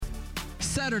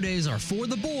Saturdays are for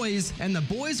the boys, and the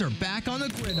boys are back on the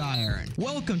gridiron.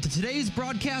 Welcome to today's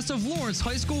broadcast of Lawrence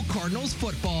High School Cardinals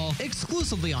football,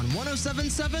 exclusively on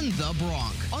 107.7 The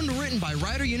Bronc. Underwritten by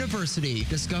Rider University.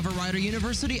 Discover Rider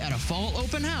University at a fall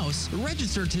open house.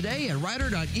 Register today at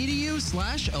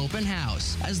rider.edu/open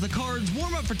house. As the Cards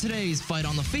warm up for today's fight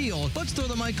on the field, let's throw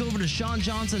the mic over to Shawn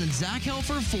Johnson and Zack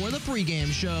Helfer for the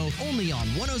pregame show, only on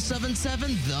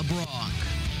 107.7 The Bronc.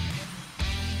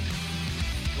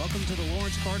 Welcome to the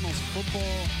Lawrence Cardinals football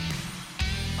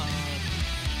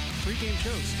pregame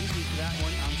show. Excuse me for that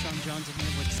one. I'm Shawn Johnson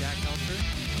here with Zack Helfer,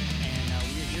 and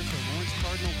we are here for Lawrence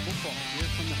Cardinal football, here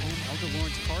from the home of the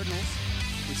Lawrence Cardinals.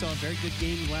 We saw a very good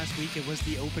game last week. It was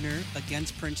the opener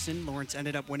against Princeton. Lawrence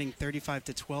ended up winning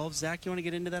 35-12. Zach, you want to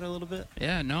get into that a little bit?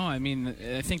 Yeah, no, I mean,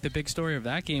 I think the big story of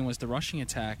that game was the rushing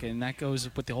attack, and that goes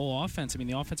with the whole offense. I mean,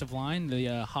 the offensive line,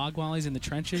 the hog wallies in the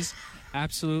trenches,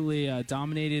 absolutely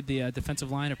dominated the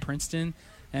defensive line of Princeton,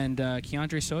 and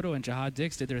Keandre Soto and Jahad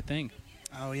Dix did their thing.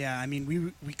 Oh, yeah. I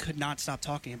mean, we could not stop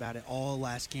talking about it all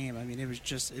last game. I mean, it was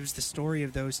the story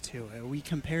of those two. We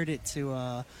compared it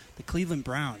to the Cleveland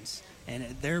Browns, and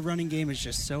their running game is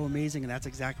just so amazing, and that's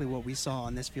exactly what we saw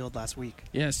on this field last week.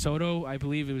 Yeah, Soto, I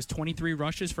believe it was 23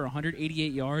 rushes for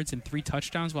 188 yards and 3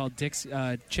 touchdowns, while Dix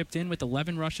chipped in with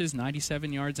 11 rushes,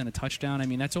 97 yards, and a touchdown. I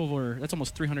mean, that's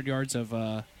almost 300 yards of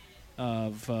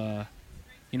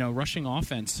rushing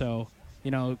offense. So,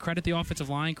 credit the offensive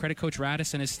line, credit Coach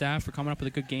Radis and his staff for coming up with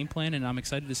a good game plan, and I'm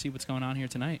excited to see what's going on here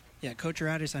tonight. Yeah, Coach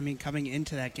Radis, I mean, coming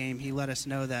into that game, he let us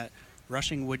know that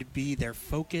rushing would be their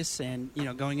focus, and,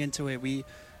 going into it, we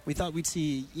thought we'd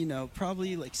see,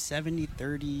 probably like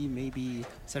 70-30, maybe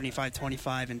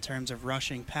 75-25 in terms of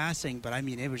rushing, passing, but, I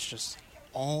mean, it was just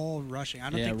all rushing. I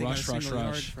don't think they got a single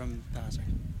yard from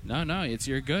passing. No,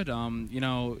 you're good. I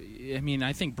mean,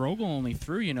 I think Brogel only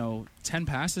threw, 10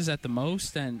 passes at the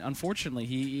most, and unfortunately,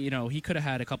 he could have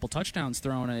had a couple touchdowns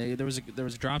thrown. There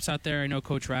was drops out there. I know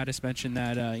Coach Radis mentioned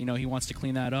that, he wants to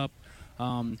clean that up.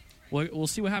 We'll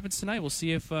see what happens tonight. We'll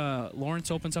see if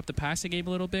Lawrence opens up the passing game a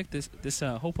little bit. This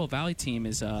Hopewell Valley team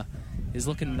is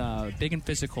looking big and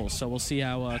physical, so we'll see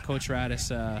how Coach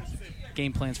Radis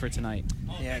game plans for tonight.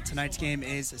 Yeah, tonight's game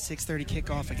is a 6:30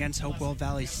 kickoff against Hopewell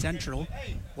Valley Central.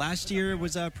 Last year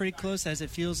was pretty close, as it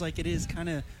feels like it is kind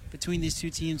of between these two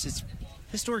teams. It's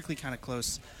historically kind of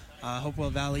close. Hopewell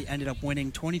Valley ended up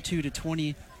winning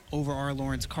 22-20 over our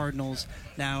Lawrence Cardinals.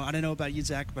 Now, I don't know about you,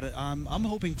 Zach, but I'm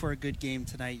hoping for a good game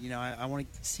tonight. I want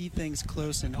to see things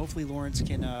close, and hopefully Lawrence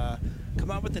can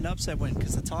come out with an upset win,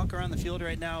 because the talk around the field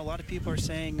right now, a lot of people are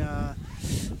saying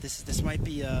this might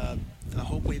be a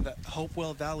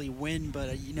Hopewell Valley win, but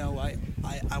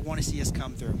I want to see us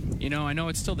come through. I know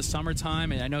it's still the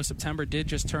summertime, and I know September did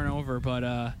just turn over,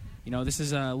 but this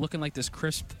is looking like this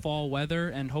crisp fall weather,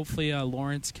 and hopefully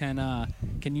Lawrence can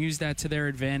use that to their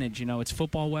advantage. It's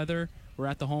football weather. We're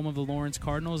at the home of the Lawrence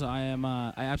Cardinals. I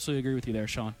absolutely agree with you there,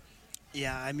 Shawn.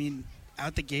 Yeah, I mean,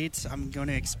 out the gates, I'm going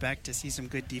to expect to see some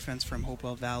good defense from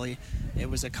Hopewell Valley. It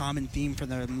was a common theme for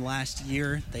them last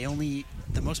year.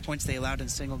 The most points they allowed in a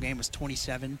single game was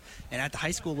 27, and at the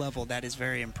high school level, that is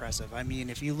very impressive. I mean,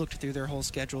 if you looked through their whole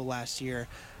schedule last year,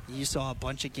 you saw a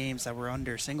bunch of games that were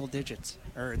under single digits,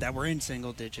 or that were in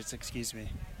single digits, excuse me.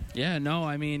 Yeah, no,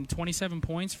 I mean, 27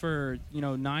 points for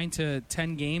 9 to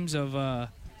 10 games of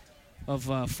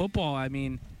football. I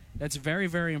mean, that's very,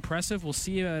 very impressive. We'll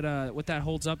see what that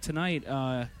holds up tonight.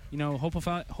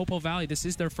 Hopewell Valley, this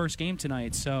is their first game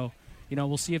tonight, so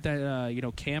we'll see if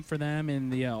that camp for them in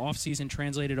the off season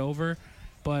translated over.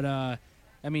 But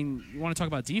I mean, you want to talk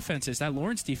about defenses? That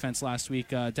Lawrence defense last week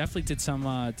definitely did some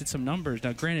numbers.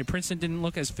 Now, granted, Princeton didn't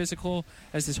look as physical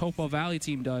as this Hopewell Valley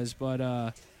team does,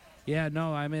 but yeah,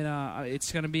 no, I mean,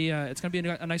 it's gonna be a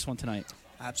nice one tonight.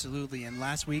 Absolutely, and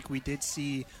last week we did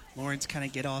see Lawrence kind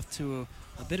of get off to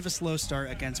a bit of a slow start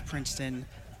against Princeton.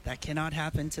 That cannot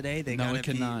happen today. They got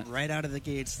to be right out of the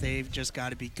gates. They've just got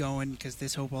to be going, because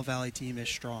this Hopewell Valley team is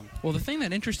strong. Well, the thing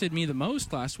that interested me the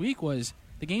most last week was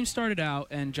the game started out,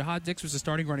 and Jahad Dix was the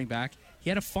starting running back.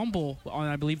 He had a fumble on,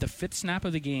 I believe, the 5th snap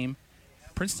of the game.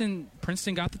 Princeton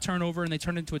got the turnover, and they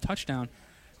turned it into a touchdown.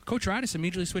 Coach Radis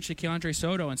immediately switched to Keandre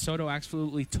Soto, and Soto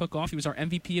absolutely took off. He was our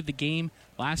MVP of the game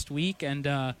last week, and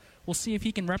we'll see if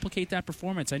he can replicate that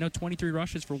performance. I know 23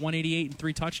 rushes for 188 and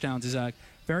 3 touchdowns is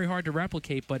very hard to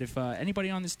replicate, but if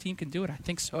anybody on this team can do it, I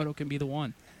think Soto can be the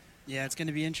one. Yeah, it's going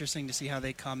to be interesting to see how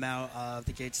they come out of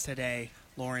the gates today.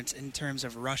 Lawrence, in terms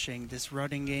of rushing. This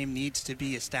running game needs to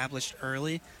be established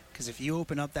early, because if you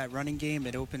open up that running game,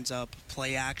 it opens up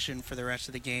play action for the rest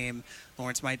of the game.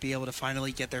 Lawrence might be able to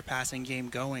finally get their passing game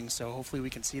going, so hopefully we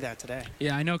can see that today.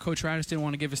 Yeah, I know Coach Radis didn't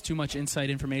want to give us too much inside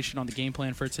information on the game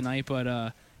plan for tonight, but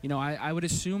I would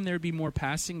assume there'd be more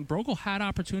passing. Brogle had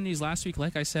opportunities last week,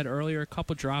 like I said earlier. A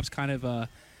couple drops kind of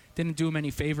didn't do him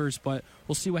any favors, but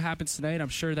we'll see what happens tonight. I'm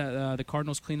sure that the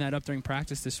Cardinals clean that up during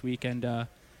practice this week, and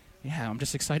I'm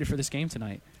just excited for this game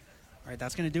tonight. All right,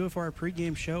 that's going to do it for our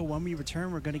pregame show. When we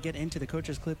return, we're going to get into the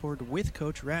Coach's Clipboard with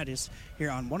Coach Radis here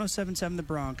on 107.7 The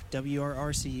Bronc,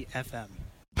 WRRC FM.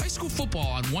 High school football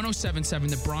on 107.7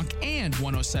 The Bronc and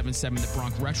 107.7 The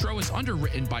Bronc Retro is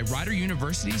underwritten by Rider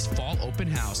University's Fall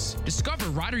Open House. Discover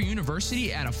Rider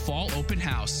University at a Fall Open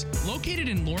House. Located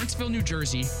in Lawrenceville, New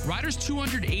Jersey, Rider's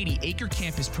 280-acre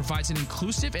campus provides an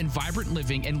inclusive and vibrant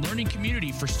living and learning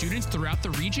community for students throughout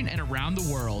the region and around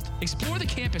the world. Explore the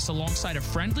campus alongside a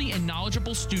friendly and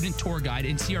knowledgeable student tour guide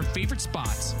and see our favorite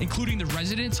spots, including the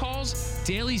residence halls,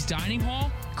 Daly's Dining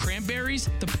Hall, Cranberries,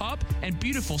 the pub, and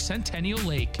beautiful Centennial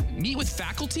Lake. Meet with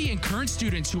faculty and current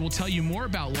students who will tell you more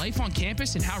about life on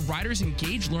campus and how Rider's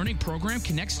Engaged Learning Program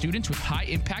connects students with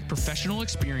high-impact professional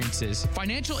experiences.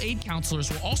 Financial aid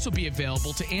counselors will also be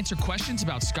available to answer questions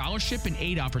about scholarship and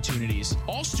aid opportunities.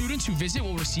 All students who visit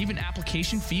will receive an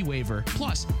application fee waiver.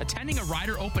 Plus, attending a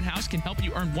Rider Open House can help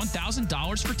you earn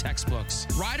 $1,000 for textbooks.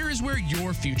 Rider is where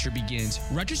your future begins.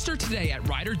 Register today at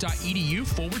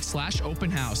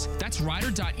rider.edu/open house. That's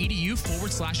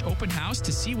rider.edu/open house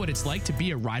to see what it's like to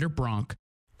be a Rider Bronc.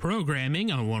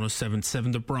 Programming on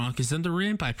 107.7 The Bronc is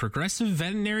underwritten by Progressive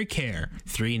Veterinary Care,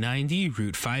 390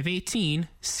 Route 518,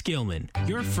 Skillman.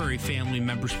 Your furry family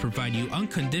members provide you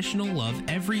unconditional love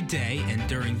every day, and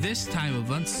during this time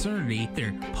of uncertainty,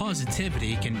 their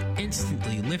positivity can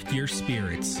instantly lift your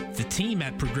spirits. The team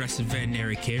at Progressive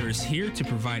Veterinary Care is here to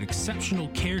provide exceptional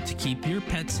care to keep your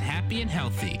pets happy and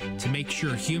healthy. To make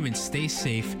sure humans stay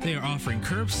safe, they are offering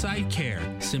curbside care.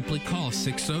 Simply call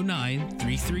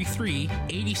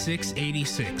 609-333-8686.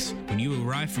 When you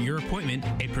arrive for your appointment,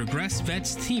 a Progress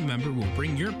Vets team member will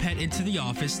bring your pet into the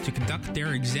office to conduct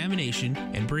their examination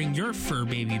and bring your fur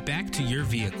baby back to your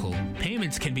vehicle.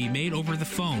 Payments can be made over the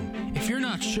phone. If you're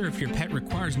not sure if your pet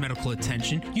requires medical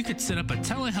attention, you could set up a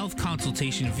telehealth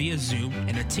consultation via Zoom,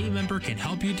 and a team member can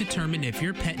help you determine if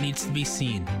your pet needs to be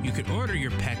seen. You could order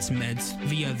your pet's meds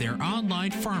via their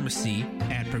online pharmacy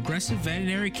at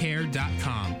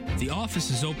progressiveveterinary.care.com. The office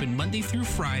is open Monday through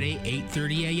Friday,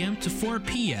 8:30 a.m. to 4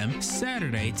 p.m.,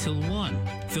 Saturday till 1.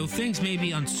 Though things may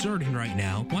be uncertain right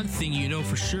now, one thing you know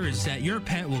for sure is that your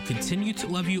pet will continue to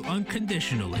love you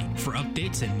unconditionally. For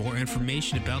updates and more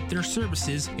information about their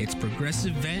services, it's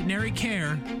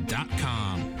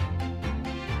progressiveveterinary.care.com.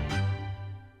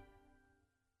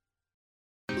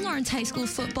 Lawrence High School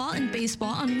football and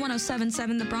baseball on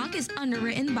 107.7 The Bronc is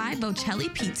underwritten by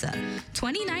Bocelli Pizza,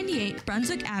 2098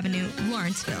 Brunswick Avenue,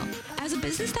 Lawrenceville. As a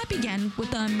business that began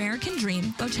with the American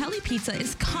dream, Bocelli Pizza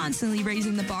is constantly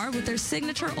raising the bar with their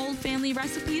signature old family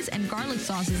recipes and garlic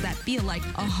sauces that feel like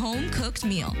a home-cooked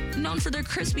meal. Known for their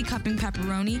crispy cupping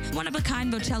pepperoni,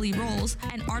 one-of-a-kind Bocelli rolls,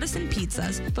 and artisan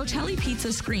pizzas, Bocelli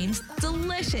Pizza screams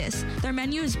delicious. Their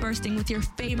menu is bursting with your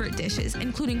favorite dishes,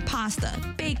 including pasta,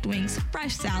 baked wings,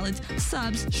 fresh salads,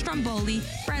 subs, stromboli,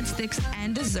 breadsticks,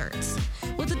 and desserts.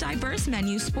 With a diverse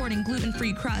menu sporting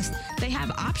gluten-free crust, they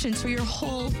have options for your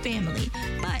whole family.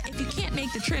 But if you can't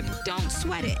make the trip, don't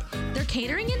sweat it. Their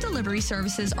catering and delivery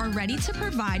services are ready to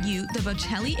provide you the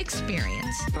Bocelli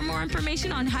experience. For more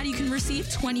information on how you can receive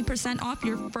 20% off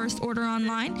your first order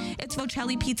online, it's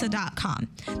vocellipizza.com.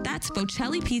 That's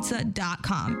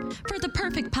vocellipizza.com. For the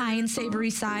perfect pie and savory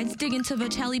sides, dig into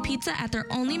Bocelli Pizza at their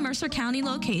only Mercer County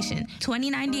location,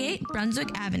 2098 Brunswick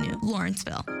Avenue,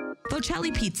 Lawrenceville.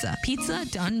 Bocelli Pizza. Pizza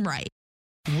done right.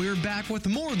 We're back with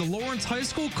more of the Lawrence High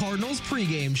School Cardinals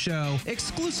pregame show,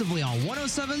 exclusively on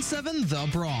 107.7 The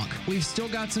Bronc. We've still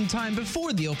got some time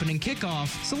before the opening kickoff,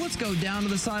 so let's go down to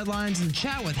the sidelines and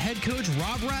chat with head coach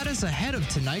Rob Radis ahead of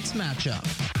tonight's matchup.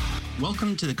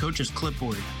 Welcome to the Coach's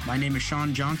Clipboard. My name is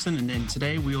Shawn Johnson, and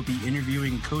today we will be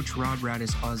interviewing Coach Rob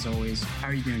Radis, as always. How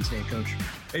are you doing today, Coach?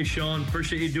 Hey, Shawn.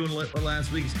 Appreciate you doing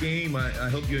last week's game. I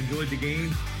hope you enjoyed the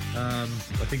game. I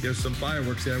think there's some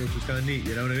fireworks there, which was kind of neat.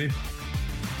 You know what I mean?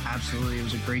 Absolutely. It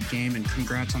was a great game, and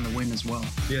congrats on the win as well.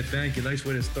 Yeah, thank you. Nice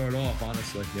way to start off,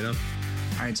 honestly, you know?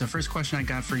 All right, so first question I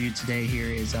got for you today here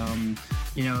is,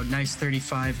 nice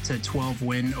 35-12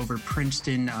 win over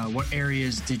Princeton. What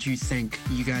areas did you think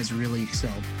you guys really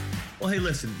excelled? Well, hey,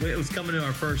 listen, it was coming to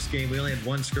our first game. We only had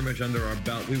one scrimmage under our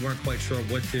belt. We weren't quite sure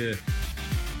what to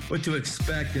what to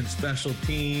expect in special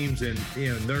teams and,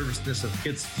 nervousness of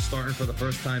kids starting for the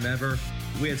first time ever.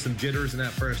 We had some jitters in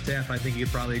that first half. I think you'd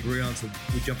probably agree on. So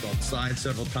we jumped offside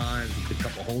several times. We did a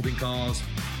couple holding calls.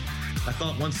 I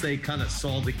thought once they kind of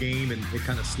saw the game and it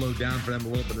kind of slowed down for them a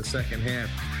little bit in the second half,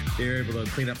 they were able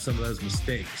to clean up some of those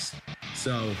mistakes.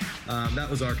 So that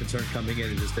was our concern coming in,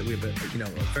 is that we have a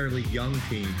fairly young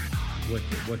team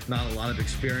with not a lot of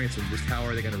experience, and just how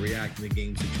are they going to react in the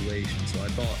game situation. So I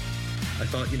thought,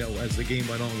 as the game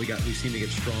went on, we seemed to get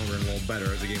stronger and a little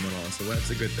better as the game went on. So that's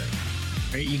a good thing.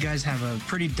 Right, you guys have a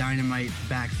pretty dynamite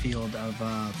backfield of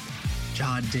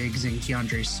Jahad Diggs and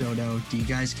Keandre Soto. Do you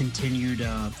guys continue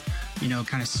to,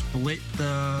 kind of split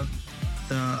the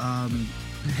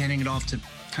handing it off to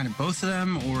kind of both of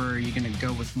them, or are you going to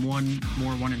go with one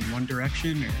in one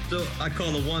direction? Or? So I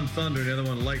call the one thunder and the other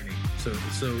one lightning. So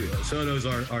Soto's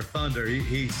our thunder.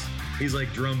 He's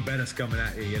like Jerome Bettis coming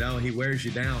at you. He wears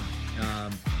you down.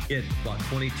 He had about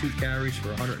 22 carries for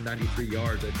 193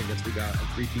 yards. I think that's we got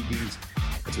 3 TDs.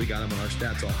 That's we got him on our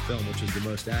stats off film, which is the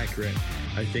most accurate.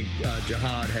 I think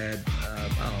Jahad had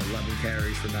 11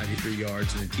 carries for 93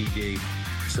 yards and a TD.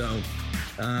 So.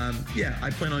 I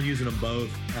plan on using them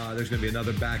both. There's going to be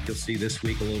another back you'll see this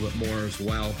week a little bit more as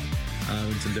well,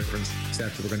 and some different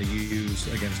sets that we're going to use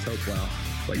against Hopewell.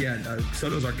 But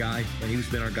Soto's our guy, and he's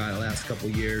been our guy the last couple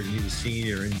of years, and he's a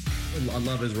senior, and I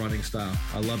love his running style.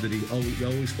 I love that he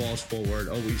always falls forward,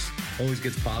 always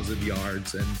gets positive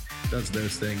yards, and does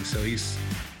those things. So he's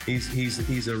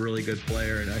a really good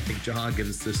player, and I think Jahad gives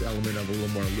us this element of a little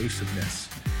more elusiveness,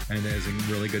 and is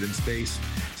really good in space.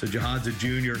 So Jahad's a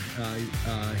junior.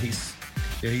 He's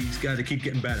got to keep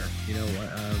getting better. I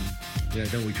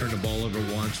know we turned the ball over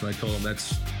once, and I told him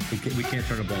we can't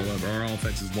turn the ball over. Our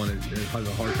offense has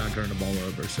a hard time turning the ball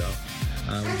over. So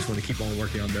we just want to keep on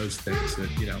working on those things that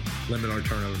limit our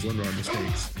turnovers, limit our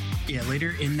mistakes. Yeah,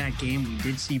 later in that game, we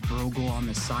did see Brogel on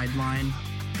the sideline.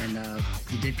 And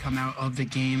he did come out of the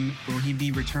game. Will he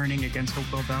be returning against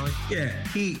Hopewell Valley? Yeah,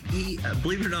 he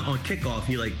believe it or not, on kickoff,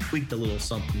 he tweaked a little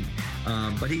something.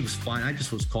 But he was fine. I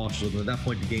just was cautious of him. At that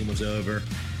point, the game was over.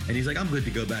 And he's like, I'm good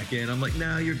to go back in. I'm like,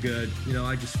 nah, you're good.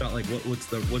 I just felt like, what's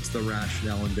the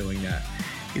rationale in doing that?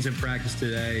 He's in practice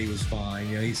today. He was fine.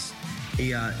 He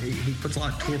puts a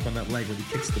lot of torque on that leg when he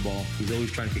kicks the ball. He's always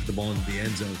trying to kick the ball into the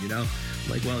end zone,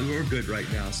 Like, well, we're good right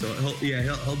now. So,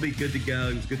 he'll be good to go.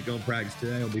 He was good to go in practice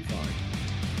today. He'll be fine.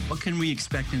 What can we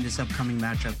expect in this upcoming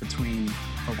matchup between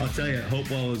Hopewell? I'll tell you,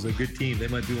 Hopewell is a good team. They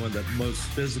might be one of the most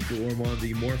physical, or one of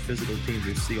the more physical teams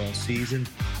you'll see all season.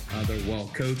 They're well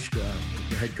coached.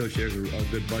 The head coach there is a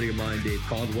good buddy of mine, Dave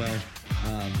Caldwell.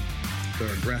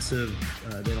 They're aggressive.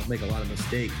 They don't make a lot of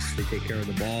mistakes. They take care of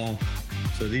the ball.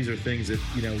 So these are things that,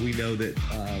 we know that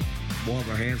we'll have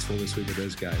our hands full this week with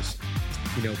those guys.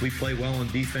 If we play well on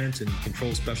defense and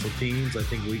control special teams, I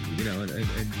think we, and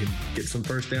get some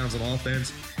first downs on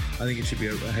offense, I think it should be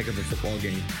a heck of a football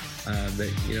game.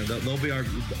 They'll be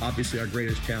obviously our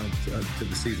greatest challenge to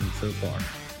the season so far.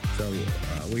 So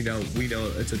we know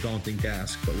it's a daunting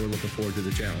task, but we're looking forward to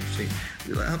the challenge. It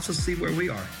helps us see where we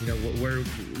are. Where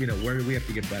do we have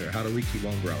to get better? How do we keep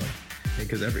on growing?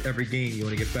 Because every game you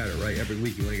want to get better, right? Every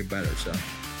week you want to get better. So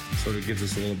it sort of gives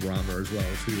us a little barometer as well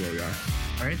to see where we are.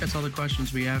 All right, that's all the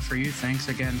questions we have for you. Thanks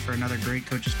again for another great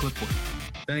Coach's Clipboard.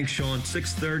 Thanks, Shawn.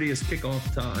 6:30 is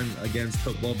kickoff time against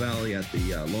Hopewell Valley at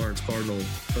the Lawrence Cardinals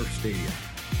Turf Stadium.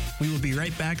 We will be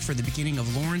right back for the beginning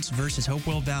of Lawrence versus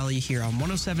Hopewell Valley here on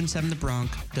 107.7 The Bronc,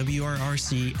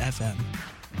 WRRC FM.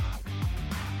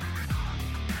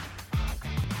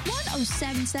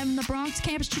 107.7 The Bronx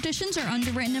campus traditions are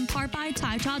underwritten in part by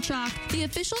Thai Cha Chalk, the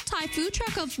official Thai food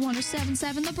truck of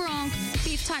 107.7 The Bronx.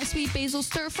 Beef Thai sweet basil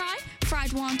stir fry,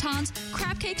 fried wontons,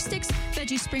 crab cake sticks,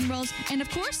 veggie spring rolls, and of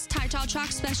course, Thai Cha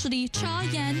Chalk specialty Cha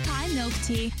Yen Thai milk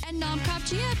tea and Nam Krap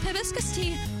Gia hibiscus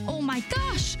tea. Oh my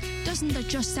gosh, doesn't that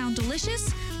just sound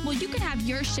delicious? Well, you can have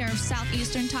your share of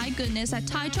southeastern Thai goodness at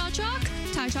Thai Cha Chalk.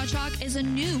 Thai Cha Chalk is a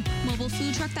new mobile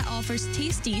food truck that offers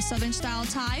tasty southern-style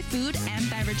Thai food and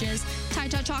beverages. Thai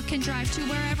Cha Chalk can drive to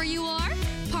wherever you are.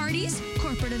 Parties,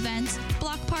 corporate events,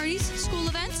 block parties, school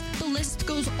events, the list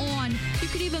goes on. You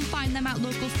could even find them at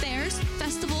local fairs,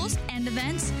 festivals, and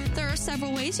events. There are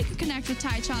several ways you can connect with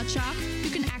Thai Cha Chalk.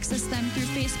 You can access them through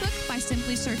Facebook by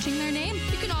simply searching their name.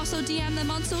 You can also DM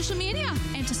them on social media.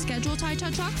 And to schedule Thai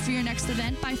Cha Chalk for your next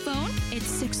event by phone, it's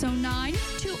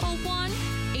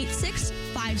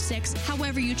 609-201-8656.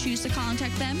 However you choose to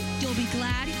contact them, you'll be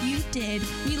glad you did.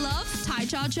 We love Thai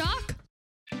Cha Chalk.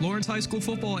 Lawrence High School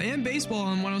football and baseball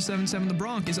on 107.7 The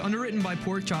Bronc is underwritten by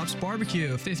Pork Chops Barbecue,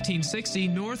 1560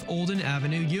 North Olden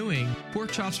Avenue, Ewing.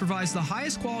 Pork Chops provides the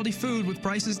highest quality food with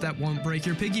prices that won't break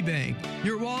your piggy bank.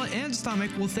 Your wallet and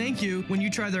stomach will thank you when you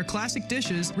try their classic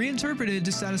dishes reinterpreted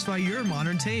to satisfy your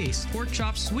modern taste. Pork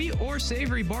Chops sweet or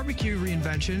savory barbecue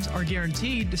reinventions are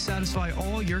guaranteed to satisfy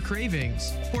all your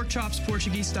cravings. Pork Chops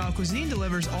Portuguese-style cuisine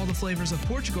delivers all the flavors of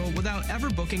Portugal without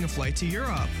ever booking a flight to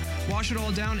Europe. Wash it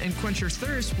all down and quench your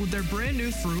thirst with their brand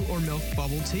new fruit or milk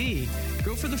bubble tea.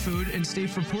 Go for the food and stay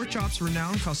for Pork Chops'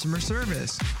 renowned customer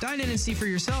service. Dine in and see for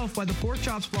yourself why the Pork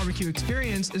Chops barbecue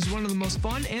experience is one of the most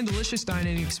fun and delicious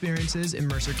dining experiences in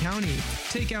Mercer County.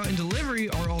 Takeout and delivery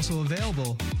are also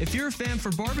available. If you're a fan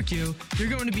for barbecue, you're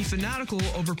going to be fanatical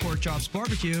over Pork Chops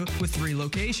Barbecue with 3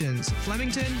 locations: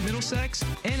 Flemington, Middlesex,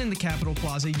 and in the Capitol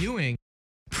Plaza, Ewing.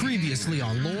 Previously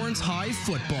on Lawrence High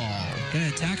football. Gonna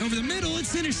attack over the middle.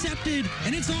 It's intercepted,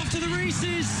 and it's off to the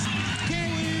races.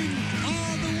 Going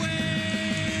all the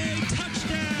way.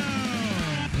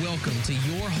 Touchdown. Welcome to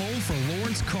your home for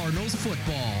Lawrence Cardinals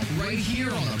football, right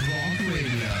here on the Bronc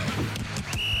Radio.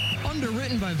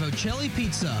 Underwritten by Vocelli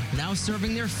Pizza, now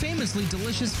serving their famously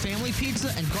delicious family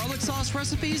pizza and garlic sauce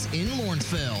recipes in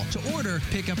Lawrenceville. To order,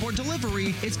 pickup, or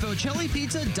delivery, it's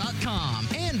VocelliPizza.com.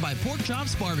 And by Pork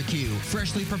Chops Barbecue,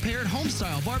 freshly prepared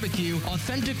home-style barbecue,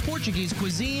 authentic Portuguese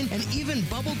cuisine, and even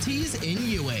bubble teas in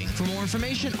Ewing. For more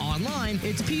information online,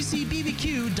 it's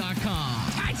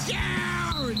PCBBQ.com. Touchdown!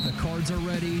 The cards are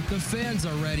ready. The fans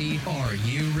are ready. Are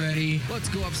you ready? Let's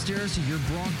go upstairs to your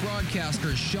Bronc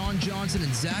broadcasters, Shawn Johnson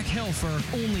and Zack Helfer,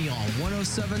 only on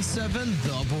 107.7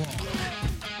 The Bronc.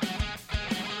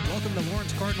 Welcome to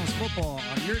Lawrence Cardinals football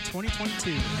on your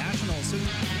 2022 National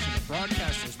Association of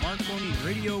Broadcasters Mark Loney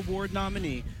Radio Award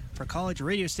nominee for College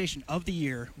Radio Station of the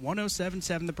Year,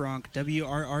 107.7 The Bronc,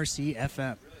 WRRC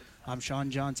FM. I'm Shawn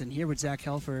Johnson here with Zack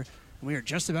Helfer, and we are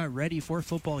just about ready for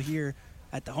football here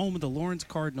at the home of the Lawrence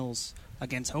Cardinals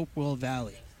against Hopewell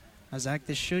Valley. Now, Zack,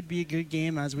 this should be a good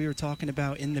game, as we were talking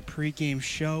about in the pregame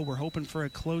show. We're hoping for a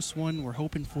close one. We're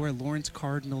hoping for a Lawrence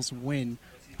Cardinals win.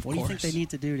 What do you think they need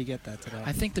to do to get that today?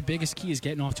 I think the biggest key is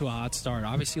getting off to a hot start.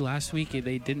 Obviously, last week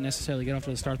they didn't necessarily get off to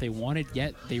the start they wanted,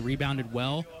 yet they rebounded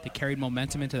well. They carried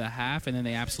momentum into the half, and then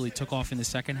they absolutely took off in the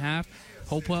second half.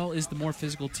 Hopewell is the more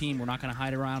physical team. We're not going to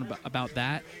hide around about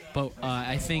that, but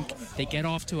I think they get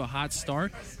off to a hot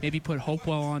start, maybe put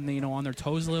Hopewell on on their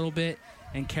toes a little bit,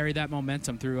 and carry that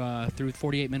momentum through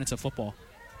 48 minutes of football.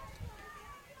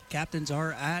 Captains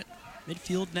are at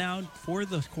midfield now for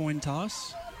the coin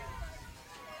toss.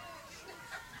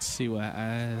 Let's see what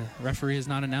referee has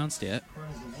not announced yet.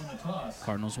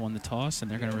 Cardinals won the toss,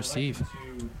 and they're going to receive.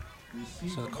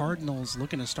 So the Cardinals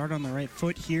looking to start on the right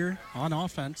foot here on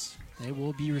offense. They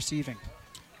will be receiving.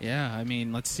 Yeah, I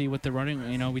mean, let's see what the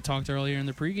running. We talked earlier in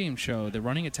the pregame show. The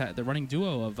running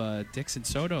duo of Dix and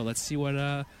Soto. Let's see what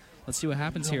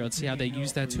happens here. Let's see how they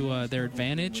use that to their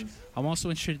advantage. I'm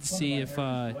also interested to see if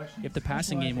the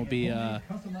passing game will be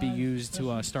used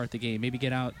to start the game. Maybe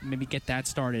get that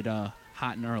started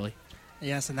hot and early.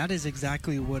 Yes, and that is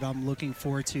exactly what I'm looking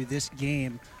forward to this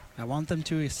game. I want them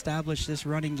to establish this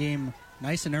running game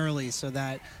nice and early so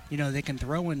that they can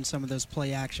throw in some of those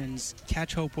play actions,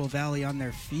 catch Hopewell Valley on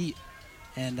their feet,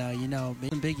 and make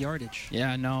them big yardage.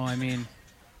 Yeah, no, I mean,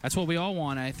 that's what we all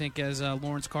want, I think, as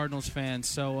Lawrence Cardinals fans.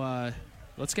 So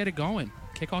let's get it going.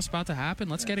 Kickoff's about to happen.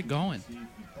 Let's get it going.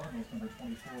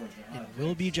 It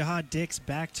will be Jihad Dix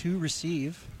back to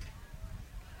receive.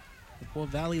 Hopewell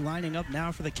Valley lining up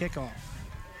now for the kickoff.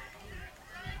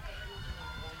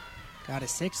 Got a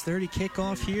 6:30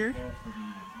 kickoff here.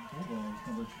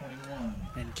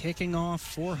 And kicking off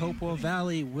for Hopewell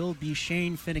Valley will be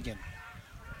Shane Finnegan.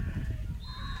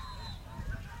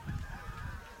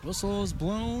 Whistle is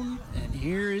blown, and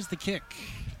here is the kick.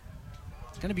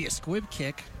 It's going to be a squib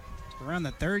kick. Around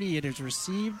the 30, it is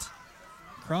received.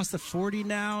 Across the 40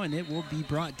 now, and it will be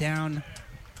brought down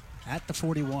at the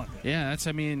 41. Yeah,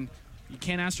 you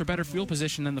can't ask for better field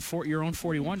position than your own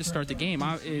 41 to start the game.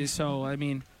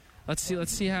 Let's see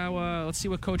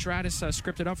what Coach Radis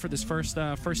scripted up for this first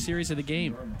series of the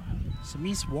game.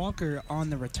 Samise Walker on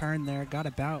the return there, got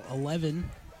about 11.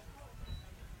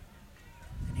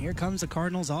 And here comes the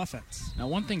Cardinals offense. Now,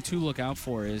 one thing to look out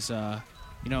for is,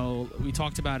 we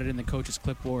talked about it in the coach's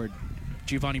clipboard.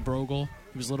 Giovanni Brogel,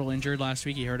 he was a little injured last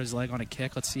week. He hurt his leg on a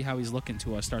kick. Let's see how he's looking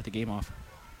to start the game off.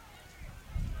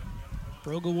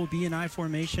 Brogel will be in I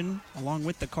formation along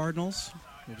with the Cardinals.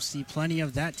 We'll see plenty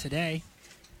of that today.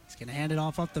 He's going to hand it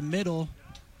off up the middle.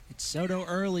 It's Soto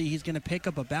early. He's going to pick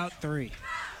up about 3.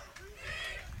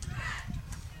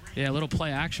 Yeah, a little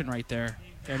play action right there.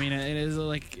 I mean,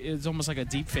 it's almost like a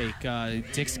deep fake.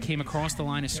 Dix came across the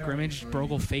line of scrimmage.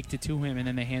 Brogel faked it to him, and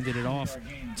then they handed it off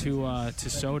to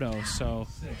Soto. So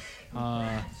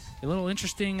a little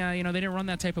interesting. They didn't run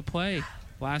that type of play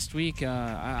last week.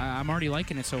 I'm already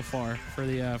liking it so far for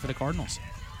the Cardinals.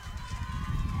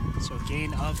 So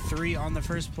gain of 3 on the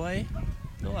first play.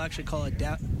 They'll actually call it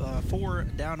 4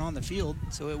 down on the field,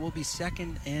 so it will be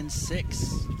 2nd and 6.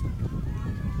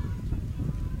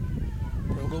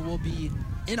 Brogel will be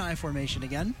in I formation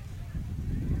again.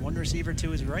 One receiver to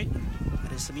his right.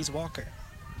 That is Samiz Walker.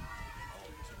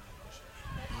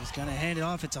 He's going to hand it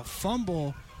off. It's a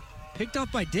fumble picked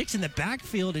up by Dix in the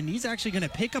backfield, and he's actually going to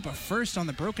pick up a first on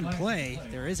the broken play.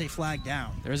 There is a flag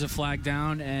down. There is a flag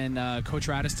down, and Coach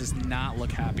Radis does not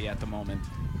look happy at the moment.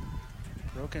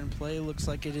 Broken play looks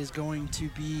like it is going to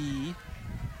be...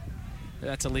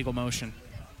 That's a legal motion.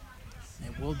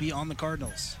 It will be on the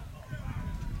Cardinals.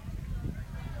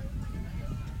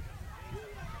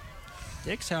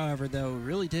 Dix, however, though,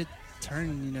 really did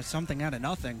turn something out of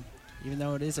nothing. Even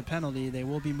though it is a penalty, they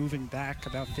will be moving back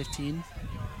about 15.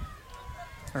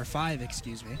 Or 5,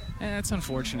 excuse me. And that's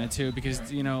unfortunate, too, because,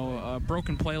 a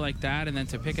broken play like that, and then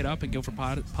to pick it up and go for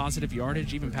positive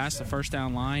yardage, even past the first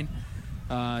down line,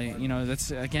 that's,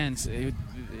 again,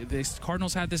 the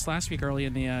Cardinals had this last week early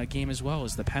in the game as well,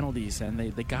 as the penalties, and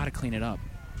they got to clean it up.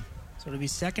 So it'll be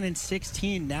 2nd and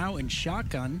 16 now in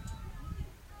shotgun.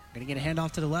 Going to get a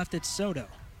handoff to the left. It's Soto.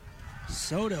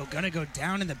 Soto going to go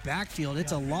down in the backfield.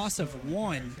 It's a loss of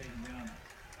 1.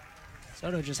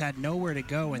 Soto just had nowhere to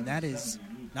go, and that is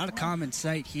not a common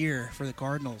sight here for the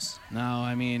Cardinals. No,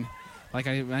 I mean, like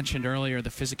I mentioned earlier, the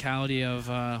physicality of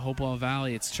Hopewell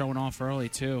Valley, it's showing off early,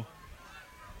 too.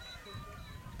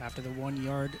 After the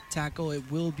 1-yard tackle,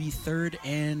 it will be 3rd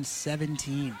and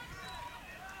 17.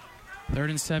 3rd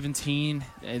and 17.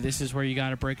 This is where you got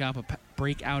to break out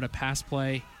a pass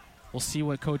play. We'll see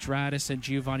what Coach Radis and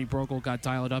Giovanni Brogel got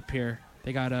dialed up here.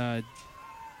 They got a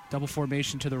double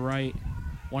formation to the right,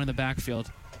 one in the backfield.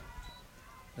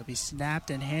 It'll be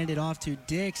snapped and handed off to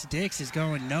Dix. Dix is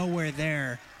going nowhere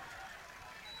there.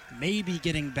 Maybe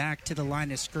getting back to the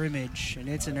line of scrimmage, and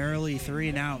it's an early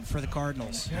 3-and-out for the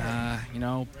Cardinals.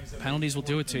 Penalties will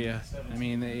do it to you. I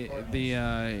mean,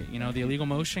 the illegal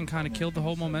motion kind of killed the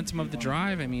whole momentum of the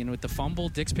drive. I mean, with the fumble,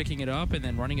 Dix picking it up and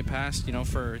then running it past,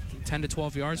 for 10 to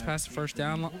 12 yards past the first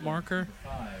down marker.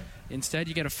 Instead,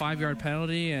 you get a 5-yard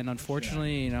penalty, and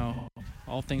unfortunately,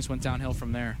 all things went downhill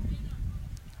from there.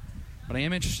 But I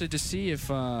am interested to see if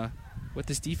what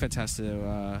this defense has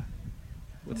to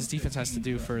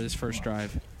do for this first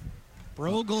drive.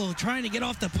 Brogel trying to get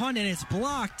off the punt, and it's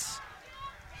blocked.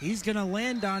 He's going to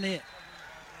land on it,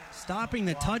 stopping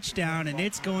the touchdown, and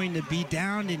it's going to be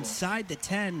down inside the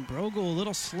 10. Brogel a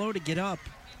little slow to get up.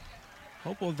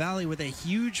 Hopewell Valley with a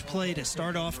huge play to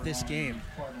start off this game.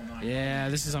 Yeah,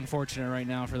 this is unfortunate right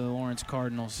now for the Lawrence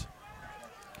Cardinals.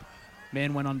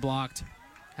 Man went unblocked,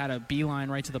 had a beeline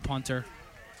right to the punter.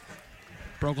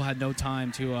 Brogel had no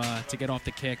time to get off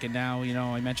the kick, and now,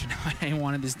 I mentioned I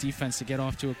wanted this defense to get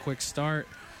off to a quick start.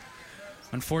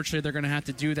 Unfortunately, they're going to have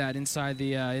to do that inside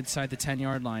the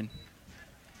 10-yard line,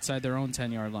 inside their own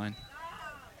 10-yard line.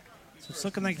 So it's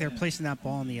looking like they're placing that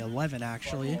ball on the 11,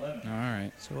 actually. All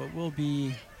right. So it will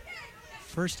be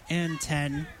 1st and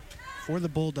 10 for the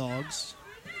Bulldogs.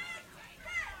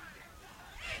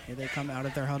 Here they come out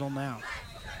of their huddle now.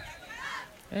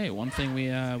 Hey, one thing we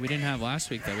didn't have last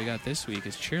week that we got this week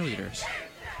is cheerleaders.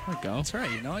 There we go. That's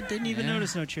right. I didn't even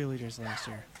notice no cheerleaders last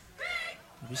year.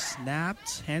 We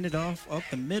snapped, handed off up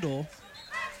the middle.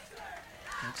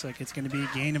 Looks like it's going to be a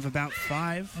gain of about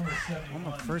 5 on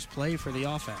the first play for the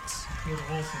offense.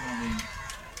 Wilson on the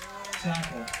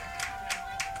tackle.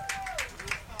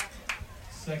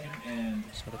 2nd and...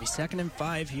 So it'll be 2nd and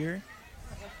 5 here.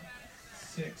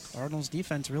 6. Cardinals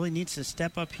defense really needs to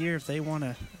step up here if they want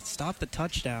to stop the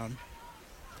touchdown.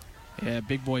 Yeah,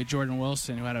 big boy Jordan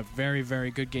Wilson, who had a very,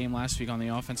 very good game last week on the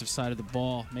offensive side of the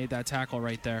ball, made that tackle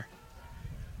right there.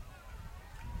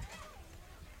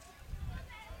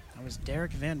 That was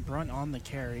Derek Van Brunt on the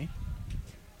carry.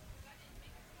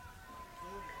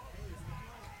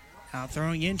 Now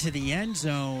throwing into the end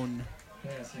zone.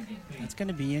 That's going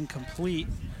to be incomplete.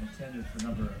 Intended for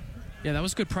number... Yeah, that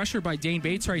was good pressure by Dane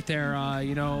Bates right there.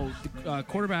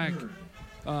 Quarterback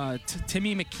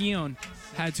Timmy McKeown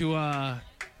had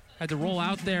to roll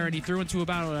out there, and he threw into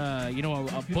about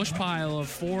a bush pile of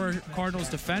 4 Cardinals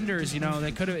defenders.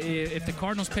 They could have, if the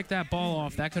Cardinals picked that ball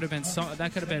off, that could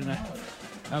have been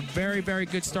a very, very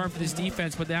good start for this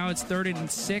defense. But now it's 3rd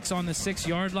and 6 on the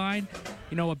 6-yard line.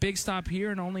 A big stop here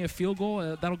and only a field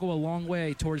goal. That'll go a long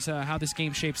way towards how this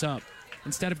game shapes up.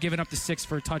 Instead of giving up the 6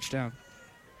 for a touchdown.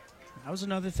 That was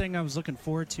another thing I was looking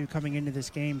forward to coming into this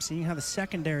game, seeing how the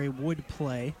secondary would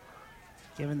play,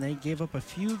 given they gave up a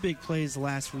few big plays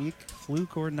last week,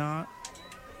 fluke or not.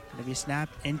 Going to be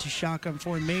snapped into shotgun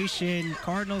formation.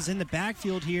 Cardinals in the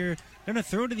backfield here. Going to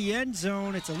throw to the end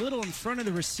zone. It's a little in front of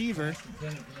the receiver,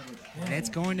 and it's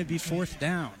going to be 4th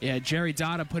down. Yeah, Jerry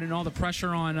Dada putting all the pressure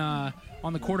on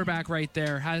the quarterback right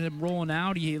there. Had him rolling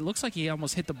out. It looks like he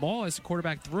almost hit the ball as the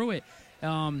quarterback threw it.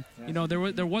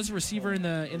 There was a receiver in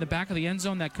the back of the end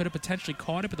zone that could have potentially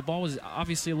caught it, but the ball was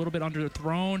obviously a little bit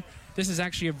underthrown. This is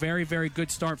actually a very, very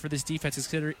good start for this defense,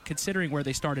 considering where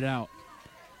they started out.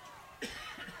 So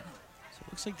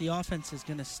it looks like the offense is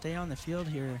going to stay on the field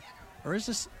here. Or is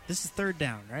this is 3rd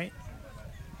down, right?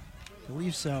 I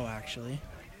believe so, actually.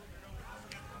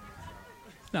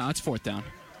 No, it's 4th down.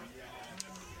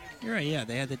 You're right, yeah.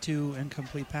 They had the 2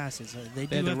 incomplete passes. They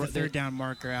do have the 3rd down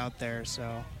marker out there,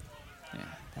 so yeah,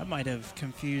 that might have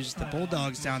confused the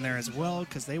Bulldogs down there as well,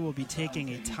 because they will be taking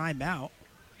a timeout.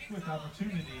 Quick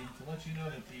opportunity to let you know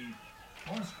that the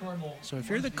Lawrence Cardinals. So if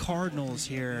you're the Cardinals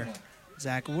here,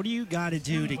 Zach, what do you got to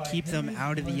do to keep them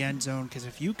out of the end zone? Because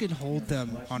if you can hold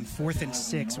them on 4th and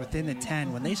 6 within the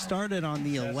 10, when they started on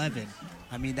the 11,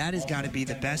 I mean, that has got to be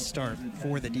the best start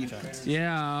for the defense.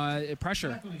 Yeah,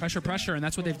 pressure, and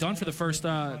that's what they've done for the first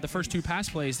 2 pass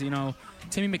plays. You know,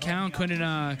 Timmy McCown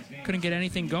couldn't get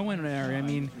anything going there. I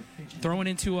mean, throwing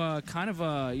into a kind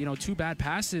of 2 bad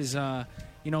passes.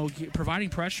 Providing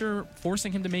pressure,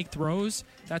 forcing him to make throws.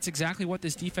 That's exactly what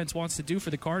this defense wants to do for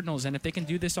the Cardinals. And if they can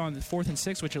do this on the 4th and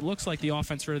 6, which it looks like the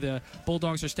offense for the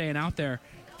Bulldogs are staying out there,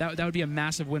 that would be a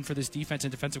massive win for this defense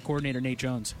and defensive coordinator Nate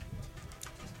Jones.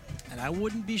 And I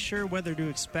wouldn't be sure whether to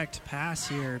expect pass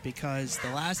here, because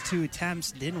the last 2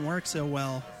 attempts didn't work so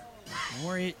well. And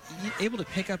we're able to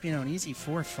pick up, an easy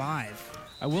 4-5.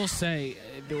 I will say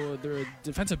the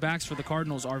defensive backs for the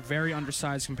Cardinals are very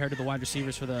undersized compared to the wide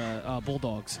receivers for the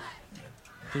Bulldogs.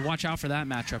 So watch out for that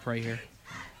matchup right here.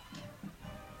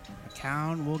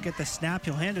 McCown will get the snap.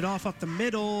 He'll hand it off up the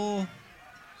middle.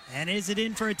 And is it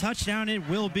in for a touchdown? It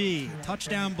will be.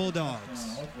 Touchdown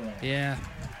Bulldogs. Yeah,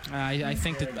 I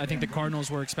think the Cardinals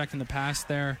were expecting the pass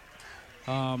there.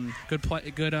 Good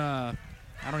play. Good.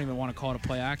 I don't even want to call it a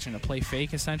play action, a play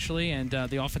fake essentially, and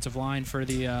the offensive line for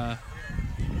the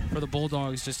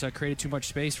Bulldogs just created too much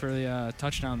space for the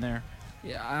touchdown there.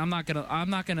 Yeah, I'm not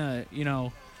gonna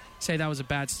say that was a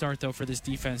bad start though for this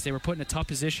defense. They were put in a tough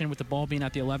position with the ball being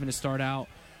at the 11 to start out.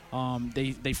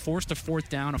 They forced a 4th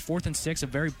down, a 4th and 6, a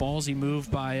very ballsy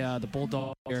move by the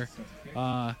Bulldogs here.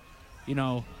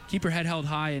 Keep your head held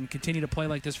high and continue to play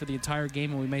like this for the entire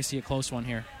game, and we may see a close one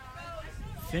here.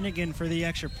 Finnegan for the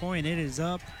extra point. It is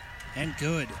up and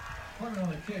good.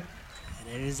 And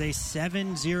it is a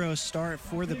 7-0 start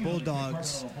for the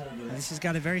Bulldogs. And this has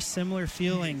got a very similar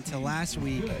feeling to last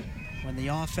week, when the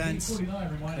offense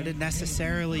couldn't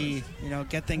necessarily,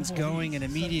 get things going, and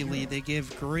immediately they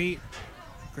give great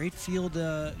field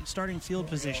starting field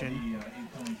position,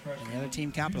 and the other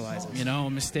team capitalizes.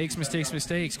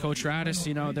 Mistakes. Coach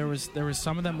Radis, there was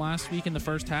some of them last week in the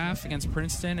first half against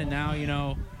Princeton, and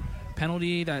now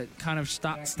penalty that kind of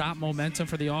stopped momentum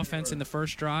for the offense in the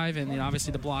first drive, and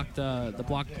obviously the blocked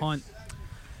punt.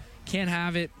 Can't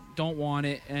have it, don't want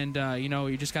it, and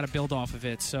you just got to build off of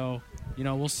it. So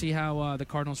we'll see how the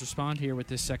Cardinals respond here with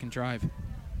this second drive.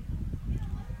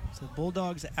 So the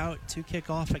Bulldogs out to kick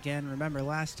off again. Remember,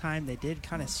 last time they did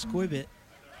kind of squib it.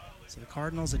 So the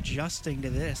Cardinals adjusting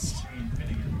to this.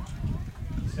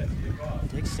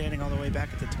 Dick standing all the way back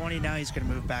at the 20. Now he's going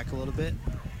to move back a little bit.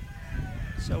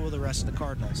 So will the rest of the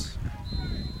Cardinals.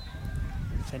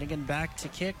 Finnegan back to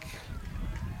kick.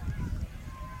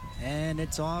 And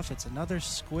it's off. It's another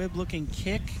squib-looking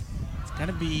kick. It's going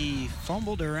to be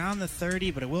fumbled around the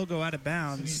 30, but it will go out of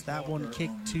bounds. That one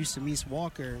kicked to Samise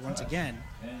Walker once again.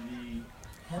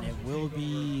 And it will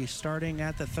be starting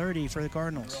at the 30 for the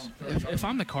Cardinals. If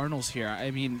I'm the Cardinals here,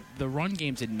 I mean, the run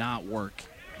game did not work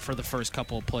for the first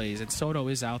couple of plays, and Soto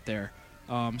is out there.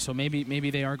 So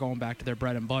maybe they are going back to their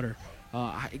bread and butter.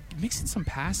 Mixing some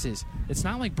passes. It's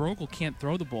not like Brogle can't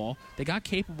throw the ball. They got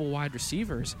capable wide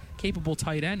receivers, capable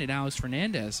tight end in Alex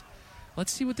Fernandez.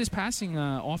 Let's see what this passing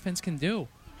offense can do.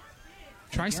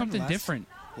 Try something different.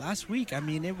 Last week, I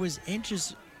mean, it was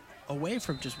inches away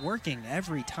from just working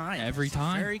every time. Every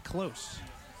time? Very close.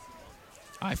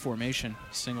 I formation.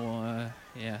 Single,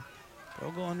 yeah.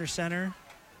 Brogle under center.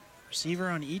 Receiver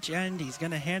on each end. He's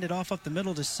going to hand it off up the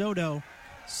middle to Soto.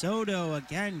 Soto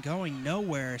again going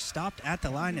nowhere. Stopped at the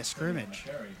line of scrimmage.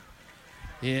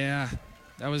 Yeah,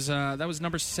 that was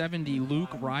number 70, Luke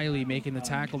Riley, making the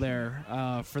tackle there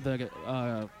for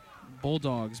the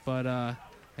Bulldogs. But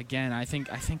again, I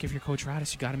think if you're Coach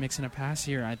Radis, you got to mix in a pass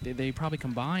here. They probably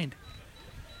combined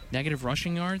negative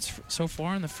rushing yards so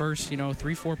far in the first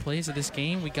 3-4 plays of this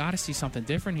game. We got to see something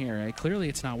different here. Clearly,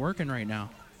 it's not working right now.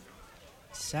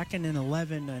 2nd and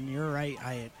 11, and you're right.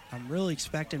 I'm really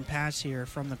expecting pass here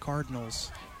from the Cardinals.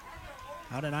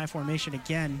 Out in I formation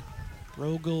again.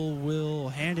 Rogel will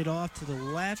hand it off to the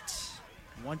left.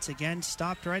 Once again,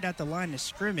 stopped right at the line of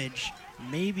scrimmage.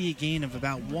 Maybe a gain of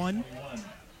about 1.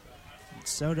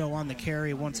 Soto on the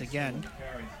carry once again.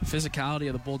 Physicality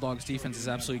of the Bulldogs defense is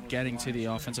absolutely getting to the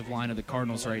offensive line of the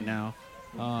Cardinals right now.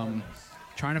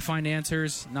 Trying to find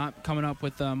answers, not coming up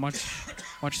with much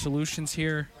solutions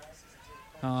here.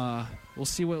 We'll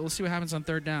see what happens on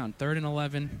 3rd down. 3rd and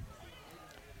 11.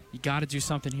 You got to do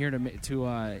something here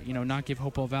to not give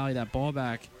Hopewell Valley that ball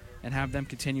back and have them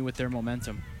continue with their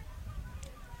momentum.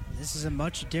 This is a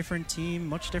much different team,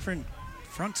 much different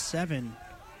front 7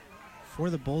 for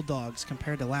the Bulldogs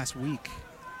compared to last week.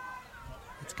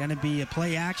 It's going to be a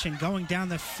play action going down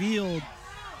the field.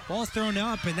 Ball thrown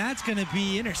up, and that's going to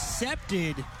be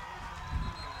intercepted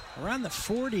around the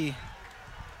 40.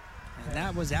 And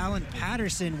that was Alan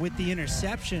Patterson with the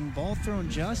interception. Ball thrown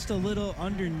just a little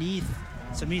underneath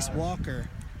Samis Walker,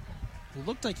 who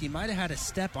looked like he might have had a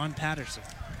step on Patterson.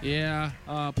 Yeah,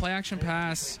 play action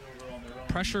pass.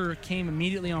 Pressure came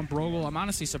immediately on Brogel. I'm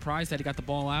honestly surprised that he got the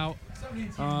ball out.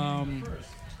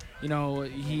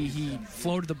 He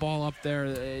floated the ball up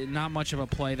there. Not much of a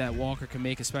play that Walker can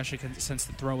make, especially since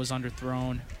the throw was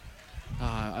underthrown.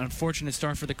 Unfortunate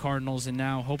start for the Cardinals, and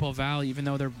now Hopewell Valley, even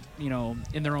though they're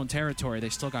in their own territory, they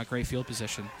still got great field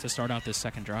position to start out this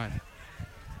second drive.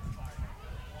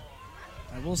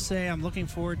 I will say I'm looking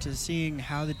forward to seeing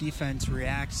how the defense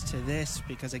reacts to this,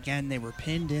 because again, they were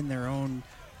pinned in their own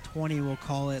 20, we'll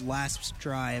call it, last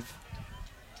drive.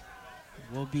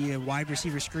 Will be a wide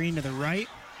receiver screen to the right.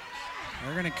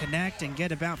 They're going to connect and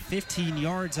get about 15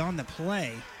 yards on the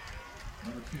play.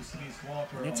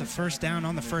 And it's a first down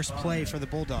on the first play for the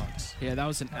Bulldogs. Yeah, that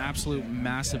was an absolute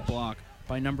massive block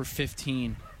by number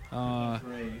 15.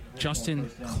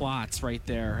 Justin Klotz right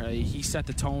there. He set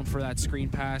the tone for that screen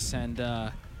pass and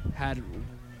had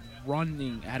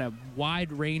a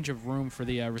wide range of room for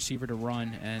the receiver to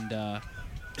run and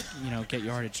get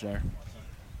yardage there.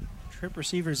 Trip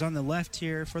receivers on the left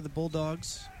here for the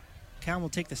Bulldogs. Cal will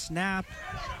take the snap.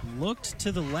 Looked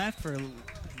to the left for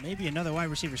maybe another wide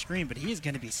receiver screen, but he is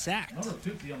going to be sacked.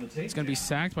 He's going to be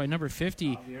sacked by number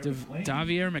 50,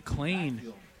 Davier McLean.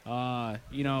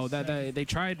 They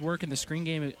tried working the screen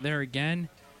game there again.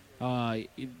 I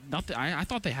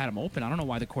thought they had him open. I don't know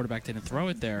why the quarterback didn't throw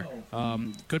it there.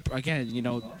 Good again.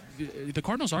 The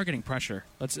Cardinals are getting pressure.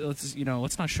 Let's not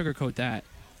sugarcoat that.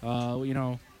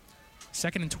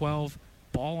 2nd and 12,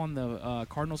 ball on the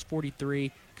Cardinals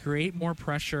 43. Create more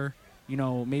pressure.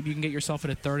 Maybe you can get yourself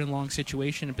in a 3rd and long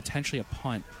situation and potentially a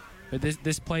punt. But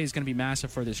this play is going to be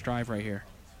massive for this drive right here.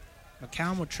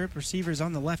 McCown will trip receivers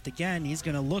on the left again. He's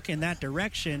going to look in that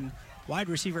direction. Wide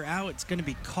receiver out. It's going to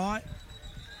be caught.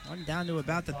 Run down to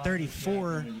about the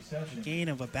 34. Gain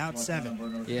of about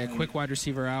 7. Yeah, quick wide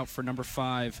receiver out for number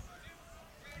 5,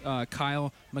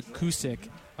 Kyle McCusick.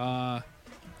 Got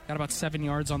about 7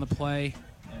 yards on the play.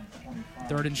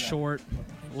 3rd and short.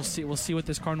 We'll see what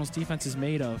this Cardinals defense is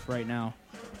made of right now.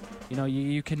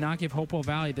 You cannot give Hopewell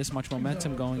Valley this much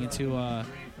momentum going into,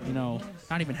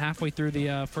 not even halfway through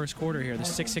the first quarter here. There's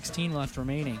 6:16 left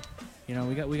remaining.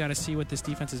 We got to see what this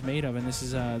defense is made of, and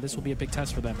this will be a big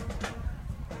test for them.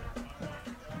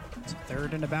 It's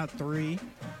 3rd and about 3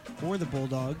 for the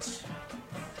Bulldogs.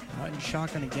 Out in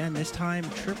shotgun again. This time,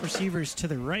 trip receivers to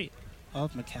the right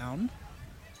of McCown.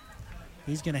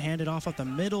 He's going to hand it off up the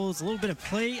middle. It's a little bit of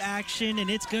play action, and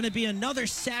it's going to be another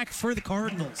sack for the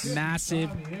Cardinals. Massive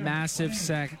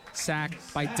sack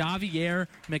by Davier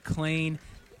McLean.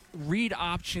 Read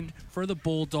option for the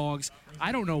Bulldogs.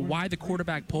 I don't know why the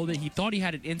quarterback pulled it. He thought he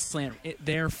had an in-slant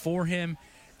there for him.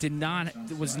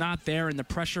 Was not there, and the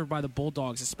pressure by the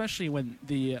Bulldogs, especially when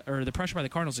the pressure by the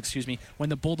Cardinals, when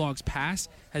the Bulldogs pass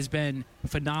has been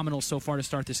phenomenal so far to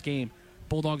start this game.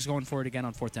 Bulldogs going for it again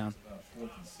on 4th down.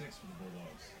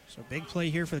 So big play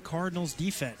here for the Cardinals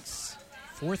defense.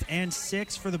 4th and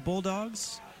 6 for the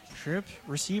Bulldogs. Trip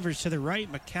receivers to the right.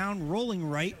 McCown rolling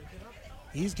right.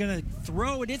 He's going to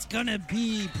throw it. It's going to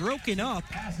be broken up.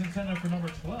 Pass intended for number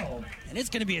 12. And it's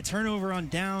going to be a turnover on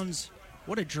downs.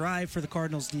 What a drive for the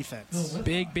Cardinals defense.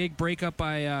 Big breakup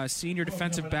by senior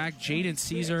defensive back Jaden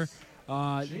Caesar.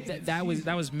 That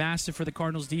was massive for the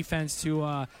Cardinals defense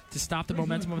to stop the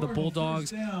momentum of the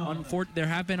Bulldogs. There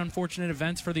have been unfortunate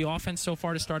events for the offense so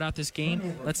far to start out this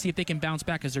game. Let's see if they can bounce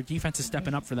back as their defense is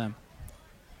stepping up for them.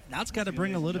 Now it's got to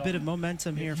bring a little bit of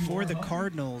momentum here for the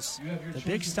Cardinals. The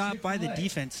big stop by the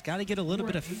defense. Got to get a little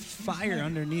bit of fire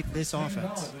underneath this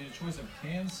offense.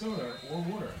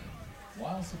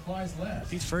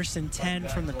 These 1st and 10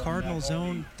 from the Cardinals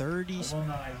zone,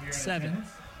 37.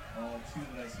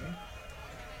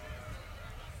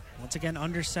 Once again,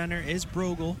 under center is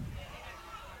Brogel.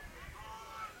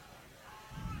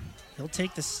 He'll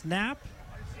take the snap.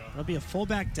 It'll be a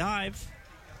fullback dive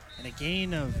and a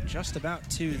gain of just about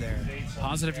 2 there.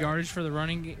 Positive yardage for the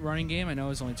running game. I know it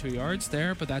was only 2 yards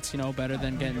there, but that's, better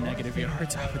than getting negative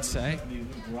yards, I would say.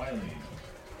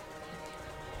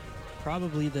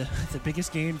 Probably the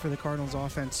biggest gain for the Cardinals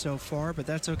offense so far, but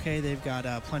that's okay. They've got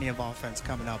plenty of offense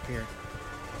coming up here.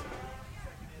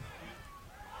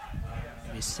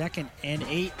 Maybe 2nd and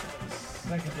 8.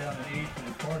 2nd down and 8 for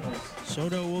the Cardinals.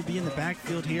 Soto will be in the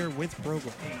backfield here with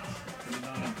Brogel.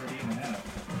 39.5.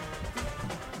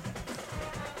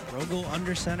 Brogel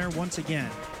under center once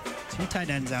again. 2 tight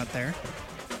ends out there.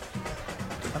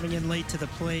 Coming in late to the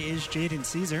play is Jaden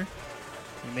Caesar.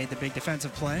 He made the big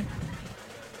defensive play.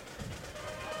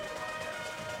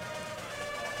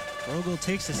 Brogel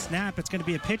takes a snap. It's going to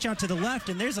be a pitch out to the left,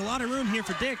 and there's a lot of room here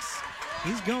for Dix.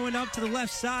 He's going up to the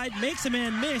left side, makes a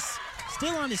man miss,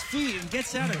 still on his feet, and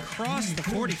gets out across the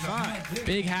 45.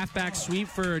 Big halfback sweep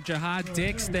for Jihad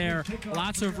Dix there.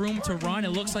 Lots of room to run. It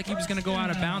looks like he was going to go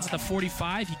out of bounds at the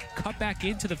 45. He cut back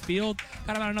into the field.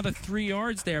 Got about another 3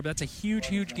 yards there, but that's a huge,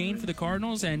 huge gain for the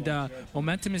Cardinals, and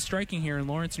momentum is striking here in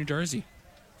Lawrence, New Jersey.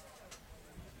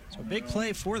 So a big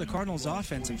play for the Cardinals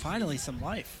offense, and finally some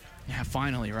life. Yeah,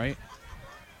 finally, right?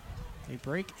 They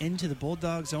break into the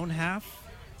Bulldogs' own half.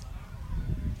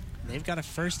 They've got a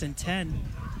 1st and 10.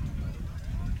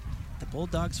 The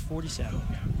Bulldogs 47.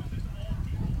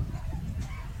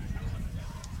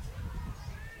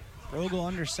 Brogel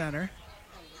under center.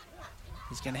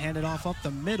 He's going to hand it off up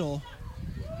the middle.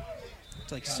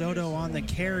 Looks like Soto on the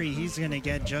carry. He's going to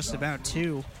get just about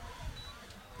 2.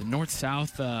 The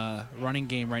north-south running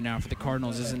game right now for the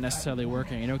Cardinals isn't necessarily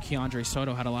working. I know Keandre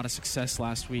Soto had a lot of success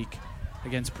last week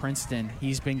against Princeton.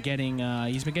 He's been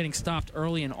getting stopped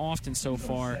early and often so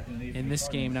far in this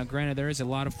game. Now, granted, there is a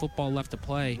lot of football left to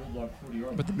play,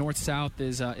 but the north-south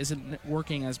isn't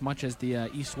working as much as the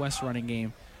east-west running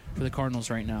game for the Cardinals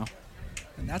right now.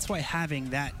 And that's why having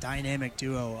that dynamic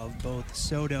duo of both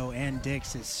Soto and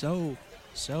Dix is so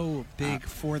big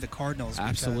for the Cardinals. Because,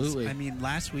 absolutely. I mean,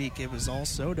 last week it was all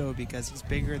Soto because he's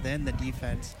bigger than the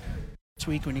defense. This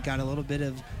week when you got a little bit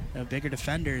of bigger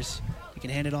defenders, you can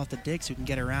hand it off to Dix who can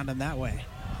get around him that way.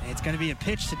 And it's going to be a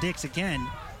pitch to Dix again.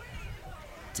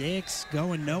 Dix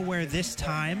going nowhere this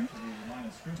time.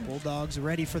 Bulldogs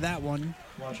ready for that one.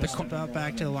 Just about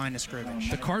back to the line of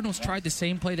scrimmage. The Cardinals tried the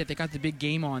same play that they got the big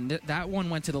game on. That one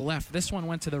went to the left. This one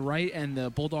went to the right, and the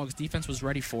Bulldogs defense was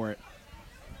ready for it.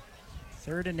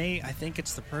 3rd and 8, I think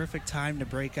it's the perfect time to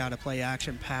break out a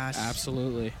play-action pass.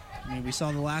 Absolutely. I mean, we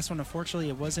saw the last one. Unfortunately,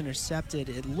 it was intercepted.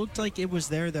 It looked like it was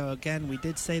there, though. Again, we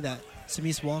did say that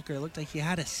Samis Walker, it looked like he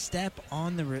had a step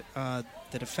on the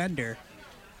defender.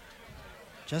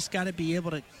 Just got to be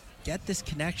able to get this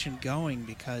connection going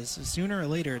because sooner or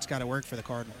later it's got to work for the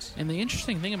Cardinals. And the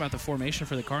interesting thing about the formation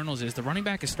for the Cardinals is the running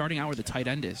back is starting out where the tight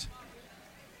end is.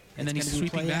 And then he's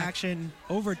sweeping back. Action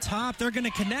over top. They're going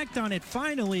to connect on it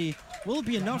finally. Will it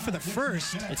be enough for the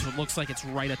first? It looks like it's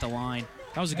right at the line.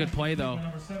 That was a good play, though.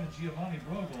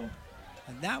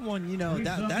 And that one,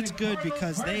 that's good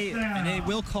because they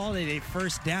will call it a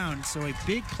first down. So a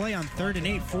big play on 3rd and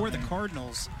 8 for the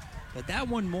Cardinals. But that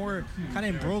one more kind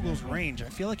of in Brogel's range. I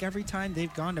feel like every time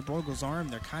they've gone to Brogel's arm,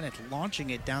 they're kind of launching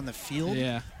it down the field.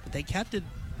 Yeah. But they kept it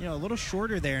a little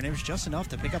shorter there, and it was just enough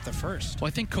to pick up the first. Well,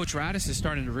 I think Coach Radis is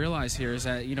starting to realize here is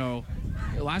that,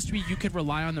 last week you could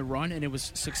rely on the run, and it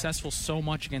was successful so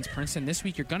much against Princeton. This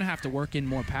week you're going to have to work in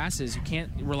more passes. You can't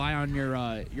rely on your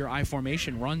I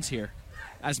formation runs here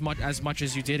as much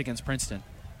as you did against Princeton.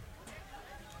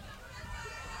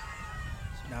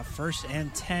 So now 1st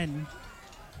and 10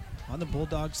 on the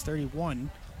Bulldogs 31.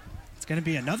 It's going to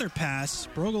be another pass.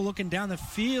 Brogel looking down the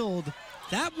field.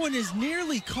 That one is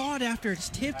nearly caught after it's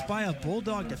tipped by a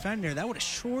Bulldog defender. That would have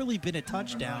surely been a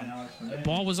touchdown. The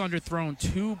ball was underthrown.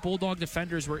 2 Bulldog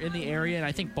defenders were in the area, and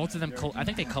I think both of them,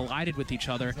 they collided with each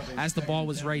other as the ball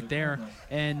was right there.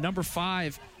 And number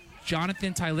 5,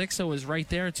 Jonathan Tylixo was right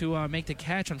there to make the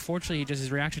catch. Unfortunately, just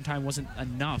his reaction time wasn't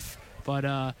enough.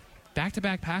 But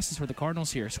back-to-back passes for the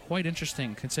Cardinals here. It's quite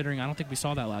interesting, considering I don't think we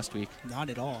saw that last week. Not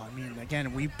at all. I mean,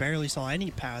 again, we barely saw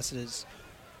any passes.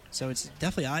 So it's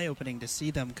definitely eye-opening to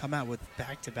see them come out with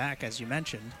back-to-back, as you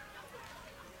mentioned.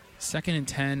 2nd and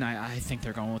 10, I think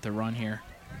they're going with the run here.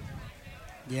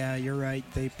 Yeah, you're right.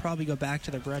 They probably go back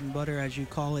to their bread and butter, as you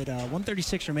call it.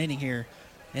 1:36 remaining here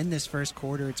in this first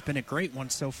quarter. It's been a great one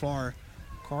so far.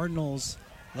 Cardinals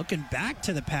looking back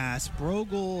to the pass.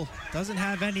 Brogel doesn't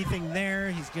have anything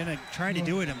there. He's going to try to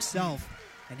do it himself,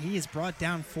 and he is brought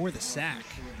down for the sack.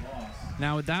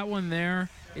 Now, with that one there,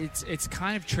 it's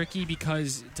kind of tricky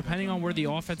because depending on where the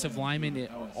offensive linemen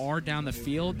are down the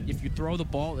field, if you throw the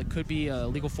ball, it could be a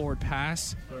legal forward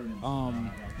pass.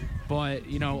 But,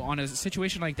 on a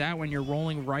situation like that, when you're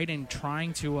rolling right and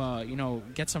trying to,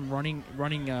 get some running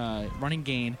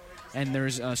gain, and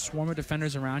there's a swarm of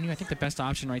defenders around you, I think the best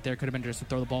option right there could have been just to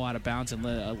throw the ball out of bounds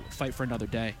and fight for another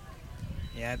day.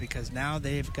 Yeah, because now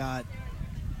they've got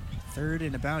 3rd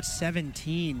and about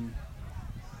 17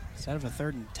 instead of a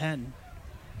 3rd and 10.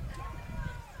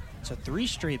 So 3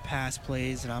 straight pass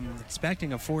plays, and I'm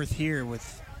expecting a 4th here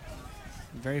with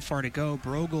very far to go.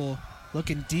 Brogel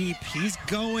looking deep. He's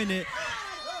going it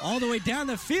all the way down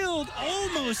the field.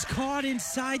 Almost caught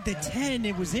inside the 10.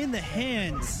 It was in the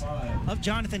hands of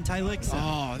Jonathan Tylixa.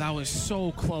 Oh, that was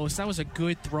so close. That was a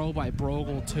good throw by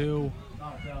Brogel, too.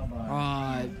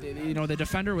 The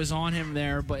defender was on him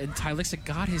there, but Tylixa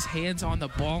got his hands on the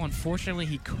ball. Unfortunately,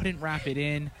 he couldn't wrap it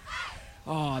in.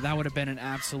 Oh, that would have been an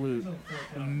absolute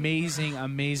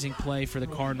amazing play for the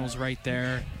Cardinals right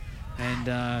there. And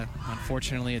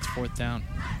unfortunately, it's 4th down.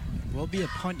 Will be a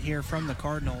punt here from the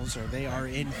Cardinals, or they are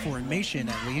in formation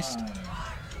at least.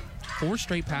 4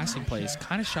 straight passing plays.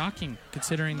 Kind of shocking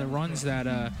considering the runs that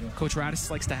Coach Radis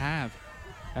likes to have.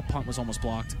 That punt was almost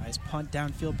blocked. Nice punt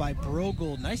downfield by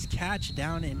Brogel. Nice catch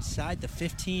down inside the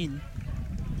 15.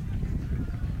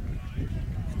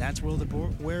 And that's where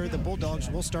the Bulldogs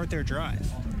will start their drive.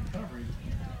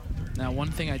 Now,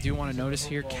 one thing I do want to notice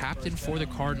here, captain for the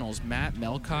Cardinals, Matt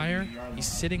Melchior, he's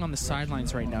sitting on the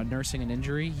sidelines right now nursing an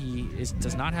injury. He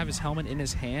does not have his helmet in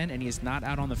his hand, and he is not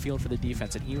out on the field for the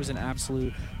defense. And he was an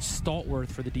absolute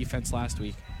stalwart for the defense last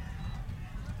week.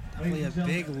 Definitely a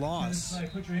big loss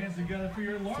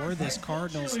for this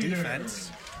Cardinals defense.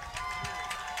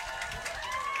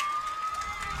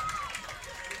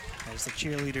 As the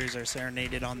cheerleaders are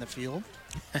serenaded on the field.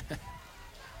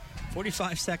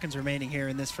 45 seconds remaining here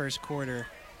in this first quarter.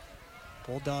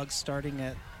 Bulldogs starting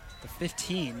at the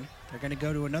 15. They're going to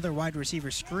go to another wide receiver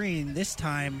screen. This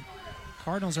time,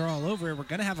 Cardinals are all over it. We're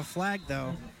going to have a flag,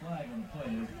 though.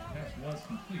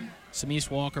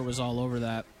 Samise Walker was all over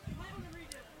that.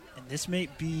 And this may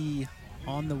be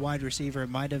on the wide receiver. It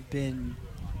might have been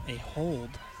a hold.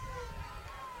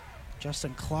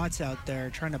 Justin Klotz out there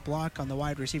trying to block on the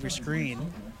wide receiver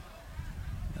screen.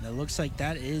 And it looks like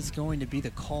that is going to be the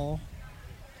call.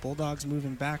 Bulldogs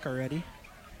moving back already.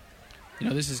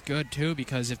 This is good, too,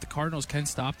 because if the Cardinals can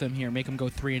stop them here, make them go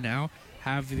 3-and-out,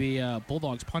 have the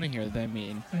Bulldogs punting here,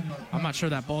 I'm not sure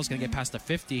that ball is going to get past the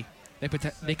 50. They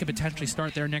could potentially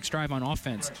start their next drive on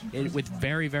offense with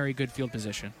very, very good field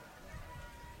position.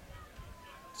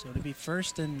 So it'll be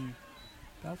 1st and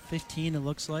about 15, it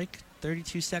looks like.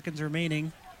 32 seconds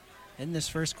remaining in this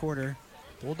first quarter.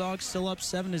 Bulldogs still up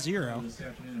 7-0.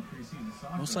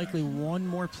 Most likely one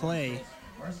more play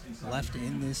left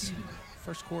in this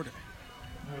first quarter.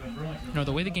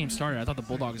 The way the game started, I thought the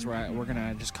Bulldogs were going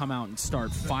to just come out and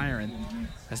start firing.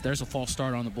 As there's a false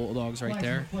start on the Bulldogs right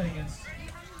there.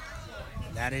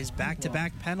 That is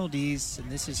back-to-back penalties,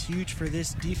 and this is huge for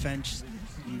this defense.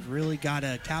 You've really got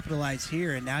to capitalize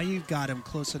here, and now you've got them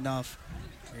close enough.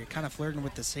 You're kind of flirting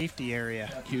with the safety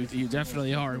area. You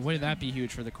definitely are. Wouldn't that be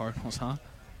huge for the Cardinals, huh?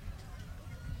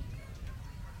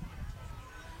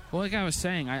 Well, like I was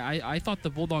saying, I thought the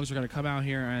Bulldogs were going to come out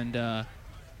here and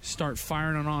start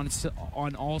firing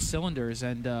on all cylinders.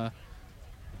 And and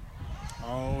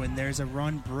there's a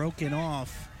run broken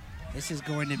off. This is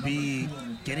going to be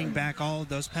getting back all of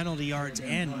those penalty yards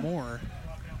and more.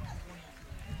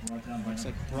 Looks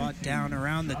like brought down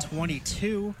around the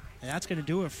 22. And that's going to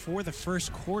do it for the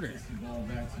first quarter.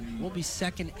 We'll be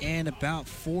 2nd and about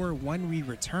 4 when we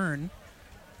return.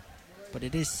 But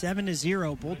it is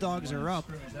 7-0. Bulldogs are up.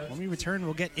 When we return,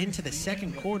 we'll get into the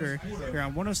second quarter here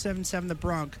on 107.7 The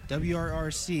Bronc,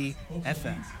 WRRC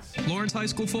FM. Lawrence High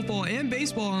School football and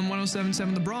baseball on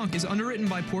 107.7 The Bronc is underwritten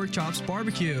by Pork Chops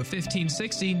Barbecue,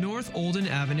 1560 North Olden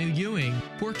Avenue, Ewing.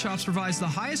 Pork Chops provides the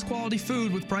highest quality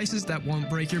food with prices that won't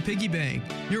break your piggy bank.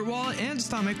 Your wallet and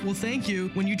stomach will thank you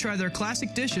when you try their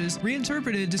classic dishes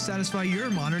reinterpreted to satisfy your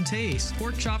modern taste.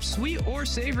 Pork Chops sweet or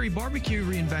savory barbecue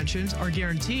reinventions are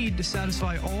guaranteed to satisfy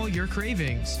satisfy all your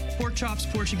cravings. Pork Chops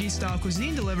Portuguese-style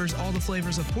cuisine delivers all the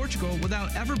flavors of Portugal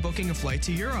without ever booking a flight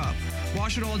to Europe.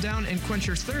 Wash it all down and quench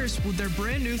your thirst with their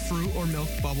brand new fruit or milk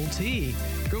bubble tea.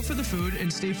 Go for the food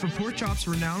and stay for Pork Chops'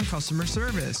 renowned customer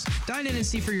service. Dine in and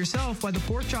see for yourself why the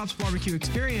Pork Chops barbecue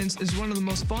experience is one of the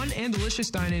most fun and delicious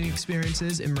dining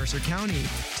experiences in Mercer County.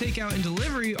 Takeout and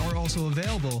delivery are also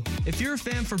available. If you're a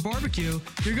fan for barbecue,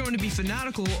 you're going to be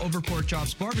fanatical over Pork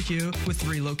Chops Barbecue with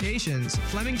 3 locations: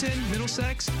 Flemington,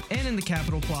 Middlesex, and in the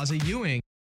Capitol Plaza, Ewing.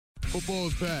 Football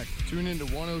is back. Tune in to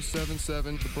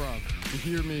 107.7 The Bronc to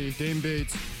hear me, Dame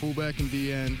Bates, fullback and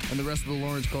DN, and the rest of the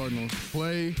Lawrence Cardinals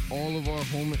play all of our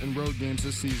home and road games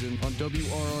this season on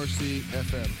WRRC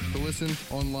FM. To listen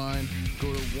online,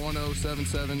 go to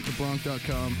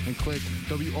 1077thebronc.com and click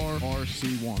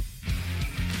WRRC1.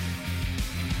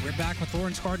 We're back with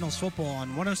Lawrence Cardinals football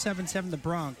on 107.7 The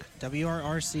Bronc,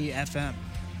 WRRC FM.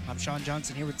 I'm Shawn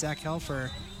Johnson here with Zack Helfer.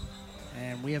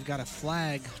 And we have got a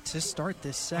flag to start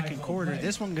this second quarter.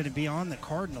 This one going to be on the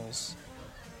Cardinals.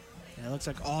 And it looks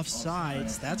like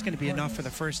offsides. That's going to be enough for the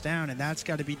first down, and that's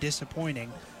got to be disappointing.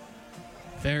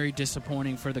 Very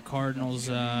disappointing for the Cardinals.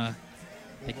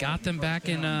 They got them back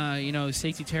in,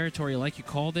 safety territory, like you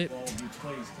called it.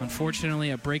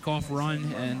 Unfortunately, a break-off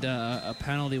run and a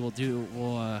penalty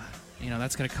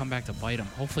that's going to come back to bite them.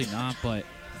 Hopefully not, but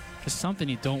just something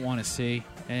you don't want to see.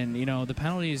 And, the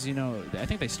penalties, I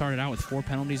think they started out with 4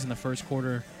 penalties in the first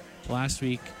quarter last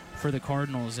week for the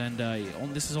Cardinals. And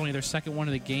this is only their second one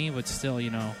of the game, but still,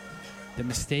 the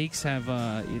mistakes have,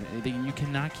 you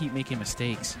cannot keep making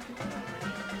mistakes.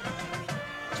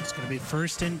 It's going to be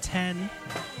 1st and 10.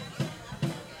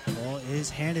 Ball is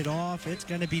handed off. It's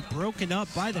going to be broken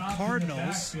up by the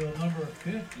Cardinals.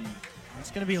 It's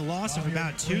going to be a loss of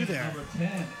about 2 there.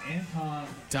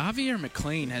 Davier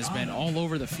McLean has been all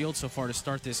over the field so far to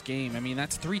start this game. I mean,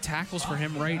 that's 3 tackles for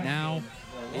him right now.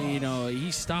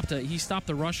 He stopped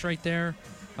the rush right there.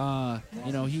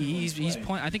 He's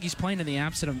playing. I think he's playing in the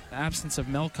absence of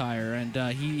Melchior, and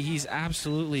he's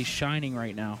absolutely shining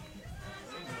right now.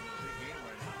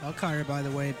 Melchior, by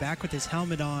the way, back with his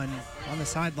helmet on the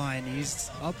sideline.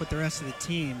 He's up with the rest of the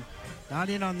team. Not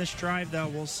in on this drive, though.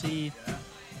 We'll see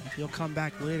if he'll come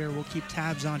back later. We'll keep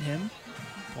tabs on him.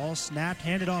 Ball snapped,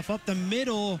 handed off up the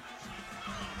middle.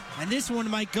 And this one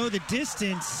might go the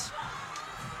distance.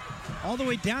 All the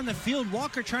way down the field.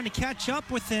 Walker trying to catch up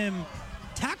with him.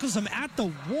 Tackles him at the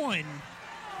 1.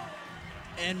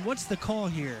 And what's the call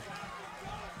here?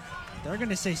 They're going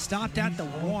to say stopped at the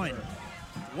 1.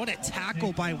 What a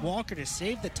tackle by Walker to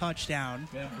save the touchdown.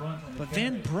 But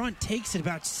Van Brunt takes it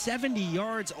about 70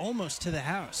 yards almost to the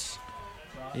house.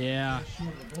 Yeah,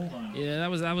 that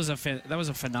was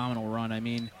a phenomenal run. I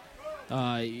mean,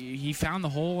 he found the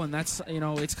hole, and that's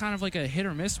it's kind of like a hit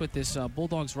or miss with this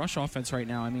Bulldogs rush offense right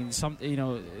now. I mean,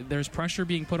 there's pressure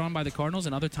being put on by the Cardinals,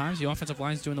 and other times the offensive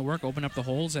line's doing the work, open up the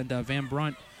holes, and Van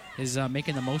Brunt is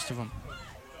making the most of them.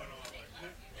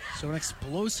 So an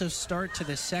explosive start to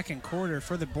the second quarter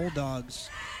for the Bulldogs.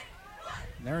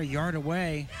 They're a yard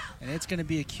away, and it's going to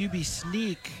be a QB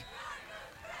sneak.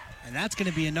 And that's going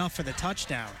to be enough for the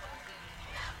touchdown.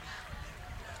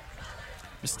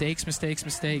 Mistakes.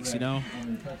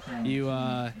 You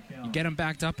get them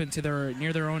backed up into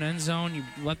near their own end zone. You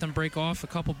let them break off a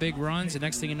couple big runs. The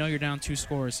next thing you know, you're down 2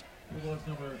 scores.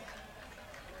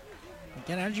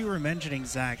 Again, as you were mentioning,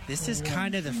 Zach, this is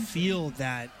kind of the feel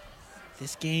that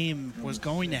this game was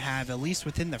going to have, at least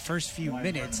within the first few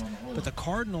minutes. But the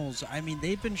Cardinals, I mean,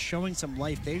 they've been showing some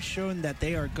life. They've shown that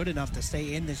they are good enough to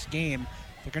stay in this game.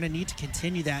 They're going to need to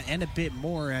continue that and a bit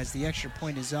more as the extra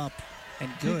point is up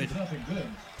and good.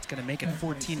 It's going to make it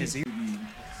 14-0.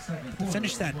 To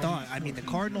finish that thought, I mean, the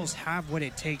Cardinals have what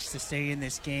it takes to stay in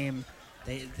this game.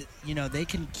 They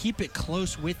can keep it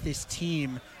close with this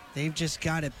team. They've just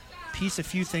got to piece a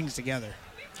few things together.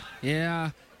 Yeah.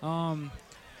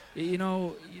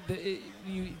 You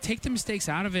take the mistakes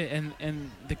out of it,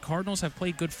 and the Cardinals have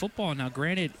played good football. Now,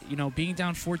 granted, being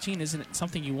down 14 isn't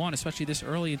something you want, especially this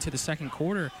early into the second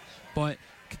quarter, but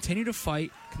continue to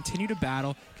fight, continue to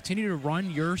battle, continue to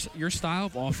run your style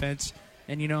of offense,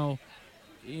 and,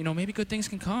 maybe good things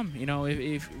can come.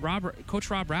 If Coach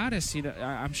Rob Radis,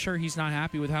 I'm sure he's not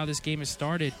happy with how this game has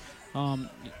started,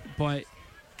 but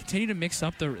continue to mix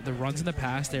up the runs in the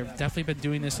past. They've definitely been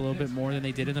doing this a little bit more than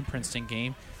they did in the Princeton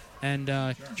game. And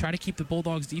try to keep the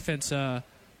Bulldogs defense,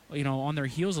 on their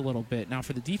heels a little bit. Now,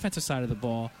 for the defensive side of the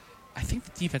ball, I think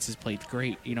the defense has played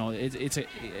great.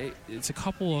 It's a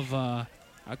couple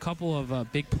of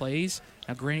big plays.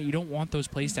 Now, granted, you don't want those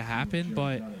plays to happen,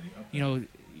 but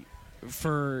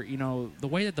for the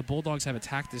way that the Bulldogs have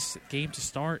attacked this game to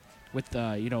start with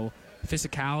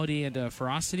physicality and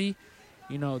ferocity,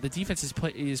 the defense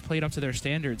is played up to their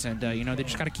standards, and they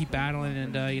just got to keep battling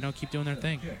and keep doing their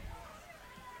thing.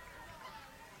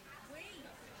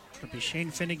 It'll be Shane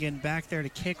Finnegan back there to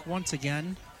kick once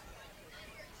again.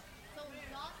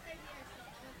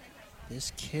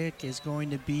 This kick is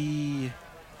going to be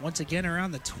once again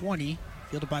around the 20,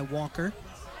 fielded by Walker.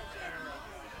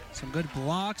 Some good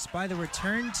blocks by the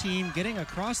return team, getting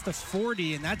across the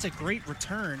 40, and that's a great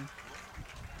return.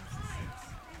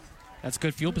 That's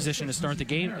good field position to start the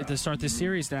game, to start this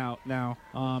series now.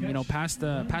 Past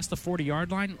the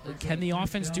 40-yard line, can the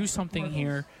offense do something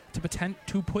here to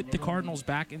put the Cardinals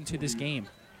back into this game?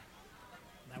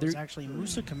 That was actually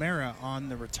Musa Kamara on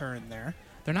the return there.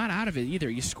 They're not out of it either.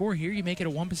 You score here, you make it a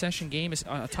one-possession game,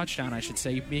 a touchdown, I should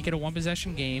say. You make it a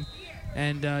one-possession game,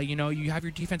 and you have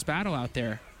your defense battle out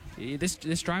there.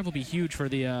 This drive will be huge for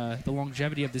the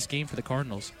longevity of this game for the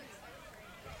Cardinals.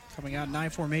 Coming out in I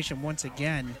formation once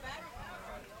again.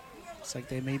 Looks like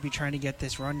they may be trying to get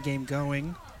this run game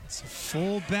going. It's a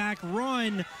full-back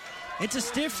run. It's a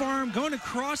stiff arm going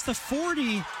across the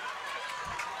 40.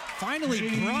 Finally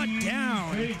brought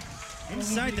down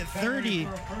inside the 30.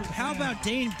 How about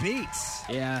Dane Bates?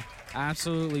 Yeah,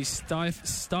 absolutely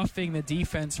stuffing the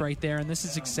defense right there, and this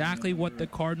is exactly what the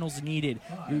Cardinals needed.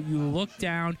 You look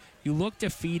down, you look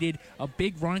defeated. A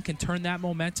big run can turn that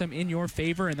momentum in your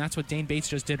favor, and that's what Dane Bates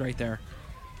just did right there.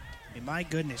 I mean, my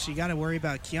goodness, you got to worry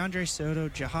about Keandre Soto,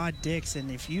 Jihad Dix, and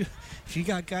if you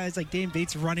got guys like Dane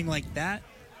Bates running like that,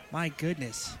 my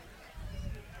goodness.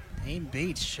 Dane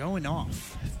Bates showing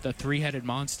off. The three-headed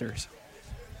monsters.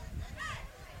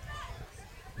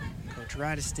 Coach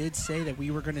Radis did say that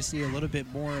we were going to see a little bit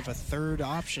more of a third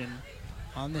option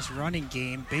on this running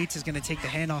game. Bates is going to take the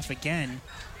handoff again.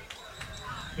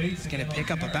 He's going to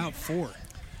pick up about 4.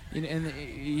 And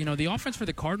the offense for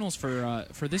the Cardinals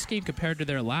for this game compared to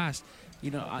their last,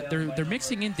 they're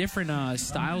mixing in different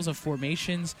styles of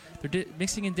formations. They're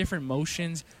mixing in different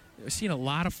motions. We're seeing a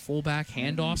lot of fullback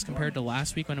handoffs compared to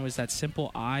last week when it was that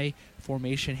simple I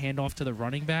formation handoff to the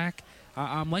running back.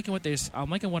 I'm liking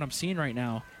what I'm seeing right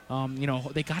now.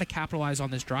 They got to capitalize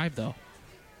on this drive though.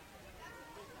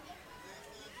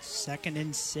 2nd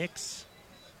and 6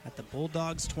 at the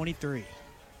Bulldogs 23.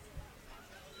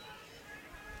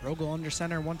 Rogel under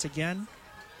center once again.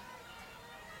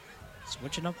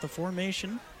 Switching up the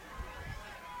formation.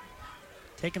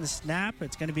 Taking the snap.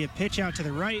 It's going to be a pitch out to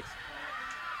the right.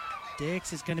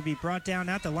 Dix is going to be brought down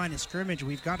at the line of scrimmage.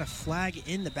 We've got a flag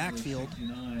in the backfield.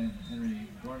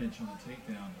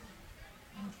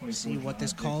 See what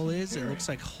this call is. It looks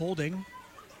like holding.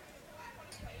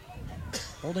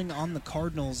 Holding on the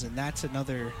Cardinals, and that's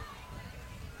another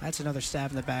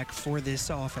stab in the back for this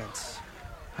offense.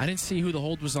 I didn't see who the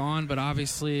hold was on, but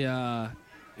obviously,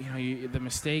 the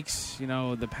mistakes,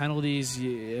 the penalties.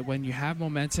 When you have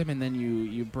momentum and then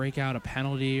you break out a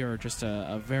penalty or just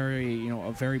a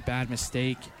very bad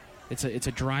mistake, it's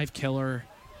a drive killer.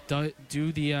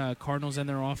 Do the Cardinals and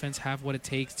their offense have what it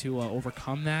takes to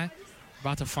overcome that? We're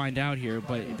about to find out here,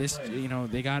 but this,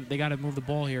 they got to move the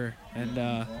ball here,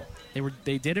 and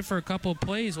they did it for a couple of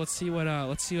plays. Let's see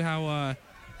how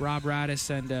Rob Radis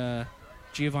and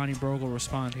Giovanni Brogel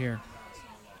respond here.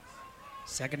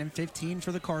 2nd and 15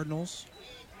 for the Cardinals.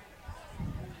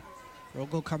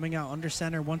 Brogel coming out under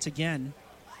center once again.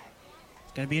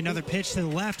 It's going to be another pitch to the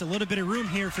left. A little bit of room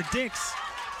here for Dix.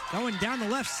 Going down the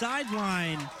left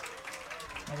sideline.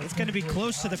 It's going to be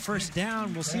close to the first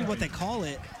down. We'll see what they call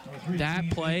it. That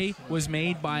play was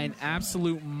made by an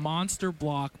absolute monster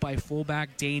block by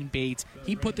fullback Dane Bates.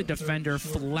 He put the defender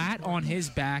flat on his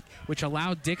back, which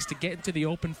allowed Dix to get into the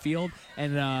open field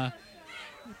and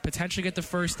potentially get the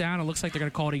first down. It looks like they're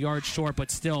going to call it a yard short, but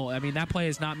still, that play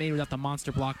is not made without the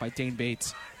monster block by Dane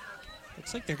Bates.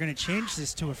 Looks like they're going to change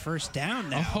this to a first down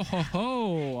now.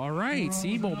 Oh, all right.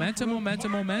 See, momentum.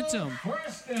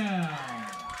 First down.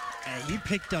 And he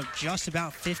picked up just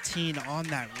about 15 on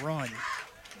that run.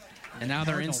 And now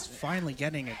they're finally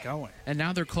getting it going. And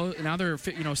now they're close. Now they're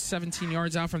 17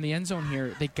 yards out from the end zone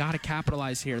here. They got to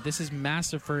capitalize here. This is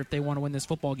massive for if they want to win this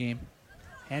football game.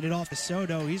 Handed off to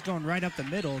Soto. He's going right up the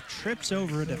middle. Trips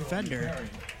over a defender.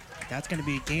 That's going to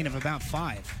be a gain of about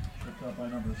 5. Up by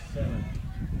number 7.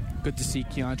 Good to see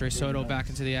Keandre Soto back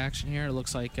into the action here. It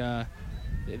looks like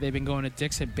they've been going to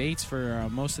Dix and Bates for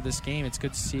most of this game. It's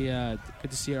good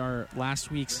to see our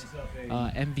last week's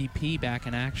MVP back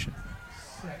in action.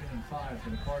 2nd and 5 for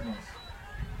the Cardinals.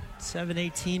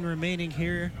 7:18 remaining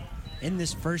here in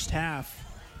this first half.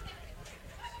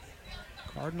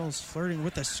 Cardinals flirting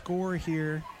with a score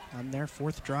here on their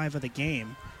 4th drive of the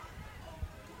game.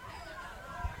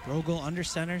 Brogel under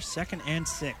center, 2nd and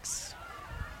 6.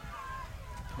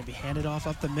 Will be handed off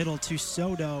up the middle to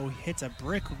Soto. Hits a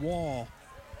brick wall.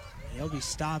 He'll be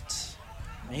stopped.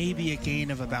 Maybe a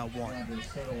gain of about 1.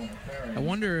 I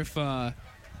wonder if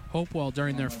Hopewell,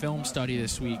 during their film study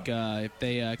this week, if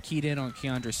they keyed in on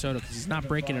Keandre Soto, because he's not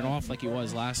breaking it off like he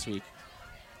was last week.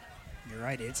 You're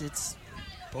right. It's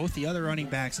both the other running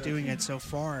backs doing it so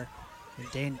far. And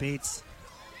Dane Bates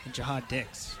and Jihad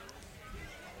Dix.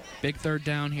 Big third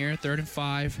down here, 3rd and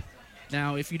 5.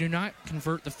 Now, if you do not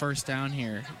convert the first down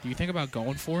here, do you think about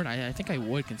going for it? I think I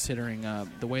would, considering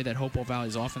the way that Hopewell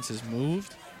Valley's offense has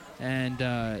moved and,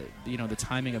 the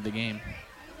timing of the game.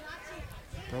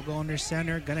 Brogle under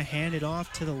center, going to hand it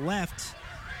off to the left.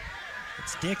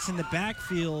 It's Dix in the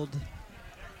backfield,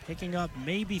 picking up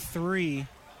maybe 3.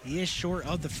 He is short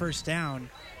of the first down.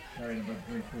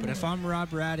 But if I'm Rob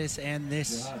Radis and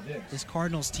this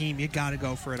Cardinals team, you got to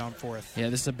go for it on 4th. Yeah,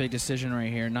 this is a big decision right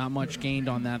here. Not much gained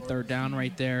on that 3rd down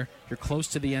right there. You're close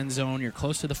to the end zone. You're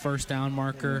close to the first down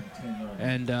marker.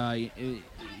 And, do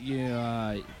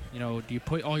you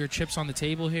put all your chips on the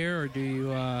table here, or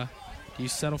do you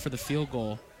settle for the field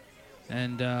goal?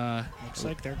 And looks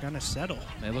like they're going to settle.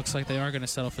 It looks like they are going to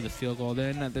settle for the field goal.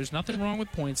 Then there's nothing wrong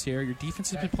with points here. Your defense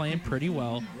has been playing pretty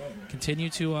well. Continue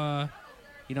to,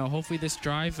 hopefully this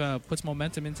drive puts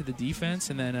momentum into the defense,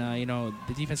 and then,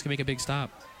 the defense can make a big stop.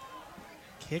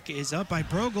 Kick is up by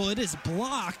Brogle. It is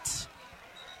blocked.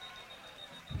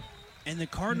 And the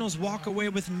Cardinals walk away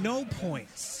with no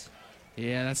points.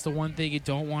 Yeah, that's the one thing you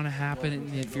don't want to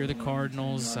happen if you're the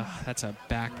Cardinals. That's a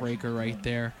backbreaker right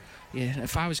there. Yeah,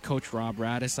 if I was Coach Rob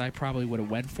Radis, I probably would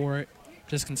have went for it,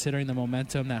 just considering the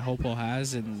momentum that Hopewell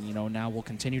has and, now will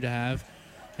continue to have.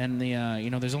 And,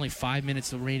 there's only 5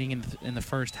 minutes remaining in the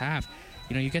first half.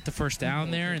 You get the first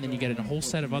down there, and then you get a whole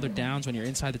set of other downs when you're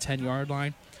inside the 10-yard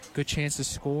line. Good chance to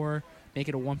score, make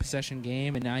it a 1-possession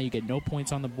game, and now you get no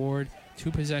points on the board.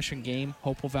 2-possession game.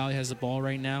 Hopewell Valley has the ball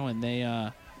right now, and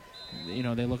they're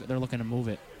looking to move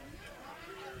it.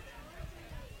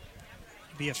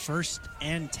 Be a 1st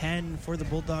and 10 for the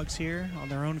Bulldogs here on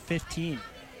their own 15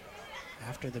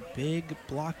 after the big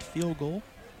blocked field goal.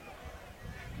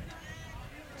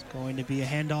 It's going to be a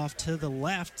handoff to the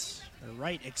left, or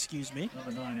right, excuse me.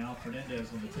 Number 9, Al Fernandez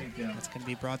on the takedown. That's going to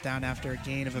be brought down after a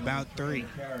gain of about 3.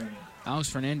 Alex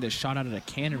Fernandez shot out of a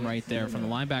cannon right there from the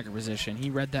linebacker position. He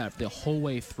read that the whole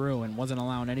way through and wasn't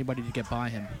allowing anybody to get by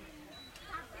him.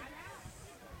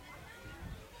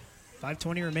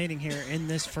 5:20 remaining here in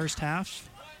this first half.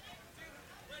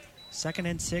 2nd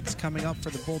and 6 coming up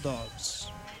for the Bulldogs.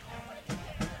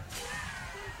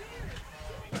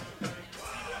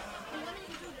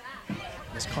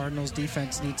 This Cardinals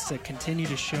defense needs to continue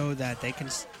to show that they can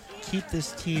keep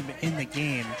this team in the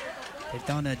game. They've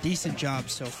done a decent job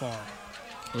so far.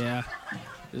 Yeah.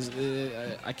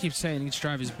 I keep saying each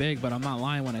drive is big, but I'm not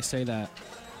lying when I say that.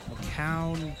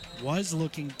 McCown was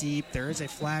looking deep. There is a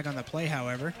flag on the play,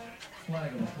 however.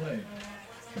 Flag on the play.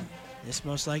 This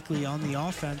most likely on the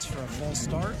offense for a false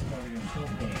start,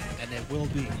 and it will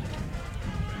be.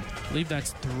 I believe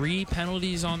that's 3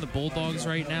 penalties on the Bulldogs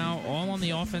right now, all on the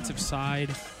offensive side.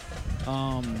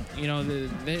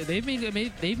 They've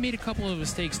made a couple of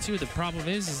mistakes too. The problem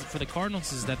is for the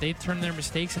Cardinals is that they turn their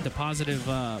mistakes into positive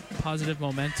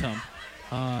momentum.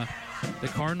 The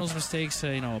Cardinals' mistakes,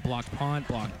 a blocked punt,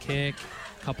 blocked kick,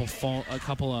 a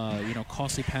couple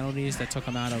costly penalties that took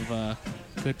them out of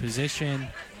good position.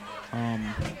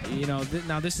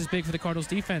 Now this is big for the Cardinals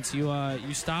defense.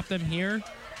 You stop them here,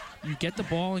 you get the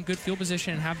ball in good field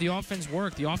position and have the offense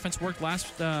work. The offense worked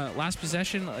last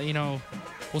possession.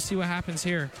 We'll see what happens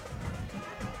here.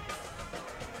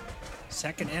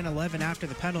 2nd and 11 after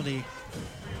the penalty.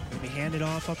 Will be handed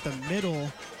off up the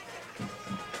middle.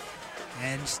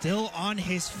 And still on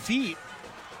his feet.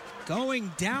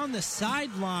 Going down the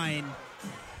sideline.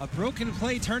 A broken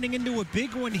play turning into a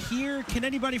big one here. Can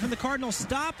anybody from the Cardinals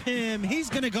stop him? He's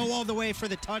going to go all the way for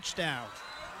the touchdown.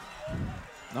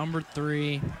 Number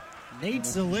 3. Nate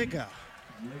Ziliga.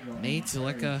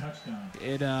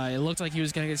 It looked like he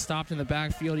was going to get stopped in the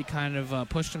backfield. He kind of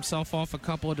pushed himself off a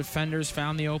couple of defenders,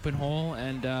 found the open hole,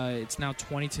 and it's now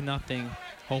 20-0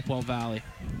 Hopewell Valley.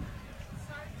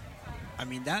 I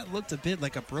mean, that looked a bit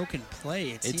like a broken play.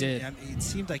 It did. It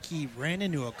seemed like he ran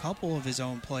into a couple of his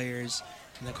own players,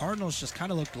 and the Cardinals just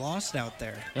kind of looked lost out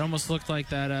there. It almost looked like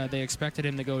that they expected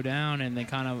him to go down, and they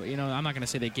kind of, I'm not going to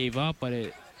say they gave up, but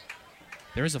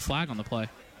there is a flag on the play.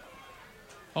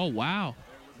 Oh, wow.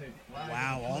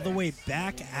 Wow, all the way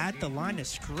back at the line of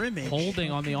scrimmage.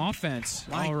 Holding on the offense.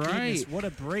 My all right. Goodness, what a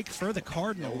break for the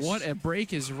Cardinals. What a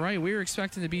break is right. We were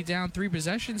expecting to be down 3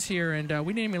 possessions here, and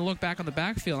we didn't even look back on the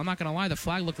backfield. I'm not going to lie, the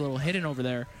flag looked a little hidden over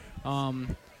there. All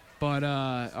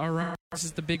right. This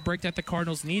is the big break that the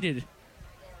Cardinals needed.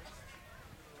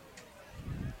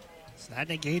 So that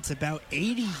negates about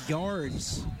 80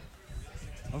 yards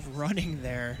of running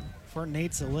there for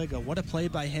Nate Zaliga. What a play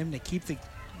by him to keep the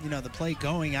play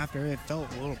going after it felt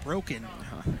a little broken.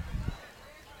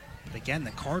 But again,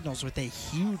 the Cardinals with a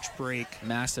huge break.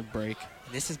 Massive break.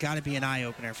 This has got to be an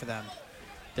eye-opener for them.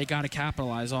 They got to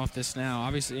capitalize off this now.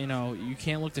 Obviously, you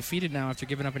can't look defeated now after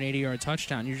giving up an 80-yard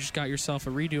touchdown. You just got yourself a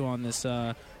redo on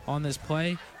this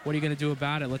play. What are you going to do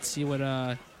about it? Let's see what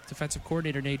defensive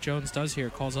coordinator Nate Jones does here.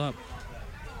 Calls up.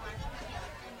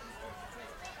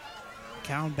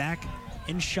 Cowan back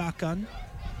in shotgun.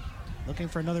 Looking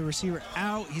for another receiver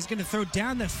out. He's going to throw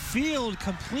down the field.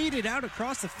 Completed out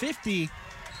across the 50.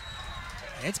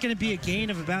 It's going to be a gain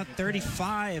of about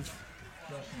 35.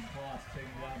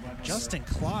 Justin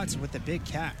Klotz with the big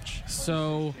catch.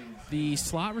 So the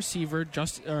slot receiver,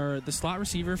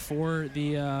 for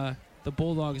the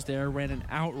Bulldogs there ran an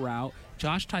out route.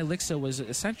 Josh Tylixa was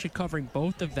essentially covering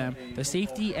both of them. The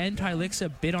safety and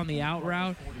Tylixa bid on the out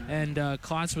route, and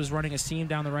Klotz was running a seam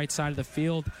down the right side of the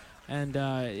field. And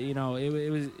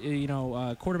it was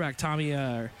quarterback Timmy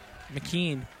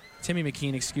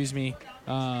McKean, excuse me.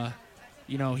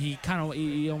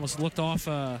 He almost looked off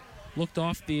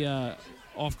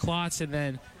Klotz and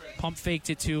then pump faked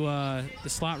it to the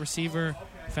slot receiver.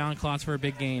 Found Klotz for a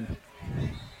big gain.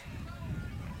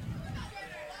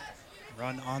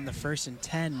 Run on the 1st and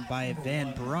 10 by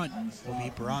Van Brunt will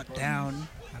be brought down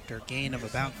after a gain of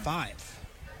about 5.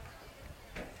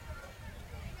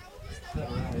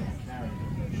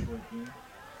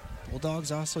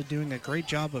 Bulldogs also doing a great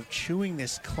job of chewing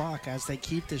this clock as they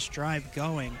keep this drive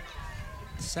going.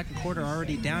 The second quarter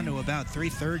already down to about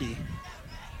 3:30.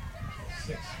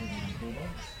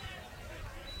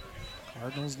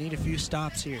 Cardinals need a few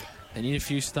stops here. They need a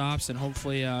few stops and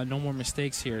hopefully no more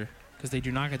mistakes here, because they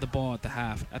do not get the ball at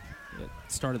the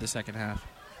start of the second half.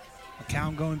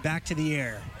 McCown going back to the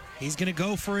air. He's going to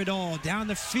go for it all. Down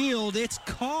the field, it's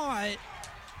caught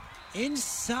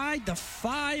inside the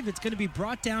 5. It's going to be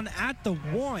brought down at the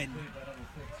 1.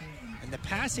 And the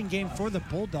passing game for the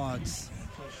Bulldogs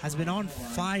has been on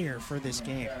fire for this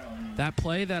game. That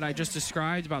play that I just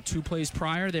described about 2 plays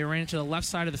prior, they ran to the left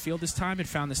side of the field this time and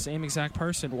found the same exact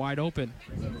person wide open.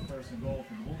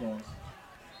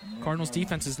 Cardinals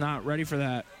defense is not ready for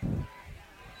that.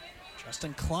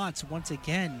 Justin Klotz once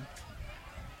again.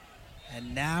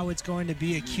 And now it's going to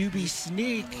be a QB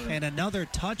sneak and another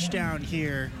touchdown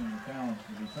here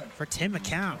for Tim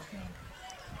McCown.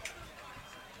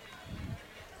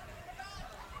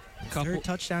 Third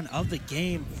touchdown of the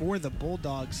game for the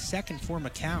Bulldogs, second for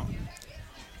McCown.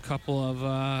 Couple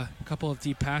of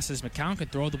deep passes. McCown can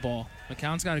throw the ball.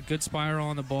 McCown's got a good spiral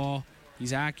on the ball.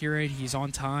 He's accurate. He's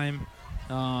on time.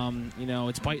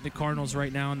 It's biting the Cardinals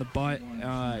right now in the butt.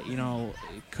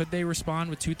 Could they respond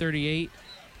with 2:38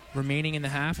 remaining in the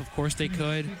half? Of course they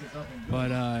could.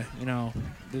 But,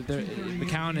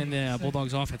 McCown and the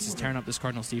Bulldogs offense is tearing up this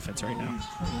Cardinals defense right now.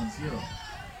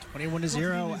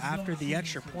 21-0 after the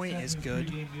extra point is good.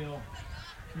 And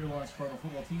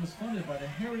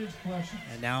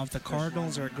now if the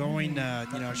Cardinals are going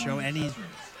to, show any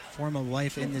form of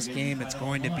life in this game, it's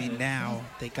going to be now.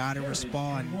 They got to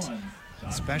respond,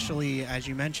 especially, as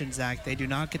you mentioned, Zach, they do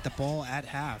not get the ball at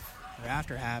half. Or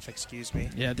after half, excuse me.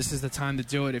 Yeah, this is the time to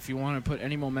do it. If you want to put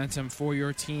any momentum for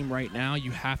your team right now,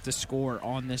 you have to score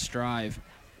on this drive.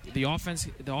 The offense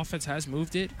has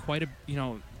moved it quite a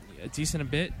decent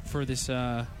bit for this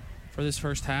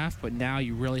first half, but now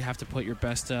you really have to put your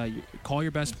best, call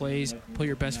your best plays, put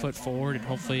your best foot forward, and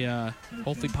hopefully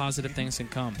positive things can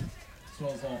come. As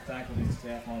well as all faculty and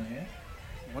staff on hand.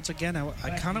 Once again,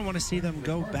 I kind of want to see them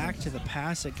go back to the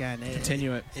pass again.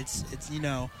 Continue it. It's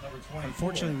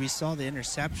unfortunately we saw the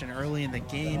interception early in the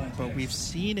game, but we've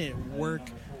seen it work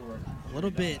a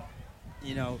little bit,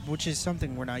 which is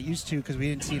something we're not used to because we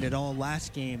didn't see it at all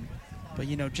last game. But,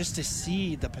 just to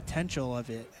see the potential of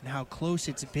it and how close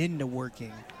it's been to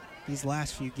working these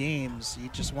last few games, you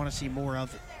just want to see more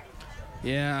of it.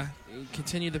 Yeah,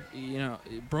 continue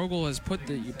Brogel has put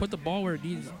the ball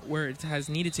where it has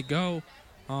needed to go.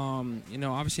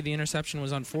 Obviously the interception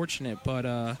was unfortunate,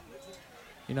 but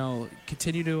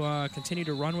continue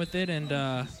to run with it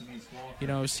and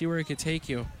see where it could take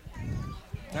you.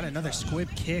 Got another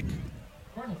squib kick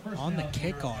on the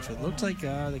kickoff. It looked like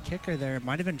the kicker there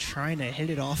might have been trying to hit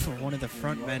it off of one of the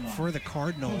front men for the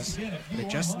Cardinals. It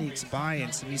just sneaks by,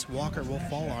 and Samise Walker will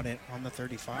fall on it on the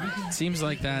 35. It seems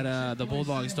like that the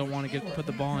Bulldogs don't want to put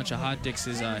the ball in Shahad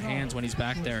Dix's hands when he's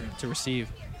back there to receive.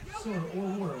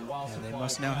 Yeah, they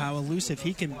must know how elusive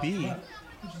he can be.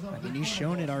 I mean, he's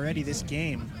shown it already this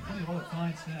game.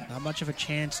 Not much of a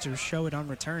chance to show it on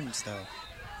returns, though.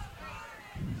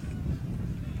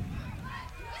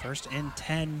 1st and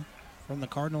 10 from the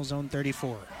Cardinals' own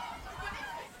 34.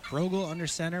 Brogel under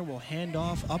center will hand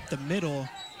off up the middle.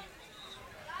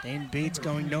 Dane Bates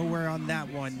going nowhere on that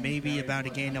one, maybe about a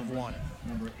gain of 1.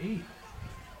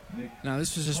 Now,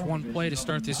 this was just one play to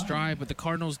start this drive, but the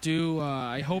Cardinals do,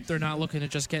 I hope they're not looking to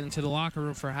just get into the locker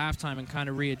room for halftime and kind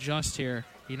of readjust here.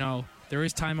 You know, there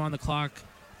is time on the clock.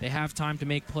 They have time to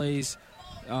make plays.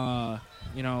 You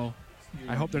know,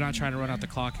 I hope they're not trying to run out the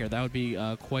clock here. That would be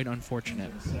quite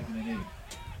unfortunate.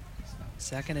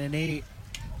 2nd and 8.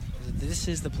 This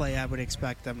is the play I would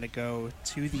expect them to go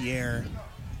to the air.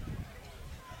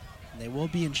 They will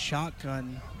be in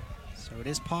shotgun, so it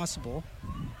is possible.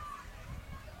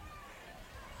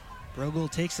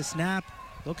 Brogel takes a snap,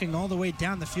 looking all the way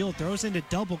down the field, throws into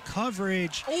double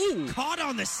coverage. Oh! Caught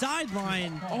on the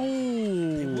sideline.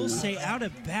 Oh! They will say out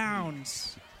of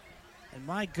bounds. And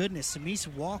my goodness, Samise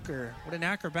Walker, what an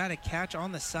acrobatic catch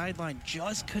on the sideline.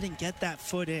 Just couldn't get that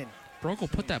foot in.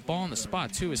 Brogel put that ball on the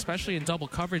spot, too, especially in double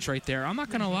coverage right there. I'm not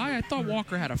going to lie, I thought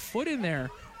Walker had a foot in there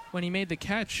when he made the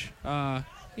catch.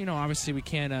 You know, obviously we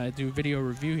can't do video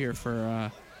review here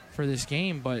for this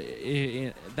game, but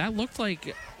that looked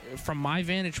like, from my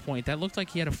vantage point, that looked like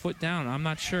he had a foot down. I'm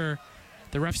not sure.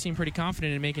 The ref seemed pretty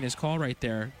confident in making his call right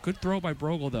there. Good throw by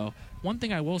Brogel, though. One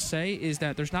thing I will say is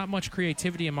that there's not much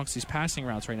creativity amongst these passing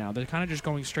routes right now. They're kind of just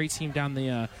going straight seam down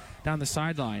the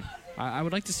sideline. I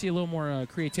would like to see a little more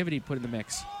creativity put in the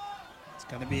mix. It's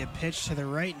going to be a pitch to the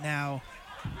right now.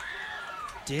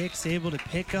 Dick's able to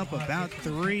pick up about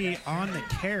 3 on the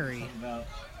carry.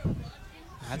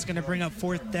 That's going to bring up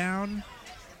 4th down.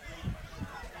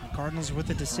 The Cardinals with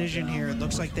a decision here. It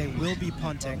looks like they will be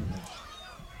punting.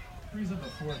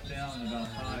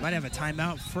 Might have a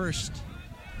timeout first.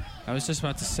 I was just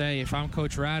about to say, if I'm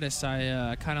Coach Radis,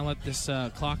 I kind of let this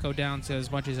clock go down to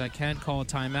as much as I can, call a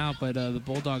timeout, but the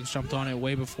Bulldogs jumped on it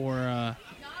way before,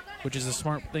 which is a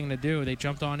smart thing to do. They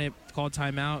jumped on it, called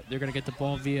timeout. They're going to get the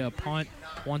ball via a punt,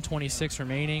 1:26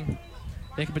 remaining.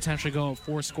 They could potentially go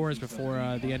 4 scores before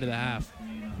the end of the half.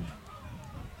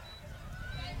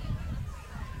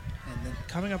 And then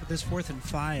coming up with this 4th and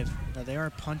 5, they are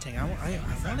punting. I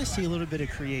want to see a little bit of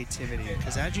creativity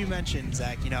because, as you mentioned,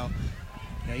 Zach, you know,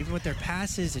 even with their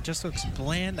passes, it just looks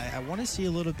bland. I want to see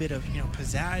a little bit of,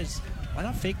 pizzazz. Why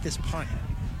not fake this punt?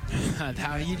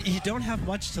 You don't have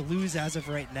much to lose as of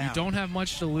right now. You don't have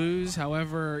much to lose.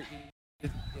 However,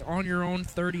 on your own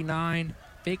 39,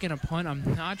 faking a punt,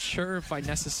 I'm not sure if I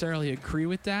necessarily agree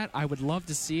with that. I would love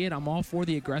to see it. I'm all for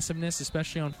the aggressiveness,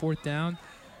 especially on 4th down.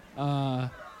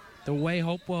 The way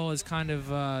Hopewell is kind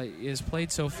of is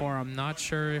played so far, I'm not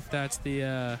sure if that's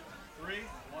the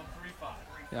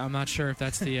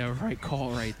right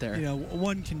call right there. You know,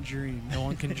 one can dream. No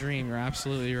one can dream. You're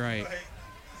absolutely right.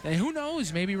 And who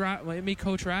knows? Maybe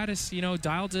Coach Radis,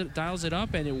 dials it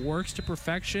up and it works to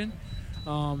perfection.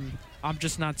 I'm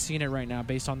just not seeing it right now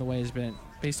based on the way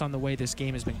this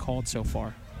game has been called so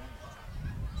far.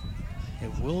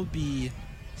 It will be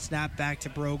snapped back to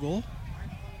Brogel.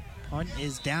 Punt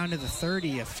is down to the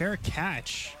 30. A fair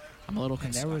catch. I'm a little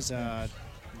concerned. There was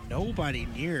nobody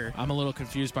near. I'm a little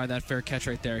confused by that fair catch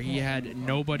right there. He had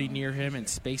nobody near him and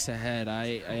space ahead.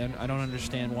 I don't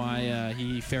understand why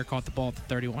he fair caught the ball at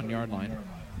the 31-yard line.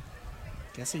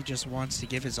 Guess he just wants to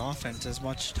give his offense as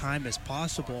much time as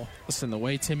possible. Listen, the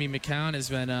way Timmy McCown has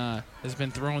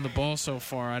been throwing the ball so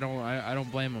far, I don't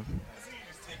blame him.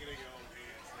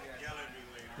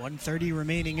 1:30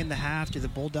 remaining in the half. Do the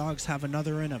Bulldogs have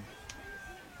another in them?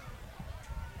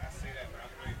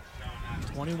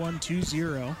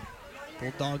 21-20.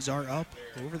 Bulldogs are up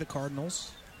over the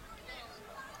Cardinals.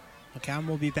 McCown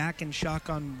will be back in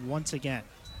shotgun once again.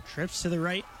 Trips to the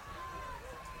right.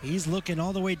 He's looking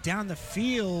all the way down the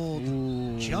field.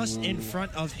 Ooh. Just in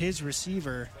front of his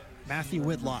receiver, Matthew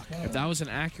Whitlock. If that was an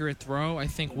accurate throw, I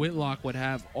think Whitlock would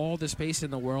have all the space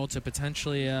in the world to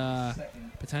potentially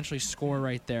score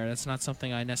right there. That's not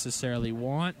something I necessarily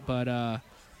want, but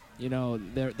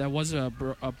there was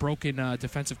a broken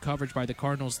defensive coverage by the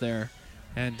Cardinals there,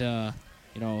 and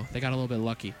they got a little bit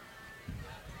lucky.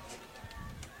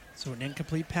 So an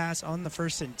incomplete pass on the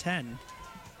 1st and 10.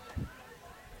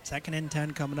 2nd and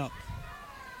 10 coming up.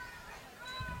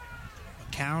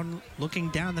 McCown looking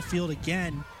down the field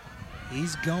again.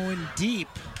 He's going deep.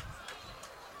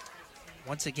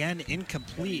 Once again,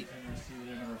 incomplete.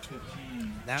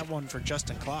 That one for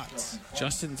Justin Klotz.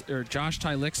 Josh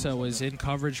Tylixa was in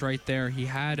coverage right there.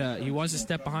 He was a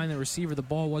step behind the receiver. The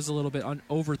ball was a little bit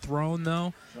overthrown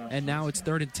though, and now it's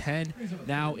 3rd and 10.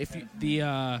 Now, if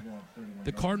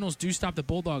the Cardinals do stop the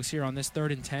Bulldogs here on this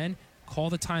 3rd and 10, call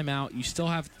the timeout. You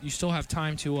still have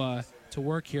time to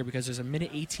work here because there's a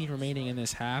minute 18 remaining in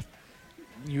this half.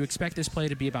 You expect this play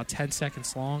to be about 10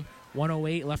 seconds long.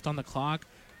 1:08 left on the clock.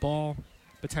 Ball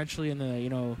potentially in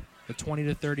the the 20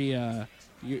 to 30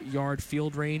 yard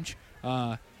field range.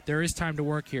 There is time to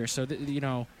work here, so you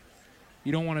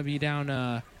don't want to be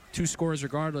down 2 scores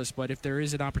regardless. But if there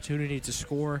is an opportunity to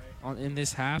score in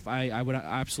this half, I would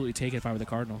absolutely take it if I were the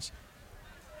Cardinals.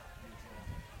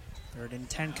 3rd and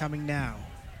 10 coming now.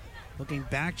 Looking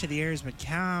back to the air is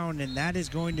McCown, and that is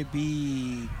going to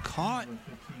be caught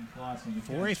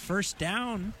for a first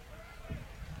down.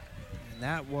 And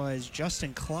that was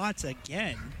Justin Klotz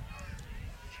again.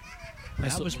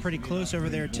 That was pretty close over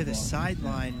there to the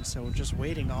sideline, so just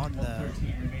waiting on the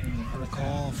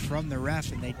call from the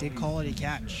ref, and they did call it a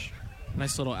catch.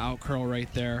 Nice little out curl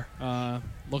right there.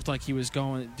 Looked like he was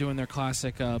doing their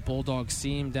classic bulldog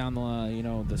seam down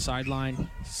the sideline.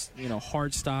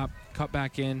 Hard stop, cut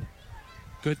back in.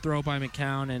 Good throw by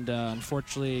McCown, and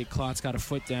unfortunately Klotz got a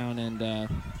foot down, and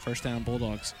first down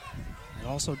Bulldogs. It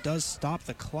also does stop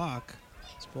the clock.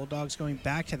 It's Bulldogs going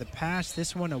back to the pass.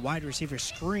 This one a wide receiver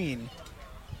screen.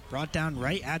 Brought down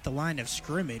right at the line of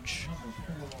scrimmage.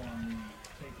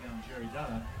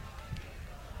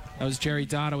 That was Jerry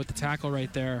Dada with the tackle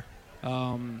right there.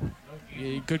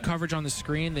 Good coverage on the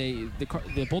screen.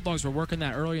 The Bulldogs were working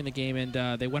that early in the game,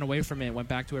 and they went away from it, went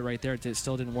back to it right there. It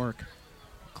still didn't work.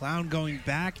 Clown going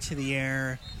back to the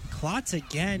air. Klotz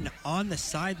again on the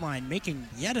sideline, making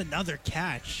yet another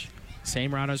catch.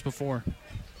 Same route as before.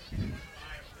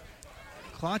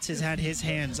 Klotz has had his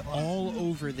hands all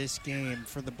over this game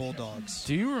for the Bulldogs.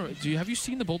 Have you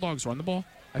seen the Bulldogs run the ball?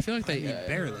 I feel like they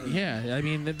barely. Yeah, I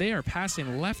mean they are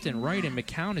passing left and right, and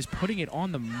McCown is putting it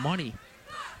on the money.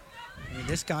 I mean,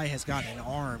 this guy has got an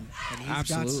arm, and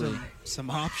he's Absolutely. got some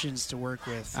options to work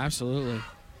with. Absolutely.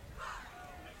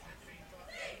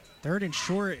 3rd and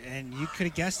short, and you could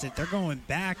have guessed it. They're going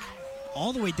back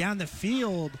all the way down the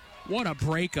field. What a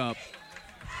breakup.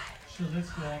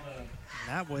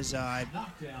 That was, I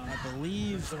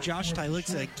believe, Josh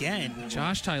Tylixa again.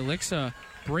 Josh Tylixa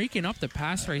breaking up the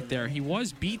pass right there. He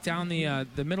was beat down the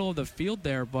middle of the field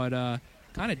there, but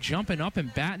kind of jumping up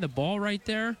and batting the ball right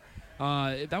there.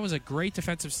 That was a great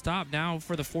defensive stop now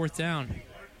for the 4th down.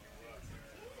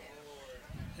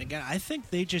 Again, I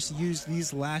think they just used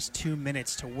these last 2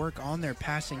 minutes to work on their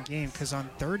passing game, because on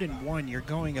 3rd and 1, you're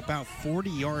going about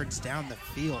 40 yards down the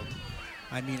field.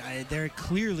 I mean, they're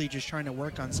clearly just trying to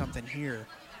work on something here.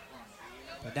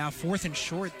 But now 4th and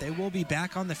short, they will be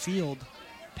back on the field,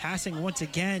 passing once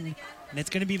again, and it's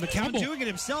going to be McCown doing it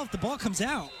himself. The ball comes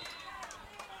out.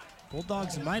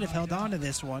 Bulldogs might have held on to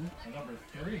this one. Number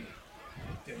 3,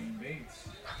 Dane Bates.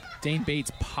 Dane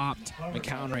Bates popped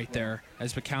McCown right there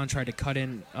as McCown tried to cut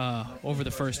in over the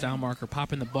first down marker,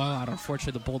 popping the ball out.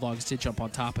 Unfortunately, the Bulldogs did jump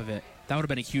on top of it. That would have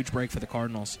been a huge break for the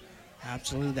Cardinals.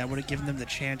 Absolutely. That would have given them the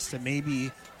chance to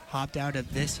maybe hopped out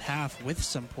of this half with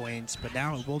some points, but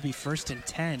now it will be 1st and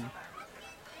 10.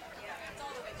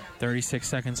 36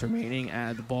 seconds remaining.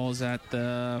 The ball's at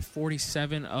the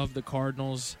 47 of the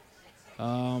Cardinals.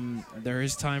 There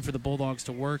is time for the Bulldogs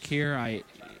to work here.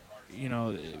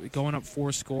 Going up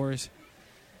 4 scores.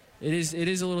 It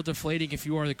is a little deflating if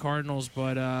you are the Cardinals,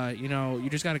 but you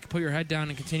just got to put your head down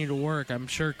and continue to work. I'm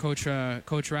sure Coach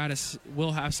Radis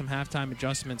will have some halftime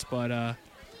adjustments, but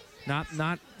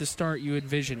not the start you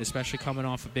envisioned, especially coming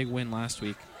off a big win last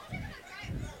week.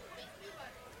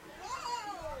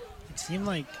 It seemed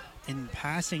like in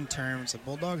passing terms, the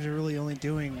Bulldogs are really only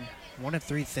doing one of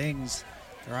 3 things.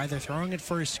 They're either throwing it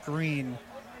for a screen,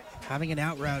 having an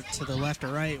out route to the left or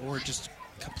right, or just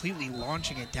completely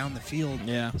launching it down the field.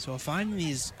 Yeah. So if I'm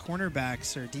these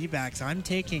cornerbacks or D-backs, I'm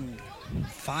taking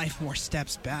 5 more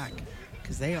steps back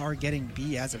because they are getting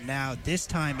beat as of now. This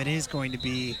time it is going to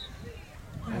be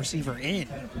receiver in.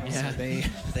 Yeah. So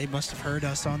they must have heard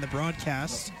us on the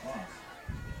broadcast.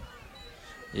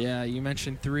 Yeah, you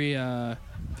mentioned 3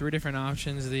 different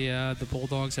options the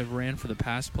Bulldogs have ran for the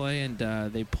pass play, and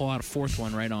they pull out a 4th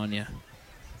one right on you.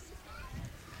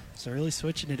 So really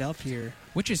switching it up here,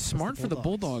 which is smart for the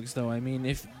Bulldogs, though. I mean,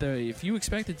 if you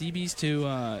expect the DBs to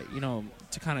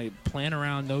kind of plan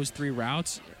around those 3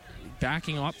 routes,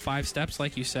 backing up 5 steps,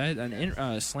 like you said,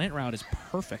 a slant route is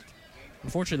perfect.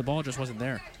 Unfortunately, the ball just wasn't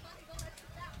there.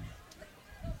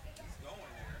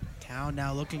 Town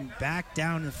now looking back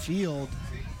down the field.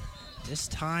 This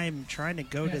time trying to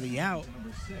go to the out.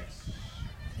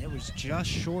 It was just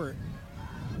short.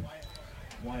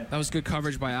 That was good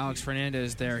coverage by Alex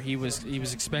Fernandez there. He was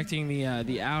expecting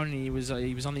the out, and he was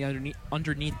on the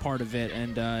underneath part of it,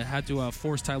 and had to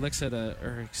force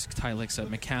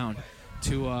McCown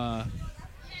to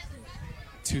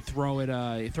throw it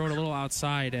a little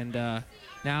outside, and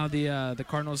now the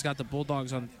Cardinals got the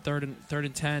Bulldogs on third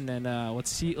and 10, and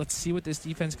let's see what this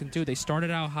defense can do. They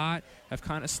started out hot, have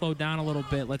kind of slowed down a little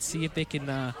bit. Let's see if they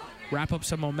can wrap up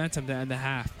some momentum to end the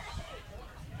half.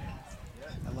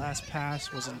 The last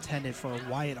pass was intended for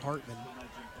Wyatt Hartman,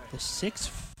 the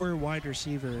 6'4" wide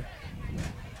receiver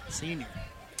senior.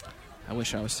 I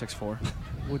wish I was 6'4".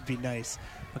 Would be nice.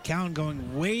 McCown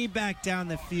going way back down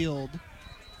the field.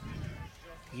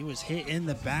 He was hit in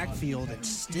the backfield and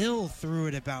still threw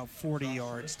it about 40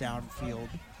 yards downfield.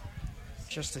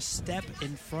 Just a step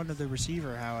in front of the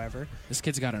receiver, however. This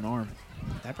kid's got an arm.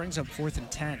 That brings up 4th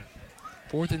and 10.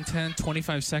 4th and 10,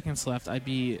 25 seconds left. I'd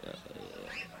be...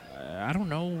 I don't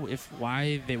know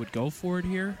why they would go for it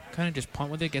here. Kind of just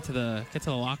punt with it, get to the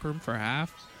locker room for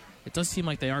half. It does seem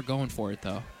like they are going for it,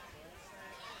 though.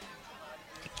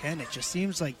 Again, it just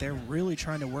seems like they're really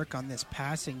trying to work on this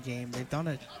passing game. They've done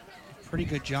a pretty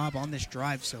good job on this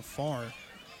drive so far.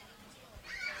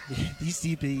 These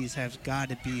DBs have got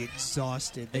to be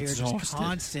exhausted. They are just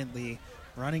constantly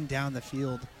running down the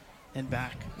field and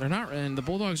back. They're not, and the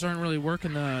Bulldogs aren't really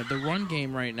working the run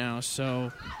game right now.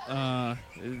 So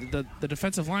the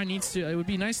defensive line needs to. It would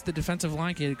be nice if the defensive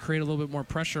line could create a little bit more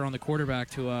pressure on the quarterback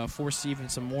to force even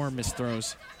some more missed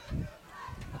throws.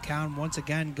 McCown once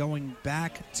again going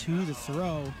back to the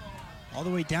throw, all the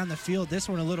way down the field. This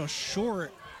one a little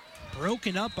short,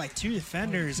 broken up by 2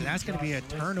 defenders, and that's going to be a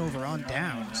turnover on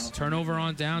downs. Turnover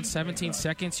on downs, 17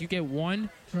 seconds. You get one.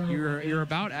 You're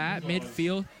about at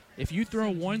midfield. If you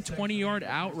throw 120-yard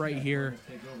out right here,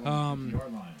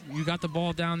 you got the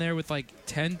ball down there with like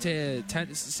 6 to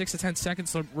 10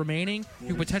 seconds remaining.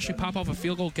 You potentially pop off a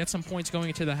field goal, get some points going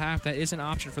into the half. That is an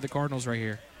option for the Cardinals right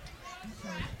here.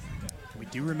 We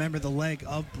do remember the leg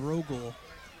of Brogel.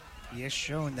 He has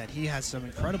shown that he has some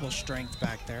incredible strength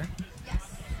back there.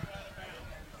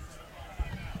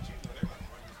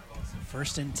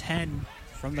 1st and 10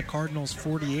 from the Cardinals'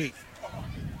 48.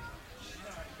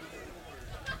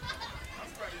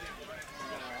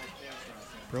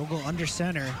 Brogel under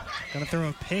center, gonna throw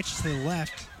a pitch to the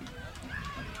left.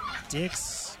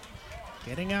 Dix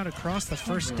getting out across the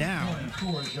first down.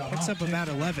 Picks up about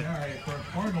 11.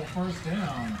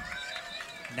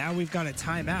 Now we've got a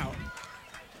timeout.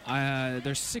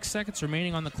 There's 6 seconds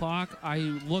remaining on the clock. I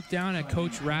looked down at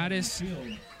Coach Radis.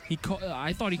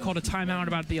 I thought he called a timeout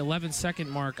about the 11-second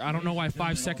mark. I don't know why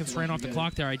 5 seconds ran off the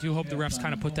clock there. I do hope the refs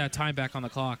kind of put that time back on the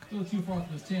clock.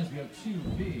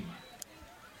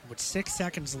 With 6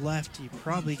 seconds left, you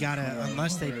probably got to,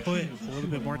 unless they put a little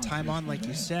bit more time on, like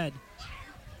you said,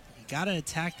 you got to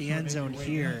attack the end zone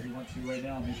here.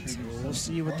 So we'll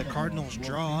see what the Cardinals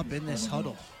draw up in this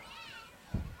huddle.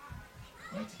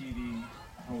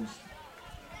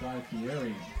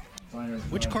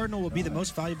 Which Cardinal will be the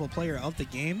most valuable player of the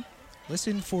game?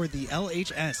 Listen for the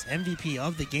LHS MVP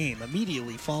of the game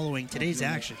immediately following today's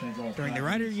action during the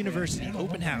Rider University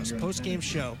Open House post-game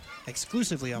show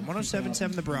exclusively on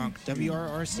 107.7 The Bronc,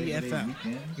 WRRC-FM,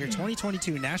 your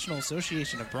 2022 National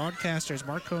Association of Broadcasters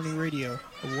Marconi Radio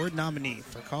Award nominee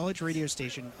for College Radio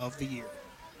Station of the Year.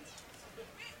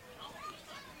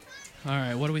 All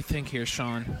right, what do we think here,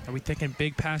 Shawn? Are we thinking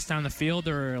big pass down the field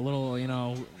or a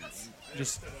little,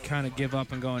 just kind of give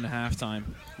up and go into halftime?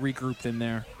 Regroup in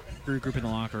there. Regroup in the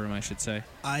locker room, I should say.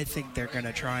 I think they're going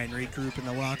to try and regroup in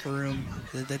the locker room.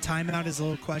 The timeout is a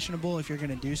little questionable if you're going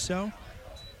to do so.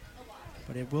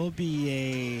 But it will be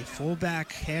a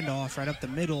fullback handoff right up the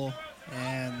middle,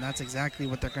 and that's exactly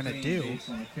what they're going to do.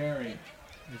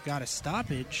 We've got a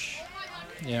stoppage.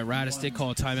 Yeah, Radis did call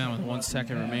a timeout with 1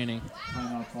 second remaining.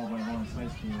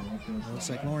 Looks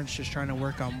like Lawrence just trying to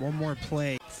work on one more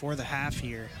play for the half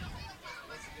here.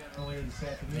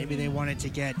 Maybe they wanted to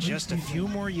get just a few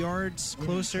more yards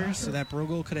closer so that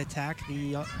Brogel could attack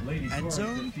the end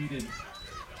zone.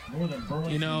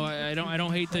 I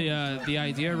don't hate the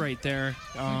idea right there.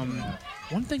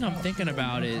 One thing I'm thinking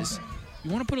about is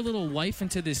you want to put a little life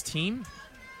into this team.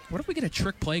 What if we get a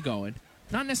trick play going?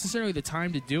 Not necessarily the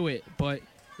time to do it, but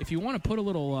if you want to put a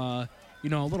little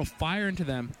fire into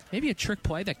them, maybe a trick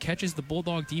play that catches the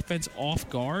Bulldog defense off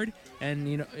guard,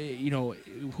 and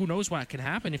who knows what can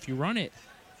happen if you run it.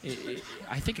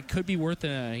 I think it could be worth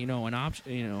an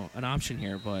option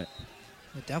here, but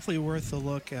definitely worth a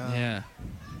look. Yeah,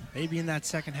 maybe in that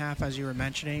second half, as you were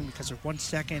mentioning, because of 1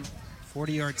 second,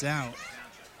 40 yards out,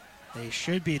 they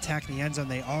should be attacking the end zone.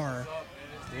 They are.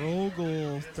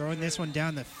 Brogel throwing this one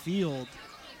down the field.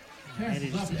 And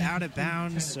it is out of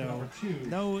bounds, so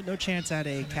no chance at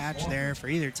a catch there for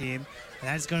either team. And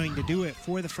that's going to do it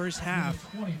for the first half.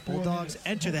 Bulldogs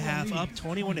enter the half up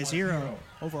 21-0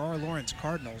 over our Lawrence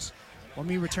Cardinals. When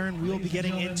we return, we will be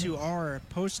getting into our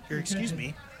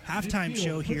halftime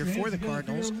show here for the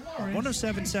Cardinals on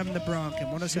 107.7 The Bronc and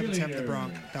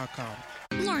 107.7thebronc.com.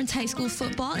 Lawrence High School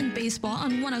football and baseball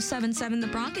on 107.7 The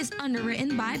Bronc is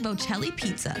underwritten by Bocelli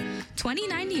Pizza,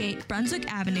 2098 Brunswick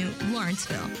Avenue,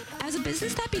 Lawrenceville. As a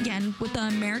business that began with the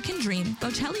American dream,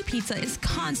 Bocelli Pizza is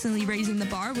constantly raising the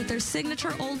bar with their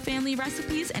signature old family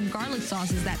recipes and garlic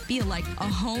sauces that feel like a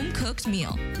home-cooked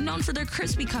meal. Known for their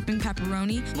crispy cup and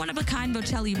pepperoni, one-of-a-kind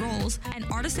Bocelli rolls, and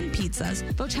artisan pizzas,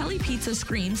 Bocelli Pizza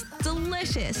screams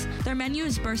delicious. Their menu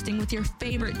is bursting with your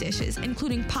favorite dishes,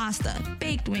 including pasta,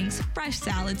 baked wings, fresh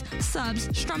salads, subs,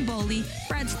 stromboli,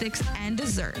 breadsticks, and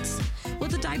desserts.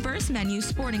 With a diverse menu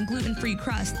sporting gluten-free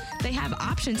crust, they have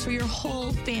options for your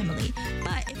whole family.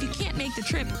 But if you can't make the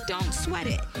trip, don't sweat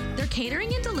it. Their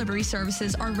catering and delivery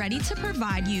services are ready to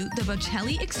provide you the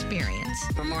Bocelli experience.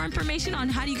 For more information on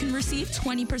how you can receive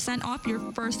 20% off your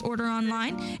first order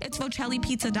online, it's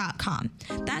VocelliPizza.com.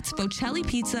 That's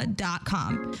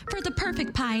VocelliPizza.com. For the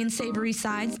perfect pie and savory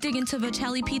sides, dig into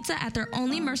Bocelli Pizza at their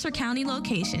only Mercer County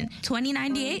location,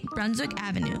 2098 Brunswick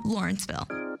Avenue, Lawrenceville.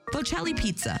 Bocelli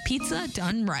Pizza. Pizza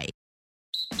done right.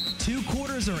 2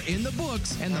 quarters are in the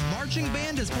books, and the marching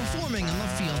band is performing on the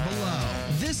field below.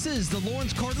 This is the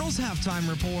Lawrence Cardinals Halftime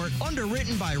Report,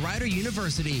 underwritten by Rider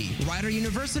University. Rider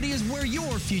University is where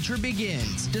your future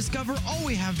begins. Discover all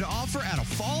we have to offer at a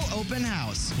fall open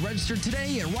house. Register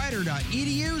today at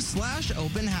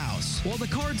rider.edu/open house. While the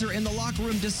Cards are in the locker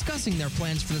room discussing their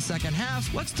plans for the second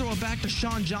half, let's throw it back to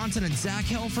Shawn Johnson and Zack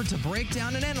Helfer to break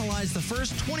down and analyze the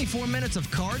first 24 minutes of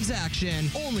Cards action,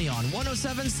 only on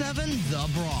 107.7 The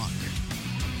Bronc.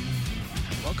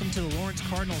 Welcome to the Lawrence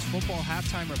Cardinals Football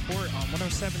Halftime Report on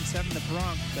 107.7 The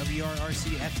Bronc,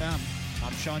 WRRC FM.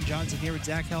 I'm Shawn Johnson here with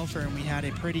Zack Helfer, and we had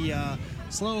a pretty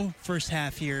slow first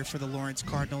half here for the Lawrence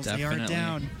Cardinals. Definitely. They are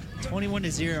down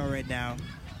 21-0 right now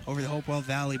over the Hopewell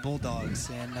Valley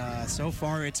Bulldogs, and so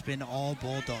far it's been all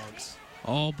Bulldogs.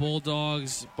 All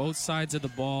Bulldogs, both sides of the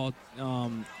ball.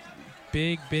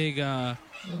 Big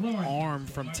arm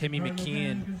from Timmy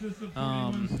McKeon.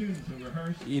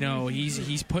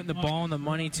 He's putting the ball on the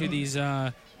money to these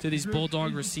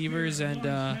Bulldog receivers, and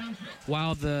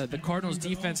while the Cardinals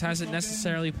defense hasn't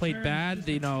necessarily played bad,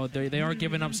 they are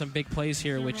giving up some big plays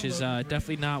here, which is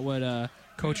definitely not what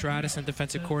Coach Radis and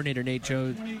defensive coordinator Nate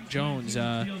Jones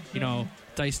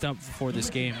diced up for this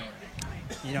game.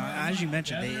 As you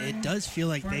mentioned, it does feel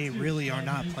like they really are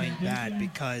not playing bad,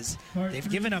 because they've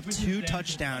given up 2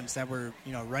 touchdowns that were,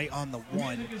 right on the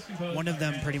one of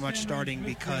them pretty much starting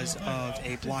because of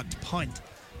a blocked punt.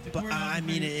 But,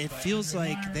 it feels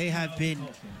like they have been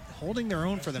holding their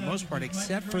own for the most part,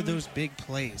 except for those big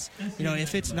plays.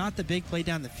 If it's not the big play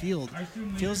down the field,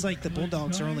 it feels like the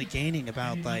Bulldogs are only gaining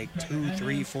about 2,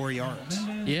 3, 4 yards.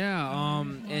 Yeah,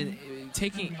 and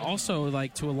taking also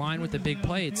to align with the big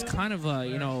play, it's kind of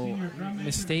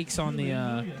mistakes on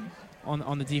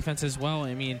the defense as well.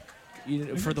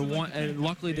 For the one,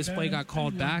 luckily this play got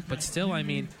called back, but still,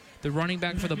 the running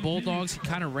back for the Bulldogs, he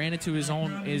kind of ran into his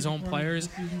own players.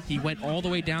 He went all the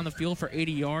way down the field for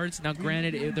 80 yards. Now,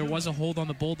 granted, there was a hold on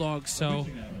the Bulldogs, so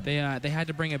they had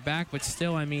to bring it back. But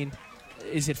still,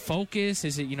 is it focus?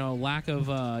 Is it lack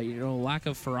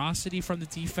of ferocity from the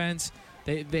defense?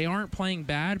 They aren't playing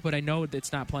bad, but I know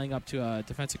it's not playing up to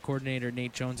defensive coordinator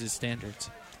Nate Jones's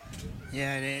standards.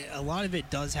 Yeah, and a lot of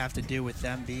it does have to do with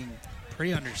them being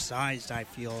pretty undersized, I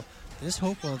feel. This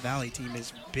Hopewell Valley team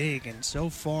is big, and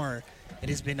so far it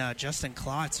has been Justin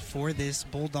Klotz for this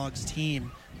Bulldogs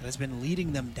team that has been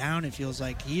leading them down. It feels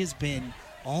like he has been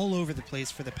all over the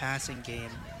place for the passing game.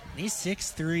 And he's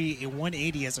 6'3",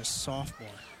 180 as a sophomore.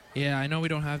 Yeah, I know we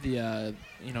don't have the the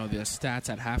stats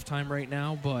at halftime right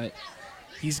now, but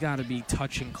he's got to be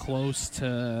touching close to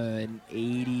an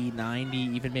 80, 90,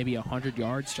 even maybe 100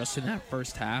 yards just in that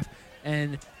first half.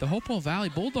 And the Hopewell Valley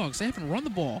Bulldogs, they haven't run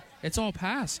the ball. It's all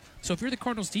pass. So if you're the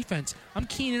Cardinals defense, I'm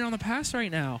keying in on the pass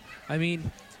right now. You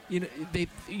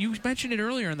mentioned it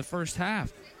earlier in the first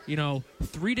half.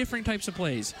 3 different types of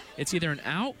plays. It's either an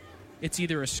out, it's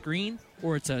either a screen,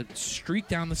 or it's a streak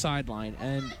down the sideline.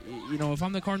 And, if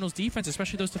I'm the Cardinals defense,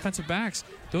 especially those defensive backs,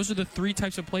 those are the 3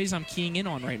 types of plays I'm keying in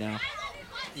on right now.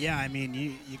 Yeah,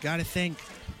 you got to think,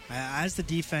 as the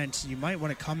defense, you might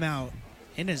want to come out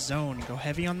in a zone, go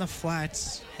heavy on the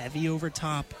flats, heavy over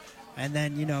top, and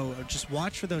then, just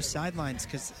watch for those sidelines,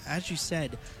 because, as you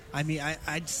said,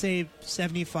 I'd say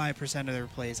 75% of their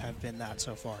plays have been that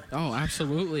so far. Oh,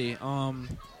 absolutely.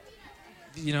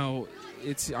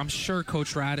 I'm sure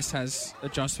Coach Radis has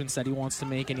adjustments that he wants to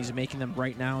make, and he's making them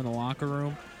right now in the locker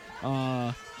room.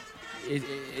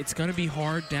 It's going to be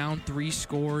hard down 3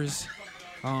 scores,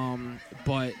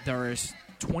 but there is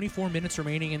 24 minutes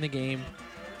remaining in the game.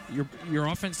 Your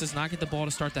offense does not get the ball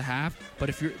to start the half, but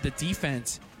if you're the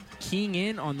defense keying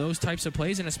in on those types of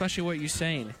plays, and especially what you're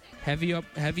saying, heavy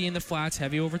in the flats,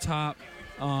 heavy over top,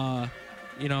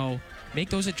 make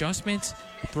those adjustments,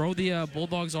 throw the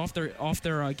Bulldogs off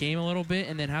their game a little bit,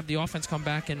 and then have the offense come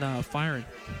back and firing.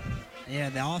 Yeah,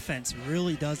 the offense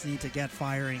really does need to get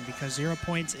firing because 0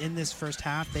 points in this first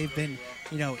half. They've been,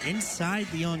 inside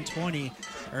the own 20,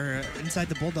 or inside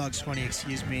the Bulldogs 20,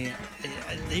 excuse me.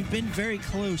 They've been very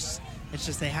close. It's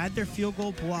just they had their field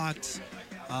goal blocked.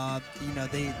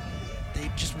 They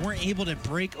just weren't able to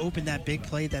break open that big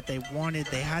play that they wanted.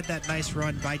 They had that nice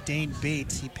run by Dane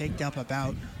Bates. He picked up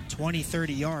about 20,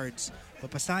 30 yards. But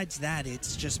besides that,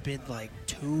 it's just been like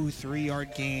 2-3 yard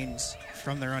gains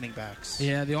from the running backs.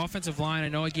 Yeah, the offensive line, I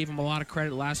know I gave them a lot of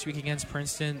credit last week against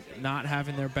Princeton, not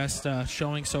having their best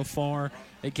showing so far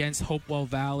against Hopewell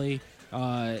Valley.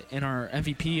 And our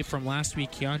MVP from last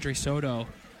week, Keandre Soto,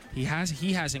 he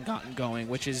hasn't gotten going,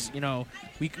 which is,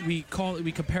 we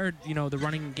compared, the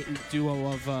running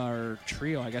duo of our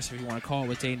trio, I guess if you want to call it,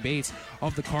 with Dane Bates,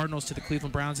 of the Cardinals to the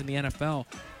Cleveland Browns in the NFL.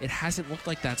 It hasn't looked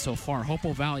like that so far.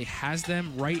 Hopewell Valley has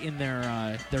them right in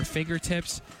their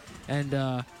fingertips. And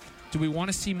do we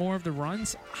want to see more of the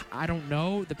runs? I don't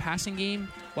know. The passing game,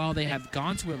 while they have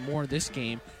gone to it more this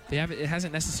game, it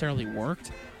hasn't necessarily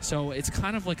worked. So it's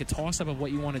kind of like a toss-up of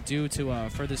what you want to do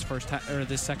for this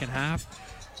this second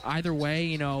half. Either way,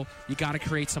 you got to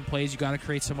create some plays, you got to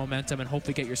create some momentum, and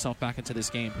hopefully get yourself back into this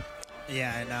game.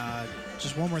 Yeah, and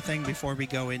just one more thing before we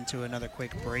go into another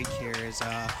quick break here is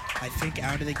I think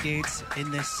out of the gates in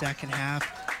this second half,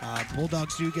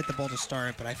 Bulldogs do get the ball to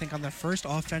start, but I think on the first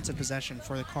offensive possession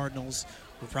for the Cardinals,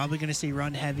 we're probably going to see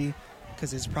run heavy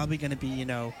because it's probably going to be,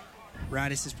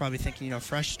 Radis is probably thinking,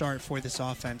 fresh start for this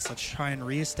offense. Let's try and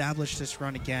reestablish this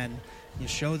run again. You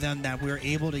show them that we're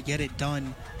able to get it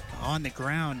done on the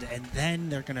ground, and then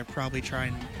they're going to probably try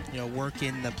and work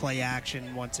in the play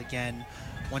action once again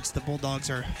once the Bulldogs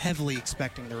are heavily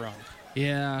expecting the run.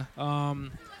 Yeah,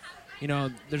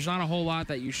 there's not a whole lot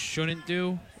that you shouldn't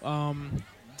do.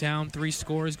 Down 3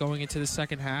 scores going into the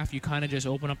second half, you kind of just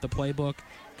open up the playbook,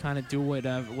 kind of do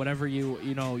whatever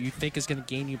you think is going to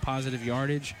gain you positive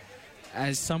yardage.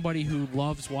 As somebody who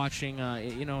loves watching,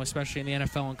 especially in the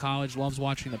NFL and college, loves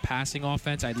watching the passing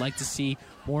offense, I'd like to see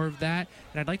more of that,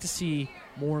 and I'd like to see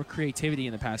more creativity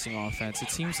in the passing offense. It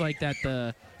seems like that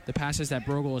the passes that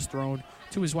Brogel has thrown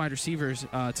to his wide receivers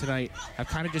tonight have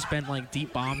kind of just been like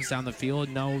deep bombs down the field.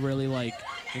 No really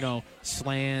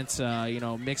slants,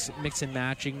 mix and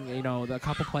matching, a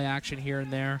couple play action here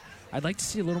and there. I'd like to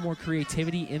see a little more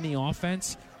creativity in the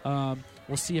offense.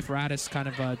 We'll see if Radis kind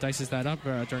of dices that up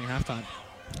during halftime.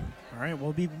 All right,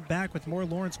 we'll be back with more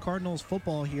Lawrence Cardinals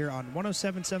football here on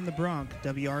 107.7 The Bronc,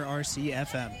 WRRC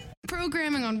FM.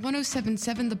 Programming on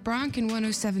 107.7 The Bronc and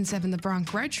 107.7 The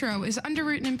Bronc Retro is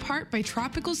underwritten in part by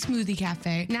Tropical Smoothie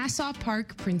Cafe, Nassau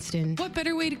Park, Princeton. What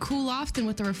better way to cool off than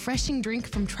with a refreshing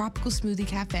drink from Tropical Smoothie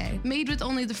Cafe? Made with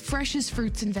only the freshest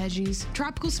fruits and veggies,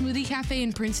 Tropical Smoothie Cafe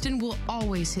in Princeton will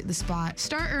always hit the spot.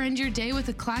 Start or end your day with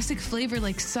a classic flavor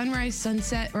like Sunrise,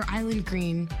 Sunset, or Island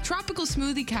Green. Tropical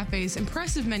Smoothie Cafe's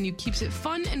impressive menu keeps it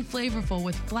fun and flavorful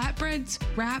with flatbreads,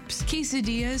 wraps,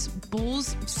 quesadillas,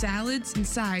 bowls, salads, and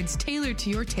sides tailored to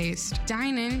your taste.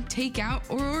 Dine in, take out,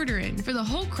 or order in for the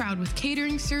whole crowd with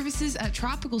catering services at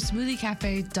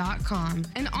tropicalsmoothiecafe.com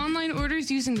and online orders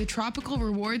using the Tropical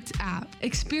Rewards app.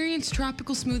 Experience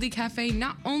Tropical Smoothie Cafe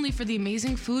not only for the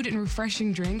amazing food and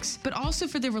refreshing drinks, but also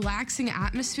for the relaxing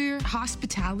atmosphere,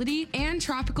 hospitality, and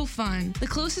tropical fun. The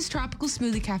closest Tropical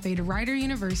Smoothie Cafe to Rider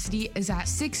University is at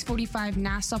 645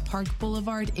 Nassau Park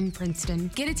Boulevard in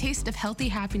Princeton. Get a taste of healthy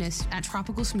happiness at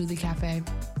Tropical Smoothie Cafe.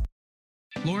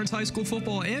 Lawrence High School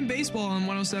football and baseball on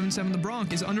 107.7 The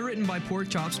Bronc is underwritten by Pork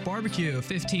Chops Barbecue,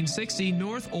 1560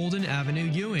 North Olden Avenue,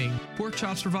 Ewing. Pork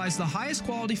Chops provides the highest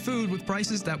quality food with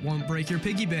prices that won't break your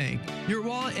piggy bank. Your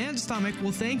wallet and stomach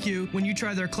will thank you when you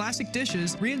try their classic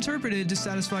dishes reinterpreted to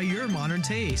satisfy your modern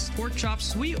taste. Pork Chops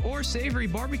sweet or savory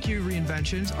barbecue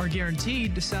reinventions are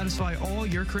guaranteed to satisfy all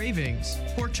your cravings.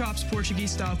 Pork Chops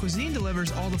Portuguese-style cuisine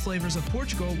delivers all the flavors of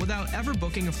Portugal without ever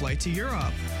booking a flight to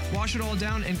Europe. Wash it all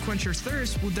down and quench your thirst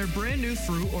breakfast with their brand new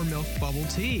fruit or milk bubble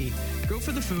tea. Go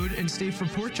for the food and stay for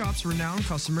Pork Chop's renowned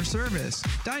customer service.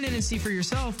 Dine in and see for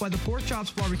yourself why the Pork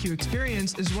Chop's barbecue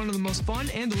experience is one of the most fun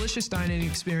and delicious dining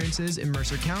experiences in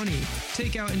Mercer County.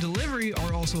 Takeout and delivery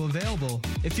are also available.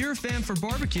 If you're a fan for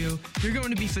barbecue, you're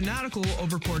going to be fanatical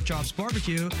over Pork Chop's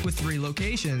barbecue with 3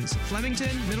 locations: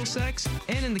 Flemington, Middlesex,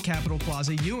 and in the Capitol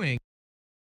Plaza, Ewing.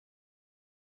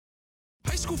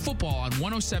 High school football on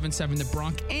 107.7 The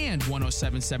Bronc and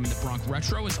 107.7 The Bronc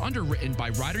Retro is underwritten by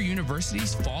Rider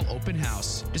University's Fall Open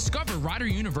House. Discover Rider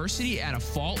University at a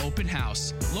Fall Open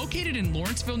House. Located in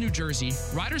Lawrenceville, New Jersey,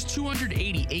 Rider's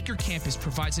 280-acre campus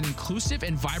provides an inclusive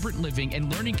and vibrant living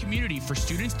and learning community for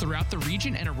students throughout the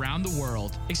region and around the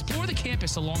world. Explore the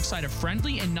campus alongside a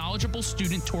friendly and knowledgeable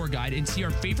student tour guide and see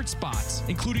our favorite spots,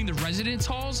 including the residence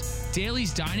halls,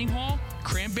 Daly's Dining Hall,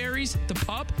 Cranberries, the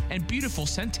pub, and beautiful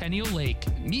Centennial Lake.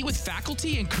 Meet with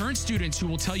faculty and current students who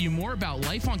will tell you more about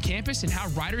life on campus and how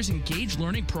Rider's engaged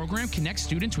learning program connects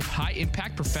students with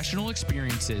high-impact professional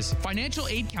experiences. Financial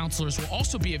aid counselors will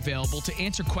also be available to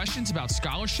answer questions about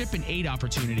scholarship and aid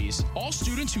opportunities. All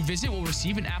students who visit will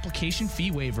receive an application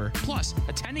fee waiver. Plus,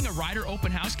 attending a Rider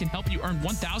open house can help you earn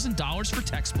 $1,000 for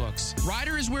textbooks.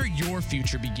 Rider is where your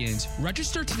future begins.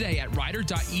 Register today at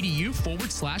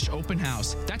rider.edu/open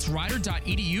house. That's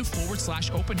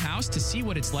rider.edu/open house to see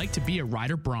what it's like to be a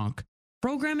Rider Bronc.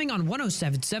 Programming on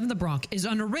 107.7 The Bronc is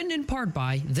underwritten in part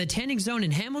by the Tanning Zone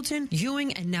in Hamilton,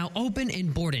 Ewing, and now open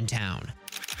in Bordentown.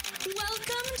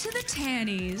 Welcome to the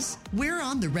Tannies. We're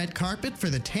on the red carpet for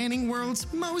the tanning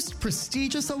world's most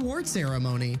prestigious award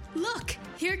ceremony. Look,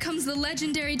 here comes the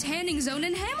legendary Tanning Zone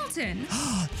in Hamilton.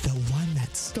 The one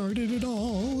that started it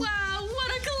all. Wow,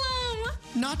 what a cologne!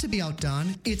 Not to be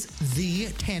outdone, it's the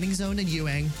Tanning Zone in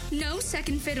Ewing. No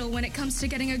second fiddle when it comes to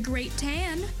getting a great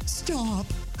tan. Stop.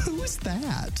 Who's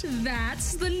that?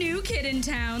 That's the new kid in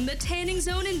town, the Tanning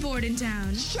Zone in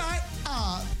Bordentown. Shut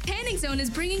up. Tanning Zone is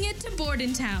bringing it to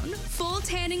Bordentown. Full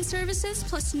tanning services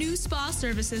plus new spa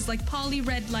services like Poly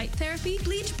Red Light Therapy,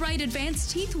 Bleach Bright Advanced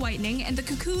Teeth Whitening, and the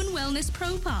Cocoon Wellness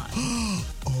Pro Pod.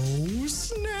 Oh,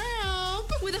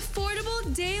 snap. With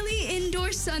affordable daily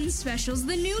indoor sun specials,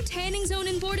 the new Tanning Zone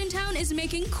in Bordentown is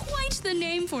making quite the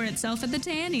name for itself at the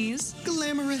Tannies.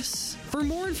 Glamorous. For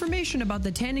more information about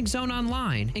the Tanning Zone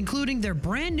online, including their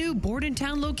brand new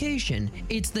Bordentown location,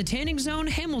 it's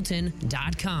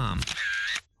thetanningsonehamilton.com.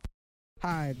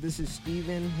 Hi, this is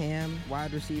Steven Ham,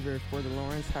 wide receiver for the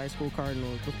Lawrence High School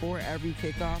Cardinals. Before every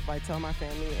kickoff, I tell my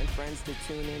family and friends to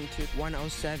tune in to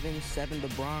 107.7 The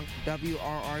Bronc,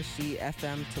 WRRC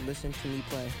FM to listen to me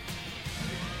play.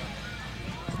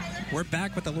 We're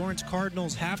back with the Lawrence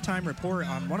Cardinals halftime report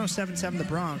on 107.7 The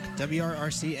Bronc,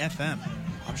 WRRC FM.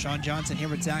 I'm Shawn Johnson here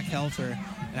with Zack Helfer.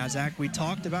 Now, Zack, we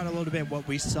talked about a little bit what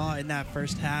we saw in that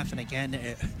first half, and again,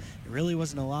 it really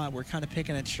wasn't a lot. We're kind of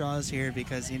picking at straws here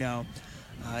because,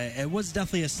 it was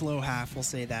definitely a slow half, we'll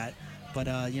say that. But,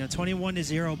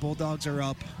 21-0, Bulldogs are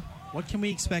up. What can we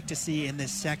expect to see in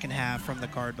this second half from the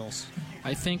Cardinals?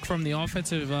 I think from the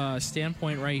offensive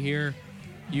standpoint right here,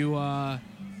 you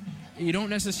don't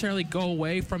necessarily go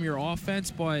away from your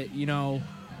offense, but,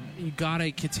 you got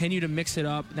to continue to mix it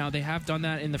up. Now, they have done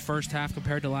that in the first half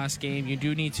compared to last game. You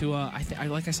do need to,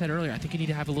 like I said earlier, I think you need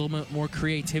to have a little bit more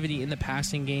creativity in the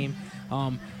passing game.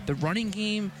 The running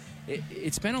game,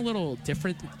 it's been a little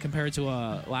different compared to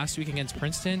last week against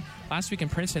Princeton. Last week in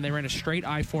Princeton, they ran a straight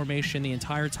I formation the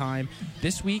entire time.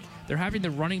 This week, they're having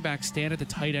the running back stand at the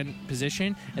tight end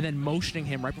position and then motioning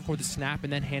him right before the snap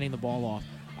and then handing the ball off.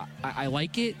 I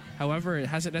like it. However, it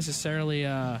hasn't necessarily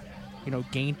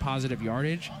gained positive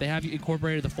yardage. They have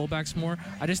incorporated the fullbacks more.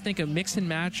 I just think a mix and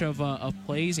match of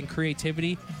plays and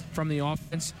creativity from the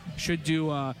offense should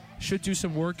do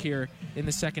some work here in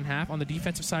the second half. On the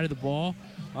defensive side of the ball,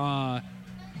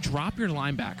 drop your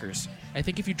linebackers. I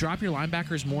think if you drop your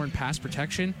linebackers more in pass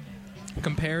protection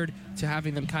compared to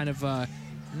having them kind of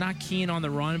not keen on the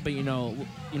run, but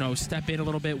step in a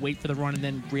little bit, wait for the run, and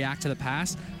then react to the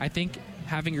pass, I think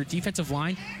having your defensive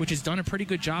line, which has done a pretty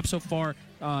good job so far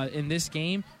in this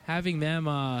game, having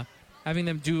them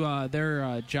do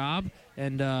their job,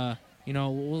 and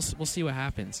we'll see what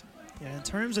happens. Yeah, in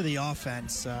terms of the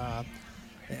offense,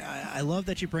 I love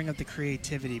that you bring up the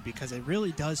creativity because it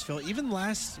really does feel, even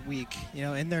last week,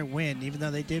 in their win, even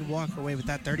though they did walk away with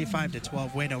that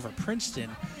 35-12 win over Princeton,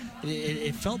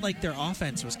 it felt like their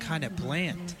offense was kind of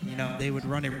bland. They would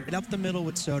run it right up the middle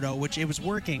with Soto, which it was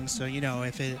working. So,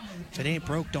 if it ain't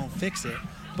broke, don't fix it.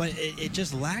 but it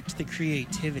just lacked the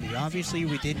creativity. Obviously,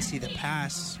 we didn't see the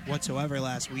pass whatsoever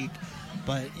last week,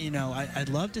 but, I'd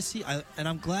love to see, and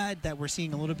I'm glad that we're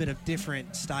seeing a little bit of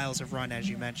different styles of run, as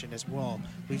you mentioned as well.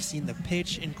 We've seen the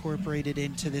pitch incorporated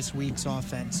into this week's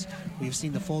offense. We've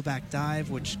seen the fullback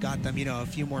dive, which got them, a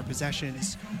few more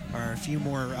possessions or a few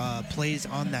more plays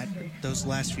on those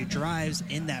last few drives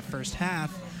in that first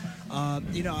half.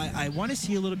 I want to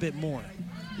see a little bit more.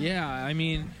 Yeah, I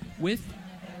mean, with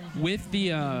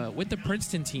the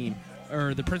Princeton team,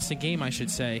 or the Princeton game, I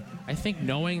should say, I think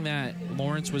knowing that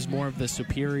Lawrence was more of the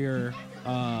superior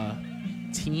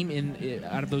team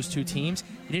out of those two teams,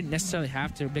 you didn't necessarily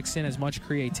have to mix in as much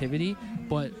creativity,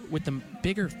 but with the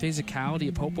bigger physicality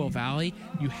of Hopewell Valley,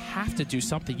 you have to do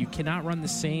something. You cannot run the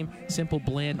same simple,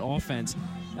 bland offense.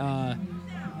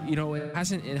 It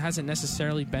hasn't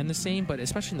necessarily been the same, but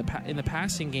especially in the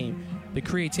passing game, the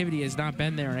creativity has not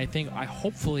been there. And I think I'm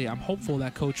hopeful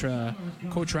that Coach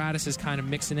Radis is kind of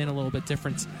mixing in a little bit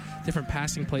different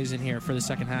passing plays in here for the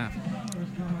second half.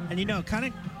 And kind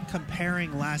of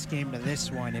comparing last game to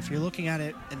this one, if you're looking at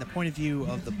it in the point of view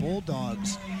of the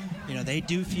Bulldogs, they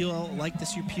do feel like the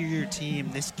superior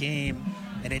team this game,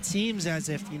 and it seems as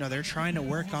if they're trying to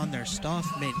work on their stuff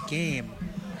mid-game.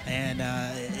 And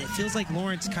it feels like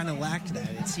Lawrence kind of lacked that.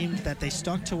 It seemed that they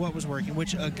stuck to what was working,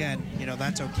 which, again,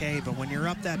 that's okay. But when you're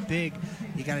up that big,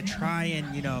 you got to try and,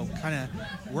 kind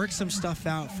of work some stuff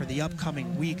out for the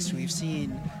upcoming weeks. We've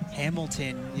seen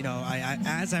Hamilton,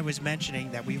 as I was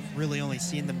mentioning, that we've really only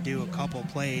seen them do a couple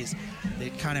plays.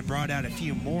 They kind of brought out a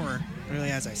few more,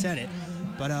 really, as I said it.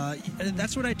 But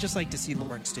that's what I'd just like to see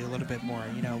Lawrence do a little bit more.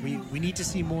 We need to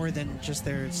see more than just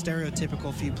their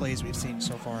stereotypical few plays we've seen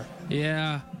so far.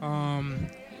 Yeah,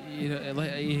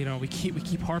 we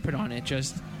keep harping on it.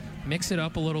 Just mix it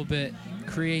up a little bit.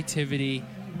 Creativity.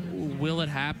 Will it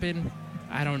happen?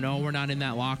 I don't know. We're not in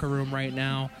that locker room right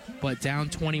now. But down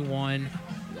 21,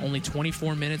 only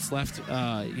 24 minutes left,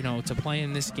 to play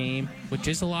in this game, with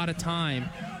just a lot of time.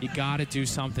 You got to do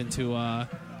something to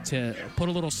put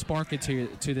a little spark into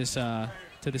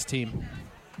this team.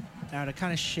 Now, to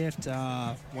kind of shift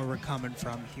where we're coming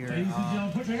from here,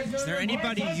 is there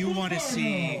anybody you want to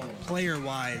see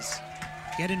player-wise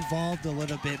get involved a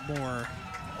little bit more,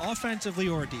 offensively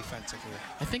or defensively?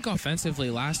 I think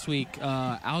offensively, last week,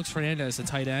 Alex Fernandez, the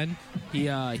tight end, he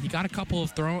got a couple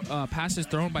of passes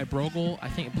thrown by Brogel. I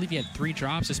believe he had 3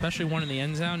 drops, especially one in the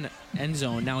end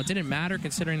zone. Now, it didn't matter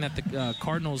considering that the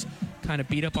Cardinals kind of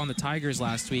beat up on the Tigers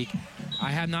last week.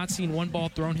 I have not seen one ball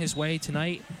thrown his way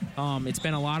tonight. It's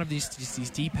been a lot of these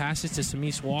deep passes to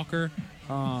Samis Walker.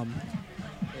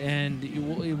 And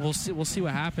we'll see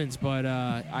what happens, but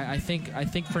I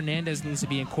think Fernandez needs to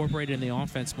be incorporated in the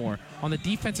offense more. On the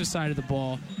defensive side of the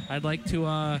ball, I'd like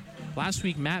to. Last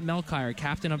week, Matt Melchior,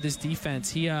 captain of this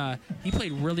defense, he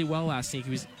played really well last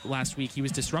week. He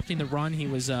was disrupting the run. He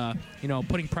was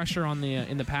putting pressure on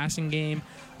in the passing game.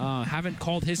 Haven't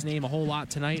called his name a whole lot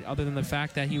tonight, other than the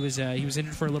fact that he was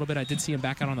injured for a little bit. I did see him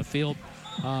back out on the field.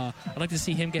 I'd like to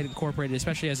see him get incorporated,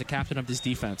 especially as a captain of this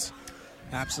defense.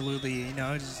 Absolutely.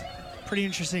 It's pretty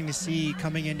interesting to see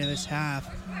coming into this half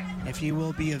if he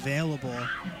will be available.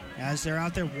 As they're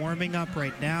out there warming up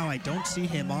right now, I don't see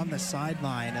him on the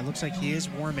sideline. It looks like he is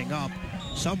warming up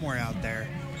somewhere out there.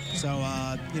 So,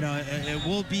 it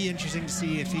will be interesting to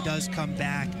see if he does come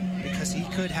back, because he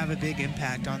could have a big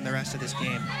impact on the rest of this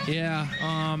game. Yeah,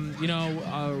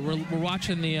 we're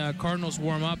watching the Cardinals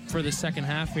warm up for the second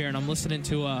half here, and I'm listening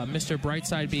to Mr.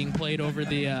 Brightside being played over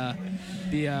the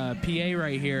PA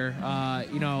right here.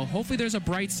 Hopefully there's a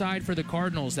bright side for the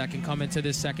Cardinals that can come into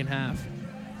this second half.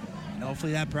 And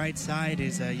hopefully that bright side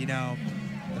is,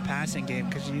 the passing game,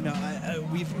 because,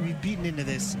 we've beaten into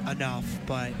this enough,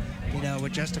 but,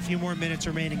 with just a few more minutes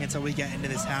remaining until we get into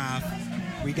this half,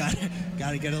 we got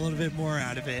to get a little bit more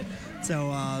out of it.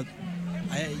 So,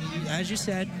 as you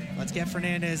said, let's get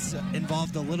Fernandez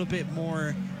involved a little bit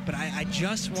more, but I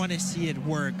just want to see it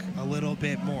work a little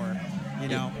bit more,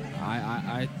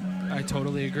 I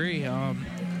totally agree.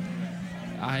 I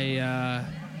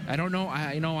don't know.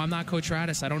 I'm not Coach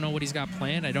Radis. I don't know what he's got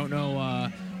planned. I don't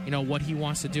know, what he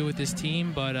wants to do with this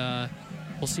team, but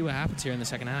we'll see what happens here in the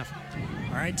second half.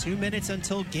 All right, 2 minutes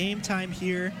until game time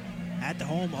here at the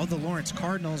home of the Lawrence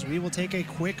Cardinals. We will take a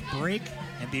quick break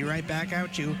and be right back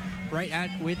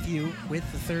with you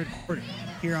with the third quarter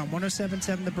here on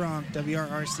 107.7 The Bronc,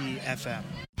 WRRC FM.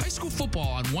 High school football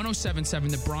on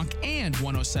 107.7 The Bronc and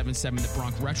 107.7 The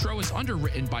Bronc Retro is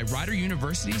underwritten by Rider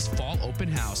University's Fall Open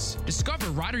House. Discover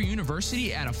Rider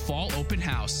University at a Fall Open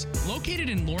House. Located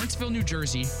in Lawrenceville, New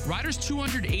Jersey, Rider's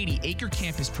 280-acre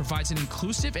campus provides an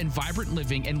inclusive and vibrant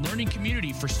living and learning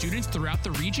community for students throughout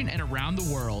the region and around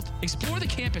the world. Explore the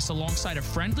campus alongside a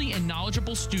friendly and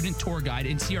knowledgeable student tour guide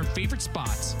and see our favorite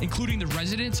spots, including the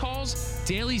residence halls,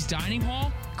 Daly's Dining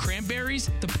Hall,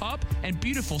 Cranberries, the pub, and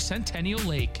beautiful Centennial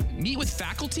Lake. Meet with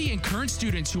faculty and current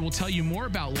students who will tell you more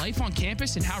about life on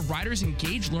campus and how Rider's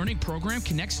Engaged Learning Program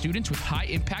connects students with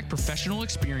high-impact professional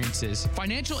experiences.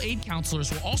 Financial aid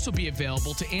counselors will also be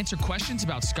available to answer questions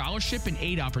about scholarship and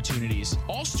aid opportunities.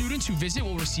 All students who visit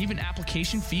will receive an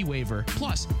application fee waiver.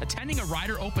 Plus, attending a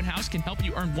Rider open house can help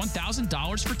you earn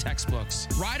 $1,000 for textbooks.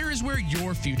 Rider is where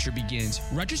your future begins.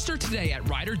 Register today at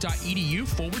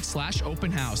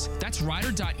rider.edu/open house. That's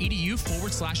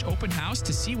rider.edu/open house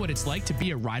to see what it's like to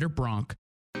be a Rider Bronc.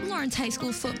 Lawrence High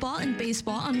School football and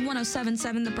baseball on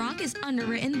 107.7 The Bronc is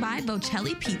underwritten by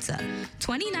Bocelli Pizza,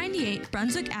 2098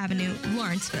 Brunswick Avenue,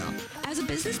 Lawrenceville. As a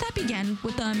business that began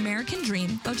with the American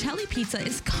dream, Bocelli Pizza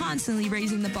is constantly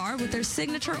raising the bar with their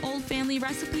signature old family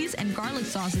recipes and garlic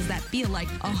sauces that feel like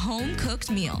a home-cooked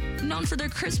meal. Known for their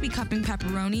crispy cup and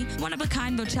pepperoni,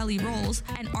 one-of-a-kind Bocelli rolls,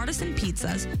 and artisan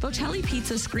pizzas, Bocelli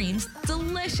Pizza screams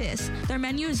delicious. Their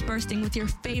menu is bursting with your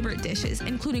favorite dishes,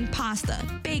 including pasta,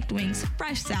 baked wings,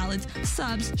 fresh salads,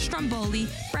 subs, stromboli,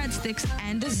 breadsticks,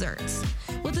 and desserts.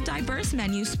 With a diverse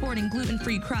menu sporting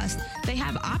gluten-free crust, they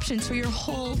have options for your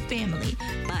whole family.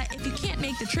 But if you can't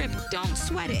make the trip, don't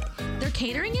sweat it. Their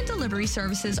catering and delivery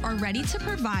services are ready to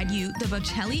provide you the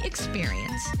Bocelli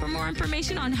experience. For more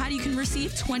information on how you can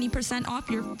receive 20% off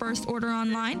your first order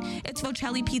online, it's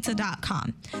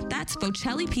vocellipizza.com. That's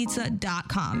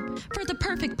vocellipizza.com. For the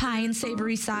perfect pie and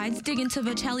savory sides, dig into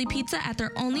Bocelli Pizza at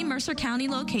their only Mercer County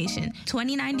location,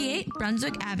 2098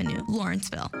 Brunswick Avenue,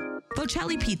 Lawrenceville.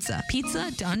 Bocelli Pizza.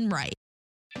 Pizza done right.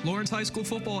 Lawrence High School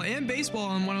football and baseball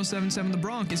on 107.7 The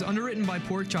Bronc is underwritten by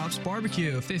Pork Chops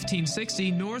Barbecue, 1560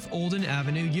 North Olden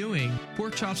Avenue, Ewing.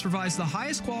 Pork Chops provides the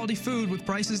highest quality food with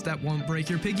prices that won't break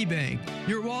your piggy bank.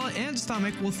 Your wallet and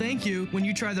stomach will thank you when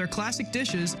you try their classic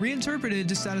dishes reinterpreted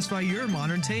to satisfy your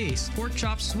modern taste. Pork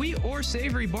Chops sweet or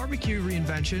savory barbecue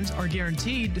reinventions are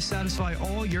guaranteed to satisfy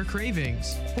all your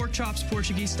cravings. Pork Chops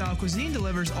Portuguese-style cuisine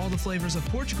delivers all the flavors of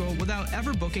Portugal without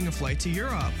ever booking a flight to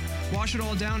Europe. Wash it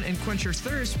all down and quench your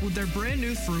thirst with their brand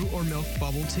new fruit or milk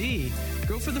bubble tea.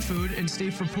 Go for the food and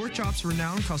stay for Pork Chops'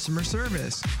 renowned customer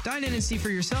service. Dine in and see for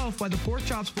yourself why the Pork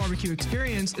Chops barbecue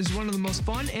experience is one of the most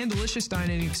fun and delicious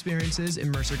dining experiences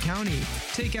in Mercer County.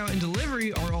 Takeout and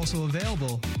delivery are also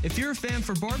available. If you're a fan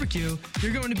for barbecue,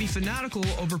 you're going to be fanatical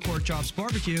over Pork Chops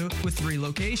barbecue with 3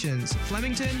 locations: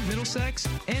 Flemington, Middlesex,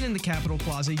 and in the Capitol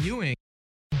Plaza, Ewing.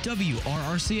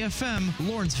 WRRC-FM,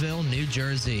 Lawrenceville, New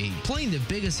Jersey. Playing the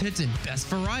biggest hits and best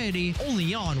variety,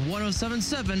 only on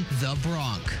 107.7 The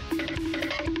Bronc.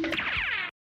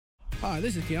 Hi,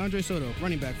 this is Keandre Soto,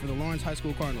 running back for the Lawrence High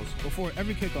School Cardinals. Before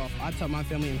every kickoff, I tell my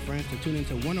family and friends to tune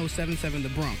into 107.7 The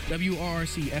Bronc,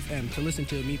 WRRC-FM, to listen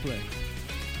to me play.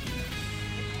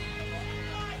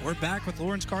 We're back with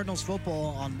Lawrence Cardinals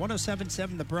football on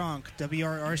 107.7 The Bronc,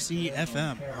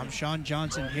 WRRC-FM. I'm Shawn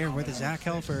Johnson here with Zack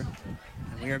Helfer.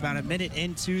 And we are about a minute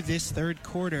into this third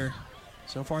quarter.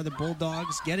 So far, the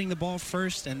Bulldogs getting the ball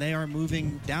first, and they are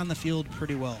moving down the field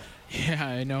pretty well. Yeah,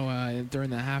 I know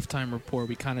during the halftime report,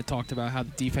 we kind of talked about how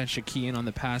the defense should key in on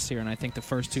the pass here, and I think the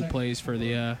first 2 plays for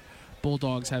the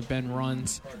Bulldogs have been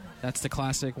runs. That's the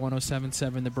classic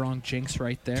 107.7 The Bronc jinx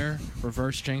right there,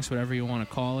 reverse jinx, whatever you want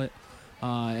to call it.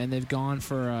 And they've gone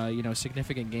for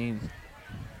significant gain.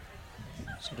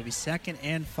 So it'll be 2nd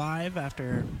and 5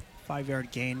 after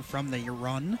 5-yard gain from the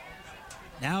run.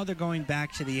 Now they're going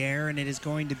back to the air, and it is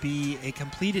going to be a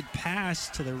completed pass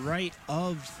to the right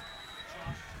of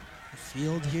the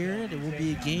field here. It will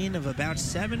be a gain of about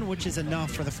 7, which is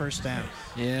enough for the first down.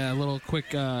 Yeah, a little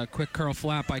quick curl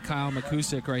flap by Kyle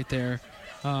McCusick right there.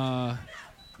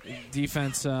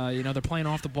 Defense, they're playing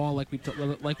off the ball like we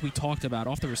talked about,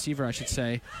 off the receiver, I should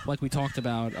say, like we talked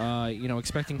about,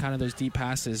 expecting kind of those deep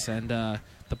passes, and the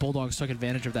Bulldogs took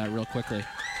advantage of that real quickly.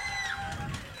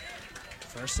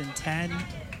 1st and 10.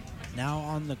 Now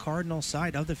on the Cardinal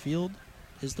side of the field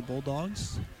is the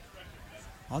Bulldogs.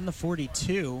 On the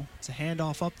 42, it's a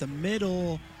handoff up the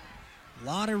middle. A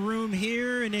lot of room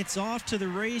here, and it's off to the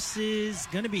races.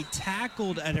 Going to be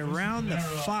tackled at around the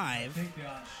 5.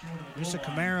 There's a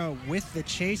Camara with the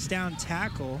chase down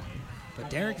tackle, but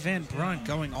Derek Van Brunt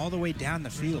going all the way down the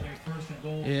field.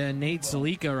 Yeah, Nate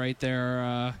Zalika right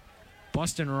there,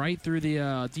 busting right through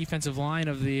the defensive line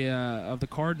of the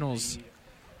Cardinals.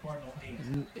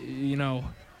 You know,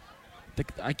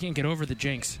 I can't get over the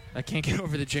jinx. I can't get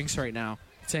over the jinx right now.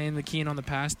 Saying the Keen on the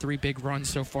pass, 3 big runs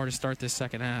so far to start this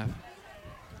second half.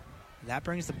 That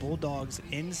brings the Bulldogs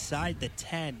inside the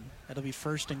 10. That'll be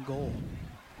 1st and goal.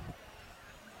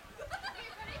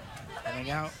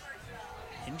 Coming out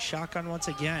in shotgun once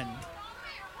again.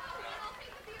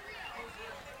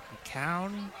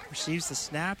 McCown receives the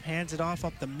snap, hands it off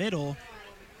up the middle.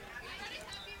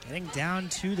 Getting down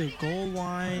to the goal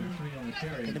line.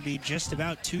 Going to be just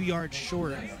about 2 yards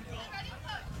short.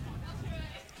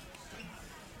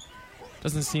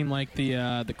 Doesn't seem like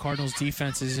the Cardinals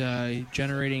defense is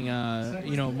generating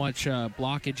much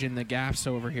blockage in the gaps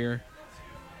over here,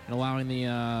 and allowing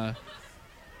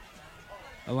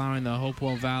the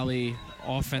Hopewell Valley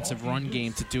offensive run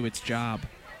game to do its job.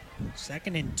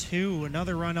 2nd and 2,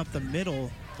 another run up the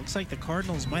middle. Looks like the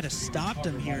Cardinals might have stopped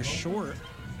him here short,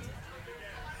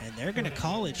 and they're going to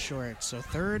call it short. So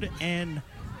third and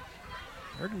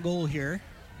goal here.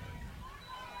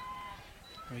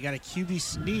 We got a QB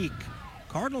sneak.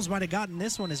 Cardinals might have gotten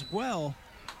this one as well,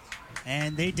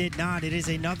 and they did not. It is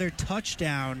another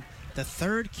touchdown, the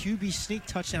 3rd QB sneak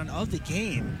touchdown of the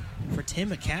game for Tim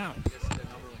McCown.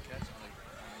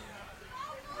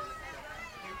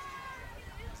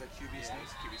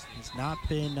 It's not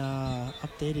been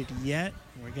updated yet.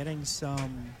 We're getting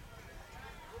some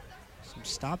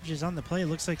stoppages on the play. It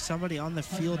looks like somebody on the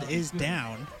field is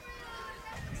down.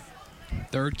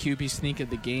 3rd QB sneak of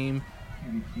the game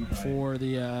for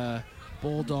the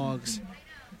Bulldogs.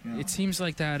 It seems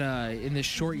like that in this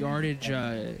short yardage,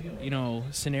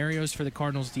 scenarios for the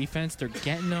Cardinals defense, they're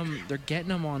getting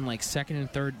them on like 2nd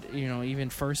and 3rd, even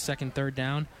 1st, 2nd, 3rd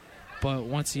down. But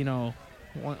once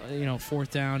 4th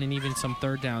down and even some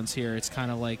 3rd downs here, it's kind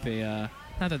of like they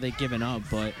not that they've given up,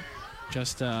 but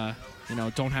just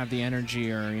don't have the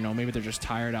energy, or maybe they're just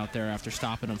tired out there after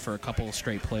stopping them for a couple of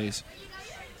straight plays.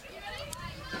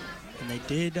 And they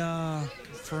did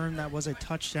confirm that was a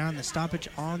touchdown. The stoppage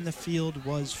on the field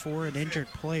was for an injured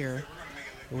player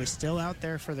who is still out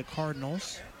there for the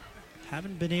Cardinals.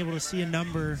 Haven't been able to see a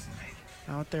number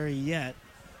out there yet.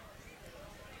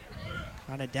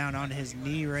 Kind of down on his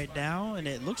knee right now, and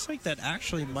it looks like that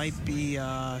actually might be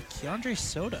Keandre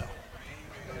Soto.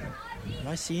 Am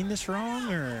I seeing this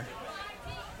wrong, or?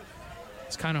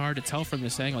 It's kind of hard to tell from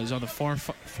this angle. He's on the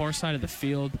far side of the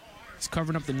field. He's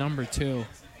covering up the number 2.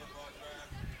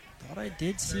 Thought I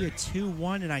did see a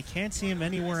 2-1, and I can't see him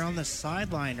anywhere on the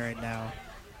sideline right now.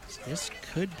 So this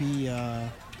could be,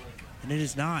 and it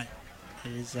is not.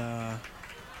 It is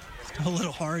still a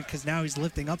little hard because now he's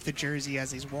lifting up the jersey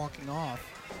as he's walking off.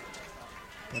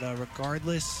 But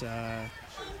regardless,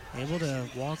 able to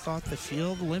walk off the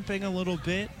field, limping a little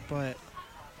bit, but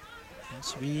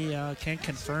once we can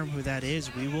confirm who that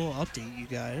is, we will update you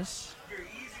guys.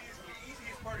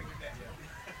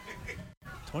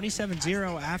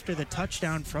 27-0 after the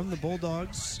touchdown from the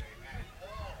Bulldogs.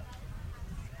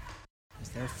 It's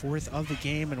their 4th of the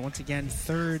game, and once again,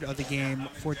 3rd of the game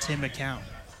for Tim McCown.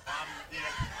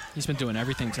 He's been doing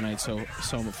everything tonight so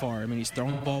far. I mean, he's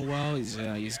throwing the ball well. He's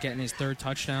getting his 3rd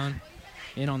touchdown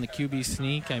in on the QB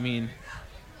sneak. I mean,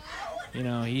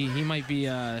 he might be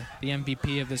the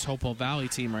MVP of this Hopewell Valley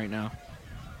team right now.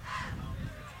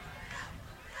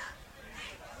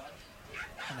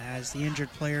 And as the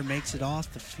injured player makes it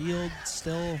off the field,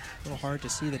 still a little hard to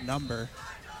see the number,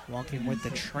 walking with the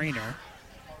trainer.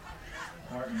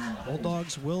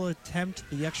 Bulldogs will attempt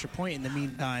the extra point in the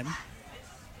meantime.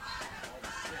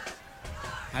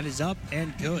 That is up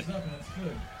and good.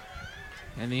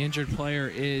 And the injured player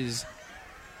is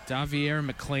Davier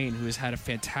McLean, who has had a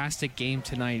fantastic game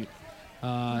tonight.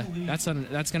 That's going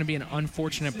to be an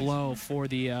unfortunate blow for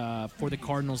the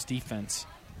Cardinals defense.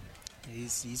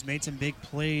 He's made some big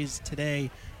plays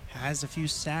today. Has a few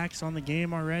sacks on the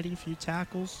game already, a few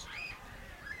tackles.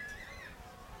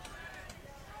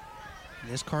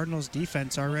 This Cardinals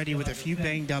defense already with a few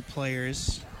banged up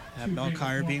players.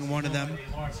 Melchior being one of them.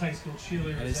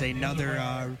 That is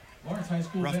another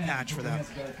rough patch for them.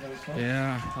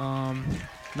 Yeah,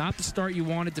 not the start you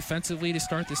wanted defensively to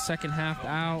start the second half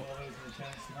out.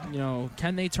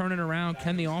 Can they turn it around?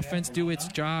 Can the offense do its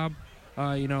job?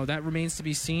 That remains to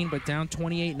be seen. But down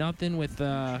 28-0 with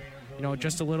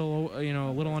just a little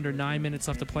under 9 minutes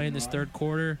left to play in this 3rd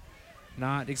quarter.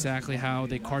 Not exactly how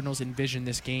the Cardinals envisioned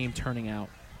this game turning out.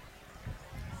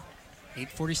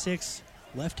 8:46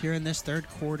 left here in this 3rd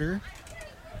quarter.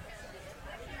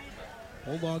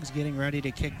 Bulldogs getting ready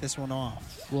to kick this one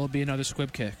off. Will it be another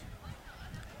squib kick?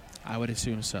 I would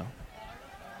assume so.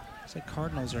 So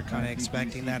Cardinals are kind of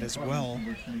expecting that as well,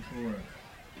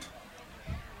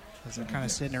 because they're kind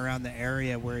of sitting around the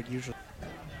area where it usually.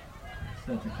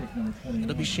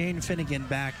 It'll be Shane Finnegan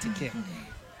back to kick.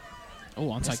 Oh,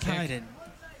 onside kick.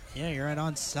 Yeah, you're right,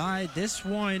 onside. This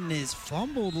one is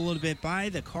fumbled a little bit by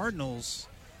the Cardinals.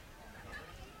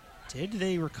 Did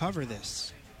they recover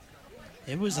this?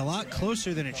 It was a lot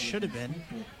closer than it should have been.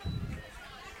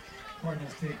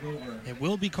 It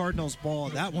will be Cardinals ball.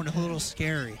 That one a little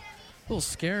scary. A little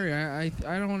scary. I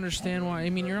don't understand why. I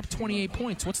mean, you're up 28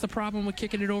 points. What's the problem with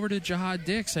kicking it over to Jihad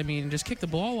Dix? I mean, just kick the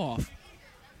ball off.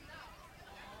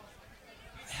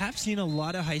 I have seen a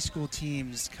lot of high school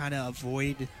teams kind of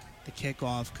avoid the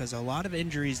kickoff because a lot of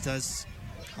injuries does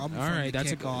come from the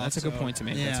kickoff. That's a good point to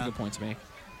make. Yeah. That's a good point to make.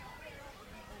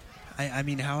 I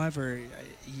mean, however,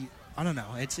 I don't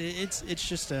know. It's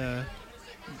just a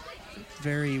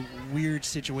very weird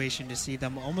situation to see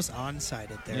them almost onside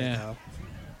there, though.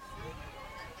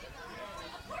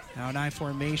 Now an I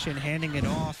formation, handing it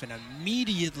off, and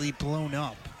immediately blown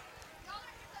up.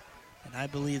 And I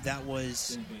believe that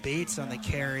was Bates on the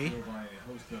carry.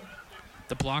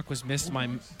 The block was missed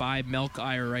by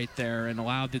Melchior right there and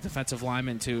allowed the defensive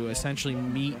lineman to essentially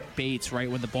meet Bates right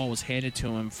when the ball was handed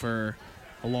to him for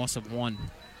a loss of 1.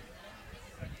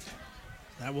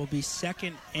 That will be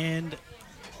 2nd and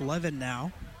 11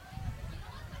 now.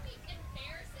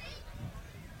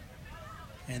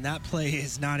 And that play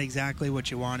is not exactly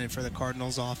what you wanted for the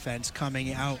Cardinals offense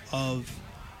coming out of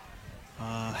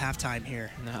halftime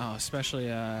here. No, especially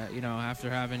after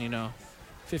having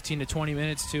 15 to 20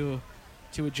 minutes to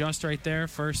adjust right there.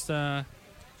 First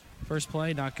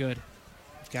play, not good.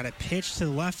 Got a pitch to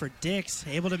the left for Dix,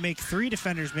 able to make 3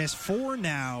 defenders miss, 4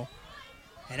 now.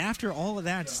 And after all of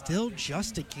that, still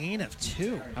just a gain of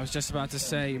 2. I was just about to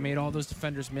say, you made all those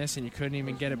defenders miss, and you couldn't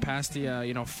even get it past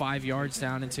the 5 yards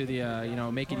down into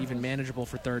the make it even manageable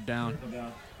for 3rd down.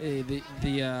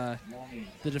 The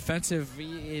defensive,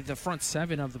 the front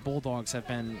 7 of the Bulldogs have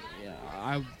been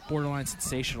borderline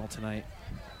sensational tonight.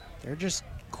 They're just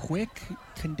quick,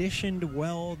 conditioned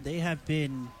well. They have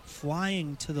been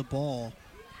flying to the ball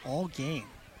all game.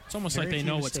 It's almost like they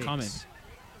know what's coming,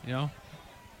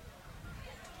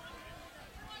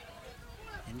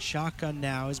 In shotgun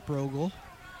now is Brogel.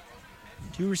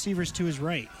 2 receivers to his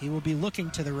right. He will be looking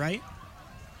to the right.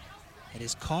 It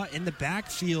is caught in the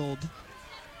backfield.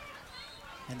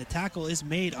 And the tackle is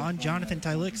made on Jonathan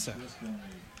Tylixa.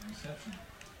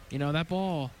 That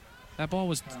ball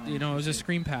was, it was a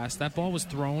screen pass. That ball was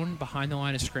thrown behind the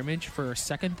line of scrimmage for a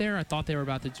second there. I thought they were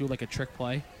about to do like a trick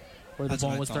play where the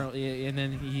ball was thrown, and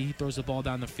then he throws the ball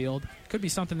down the field. Could be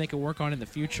something they could work on in the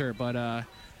future, but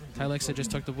Tylixa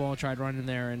just took the ball, tried running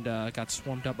there, and got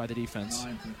swarmed up by the defense.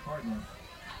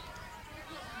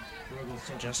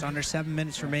 Just under 7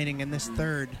 minutes remaining in this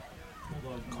third.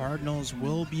 Cardinals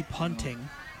will be punting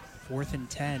 4th and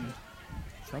 10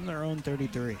 from their own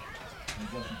 33.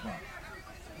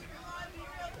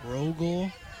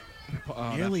 Brogel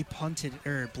nearly punted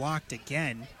or blocked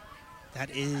again. That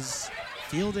is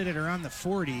fielded at around the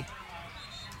 40.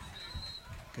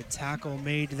 Good tackle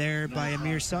made there by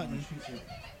Amir Sutton.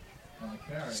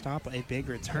 Stop a big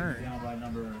return.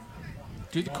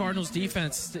 Dude, the Cardinals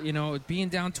defense, being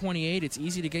down 28, it's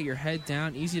easy to get your head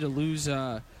down, easy to lose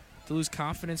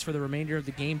confidence for the remainder of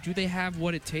the game. Do they have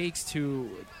what it takes to,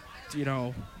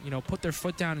 put their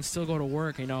foot down and still go to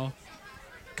work?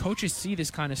 Coaches see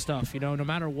this kind of stuff. No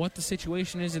matter what the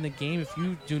situation is in the game, if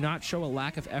you do not show a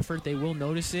lack of effort, they will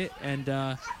notice it. And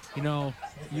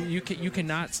you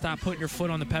cannot stop putting your foot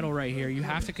on the pedal right here. You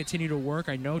have to continue to work.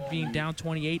 I know being down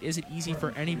 28 isn't easy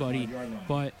for anybody,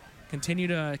 but continue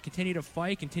to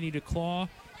fight, continue to claw,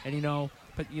 and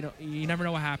you never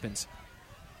know what happens.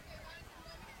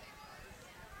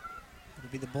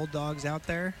 It'll be the Bulldogs out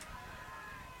there.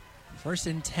 1st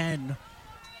and 10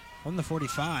 from the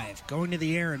 45. Going to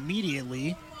the air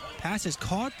immediately. Pass is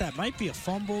caught. That might be a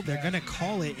fumble. They're going to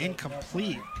call it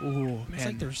incomplete. Ooh, looks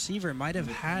like the receiver might have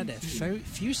had a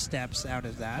few steps out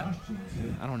of that.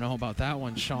 I don't know about that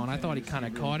one, Shawn. I thought he kind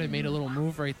of caught it, made a little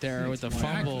move right there with the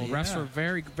fumble. Refs were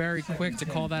very, very quick to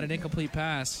call that an incomplete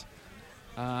pass.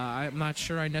 I'm not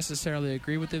sure I necessarily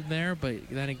agree with him there, but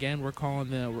then again, we're calling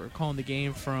the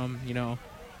game from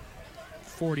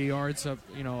 40 yards up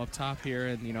up top here,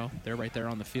 and they're right there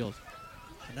on the field.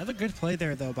 Another good play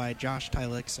there though by Josh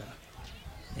Tylixa,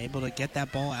 able to get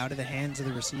that ball out of the hands of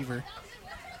the receiver.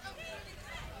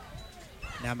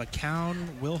 Now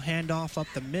McCown will hand off up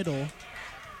the middle.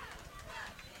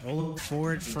 Rolling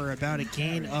forward for about a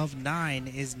gain of 9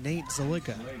 is Nate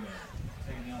Zaliga.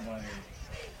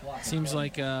 Seems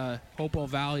like Hopewell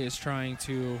Valley is trying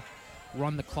to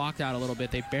run the clock out a little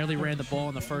bit. They barely ran the ball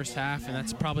in the first half, and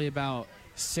that's probably about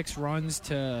 6 runs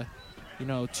to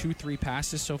 2-3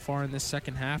 passes so far in this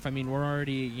second half. I mean, we're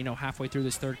already, halfway through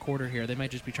this third quarter here. They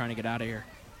might just be trying to get out of here.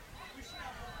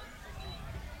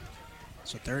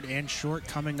 So third and short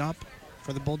coming up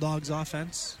for the Bulldogs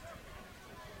offense.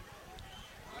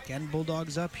 Again,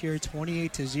 Bulldogs up here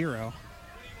 28-0.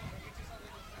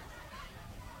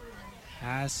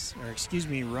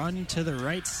 Run to the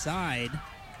right side.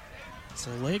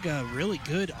 Zaliga really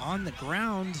good on the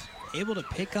ground, able to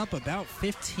pick up about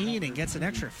 15 and gets an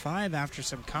extra 5 after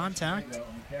some contact.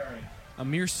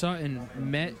 Amir Sutton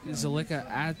met Zaliga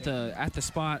at the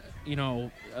spot, a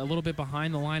little bit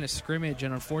behind the line of scrimmage,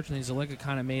 and unfortunately Zaliga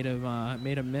kind of made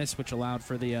him miss, which allowed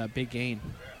for the big gain.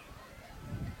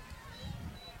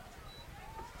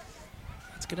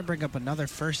 It's going to bring up another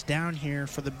first down here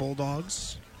for the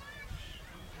Bulldogs.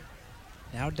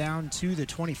 Now down to the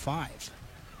 25.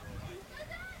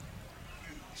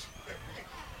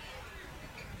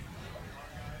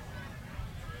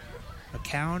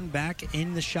 McCown back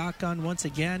in the shotgun once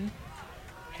again,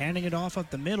 handing it off up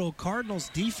the middle. Cardinals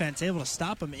defense able to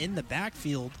stop him in the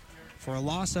backfield for a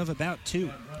loss of about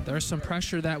 2. There's some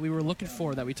pressure that we were looking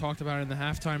for that we talked about in the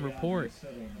halftime report.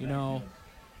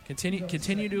 Continue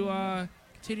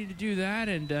to do that,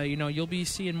 and you'll be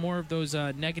seeing more of those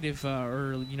negative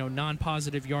or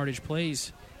non-positive yardage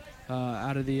plays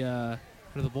out of the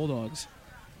Bulldogs.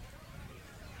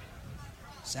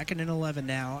 2nd and 11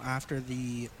 now after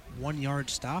the 1-yard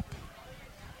stop.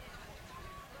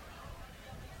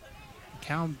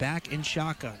 McCown back in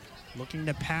shotgun, looking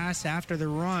to pass after the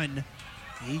run.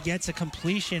 He gets a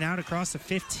completion out across the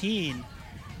 15.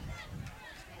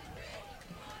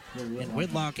 And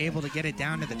Whitlock able to get it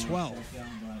down to the 12.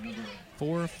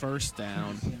 For a first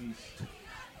down.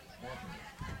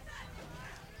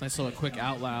 Nice little quick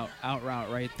out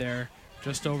route right there,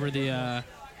 just over the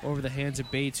hands of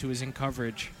Bates, who is in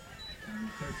coverage.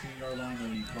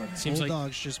 Seems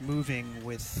Bulldogs just moving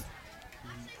with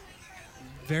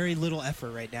very little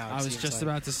effort right now. I was just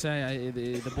about to say,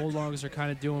 the Bulldogs are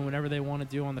kind of doing whatever they want to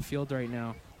do on the field right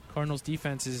now. Cardinals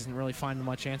defense isn't really finding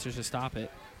much answers to stop it.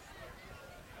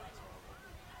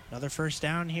 Another first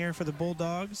down here for the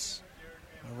Bulldogs.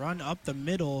 A run up the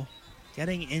middle,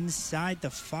 getting inside the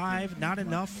 5. Not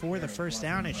enough for the first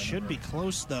down. It should be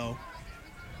close, though.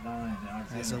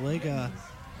 As Zaliga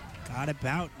got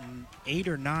about 8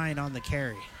 or 9 on the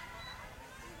carry.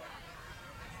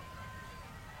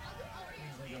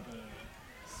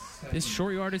 This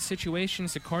short yardage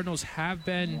situations, the Cardinals have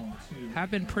been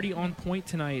pretty on point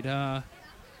tonight. Can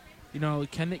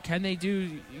they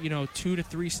do 2 to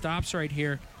 3 stops right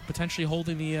here, potentially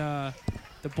holding the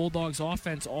Bulldogs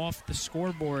offense off the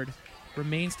scoreboard?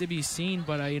 Remains to be seen,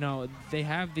 but they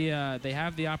have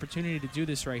the opportunity to do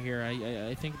this right here.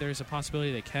 I think there's a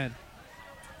possibility they can.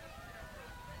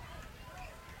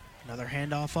 Another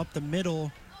handoff up the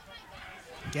middle.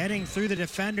 Getting through the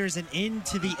defenders and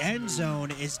into the end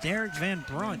zone is Derek Van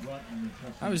Brunt.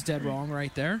 I was dead wrong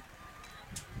right there.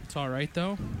 It's all right,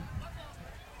 though.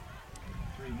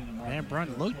 Van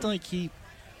Brunt looked like he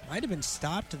might have been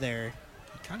stopped there.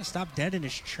 He kind of stopped dead in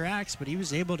his tracks, but he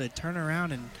was able to turn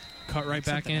around and cut right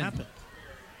back in. Happen.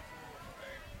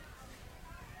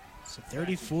 So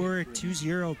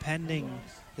 34-20 pending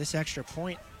this extra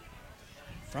point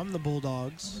from the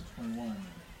Bulldogs. And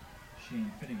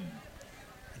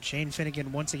Shane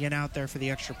Finnegan once again out there for the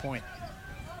extra point.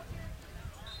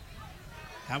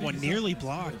 That one nearly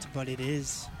blocked, but it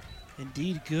is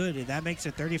indeed good. And that makes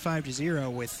it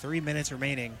 35-0 with 3 minutes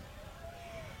remaining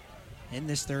in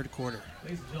this third quarter.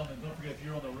 Ladies and gentlemen, don't forget if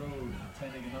you're on the road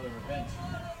attending another event.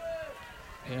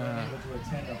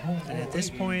 And at this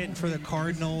point for the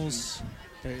Cardinals,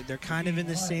 they're kind of in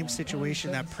the same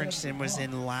situation that Princeton was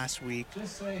in last week,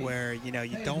 where you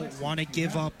don't want to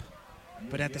give up,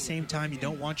 but at the same time you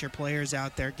don't want your players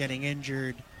out there getting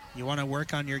injured. You want to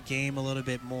work on your game a little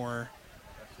bit more.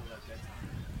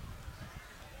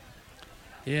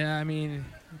 Yeah, I mean,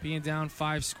 being down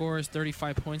 5 scores,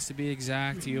 35 points to be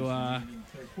exact, you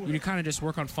kind of just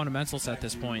work on fundamentals at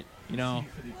this point.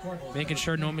 Making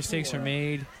sure no mistakes are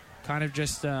made, kind of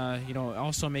just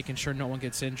also making sure no one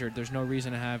gets injured. There's no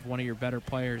reason to have one of your better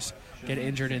players get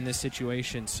injured in this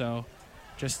situation. So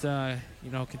just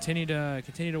continue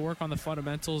to work on the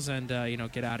fundamentals and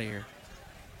get out of here.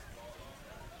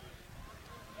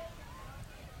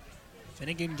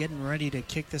 Finnegan getting ready to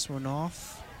kick this one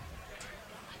off.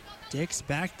 Dick's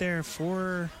back there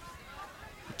for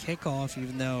the kickoff,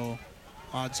 even though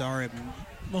odds are it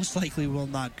most likely will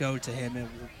not go to him. We'll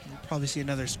probably see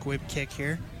another squib kick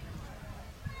here.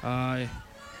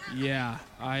 Yeah,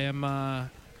 I am. I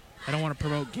don't want to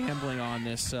promote gambling on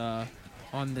this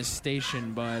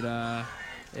station, but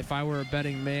if I were a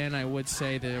betting man, I would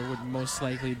say there would most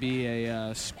likely be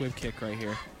a squib kick right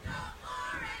here.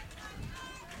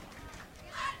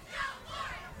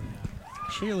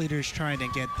 Cheerleaders trying to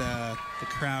get the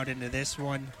crowd into this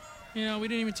one. You know, we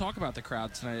didn't even talk about the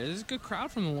crowd tonight. There's a good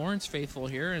crowd from the Lawrence faithful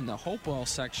here, and the Hopewell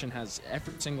section has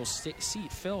every single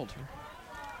seat filled.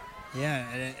 Yeah,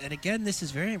 and again, this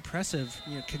is very impressive,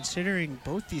 considering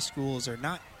both these schools are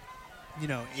not,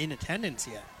 in attendance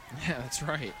yet. Yeah, that's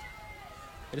right.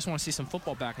 I just want to see some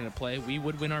football back into play. We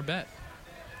would win our bet.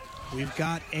 We've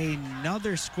got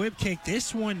another squib kick.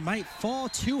 This one might fall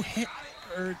to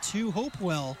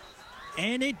Hopewell,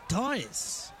 and it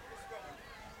does.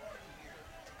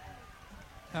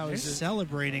 They're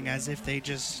celebrating as if they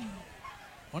just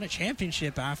won a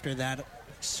championship after that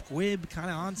squib kind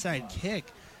of onside kick.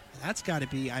 That's got to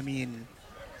be,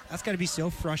 so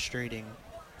frustrating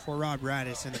for Rob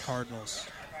Radis and the Cardinals.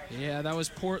 Yeah, that was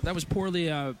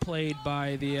poorly played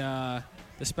by the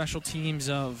special teams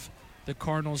of the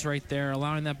Cardinals right there,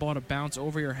 allowing that ball to bounce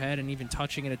over your head and even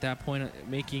touching it at that point,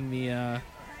 making the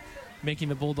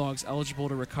Bulldogs eligible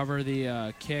to recover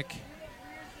the kick.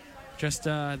 Just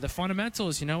the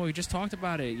fundamentals, we just talked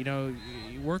about it. You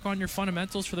work on your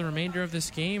fundamentals for the remainder of this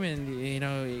game,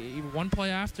 and one play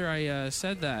after I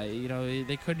said that,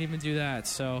 they couldn't even do that.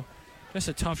 So, just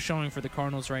a tough showing for the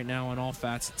Cardinals right now on all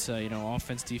facets.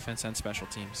 Offense, defense, and special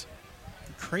teams.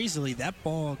 Crazily, that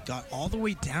ball got all the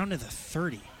way down to the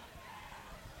 30,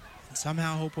 and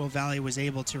somehow Hopewell Valley was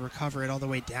able to recover it all the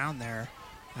way down there.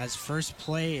 As first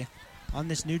play on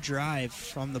this new drive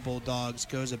from the Bulldogs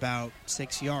goes about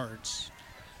 6 yards.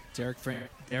 Derek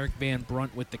Van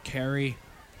Brunt with the carry.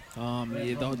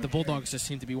 The Bulldogs just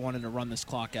seem to be wanting to run this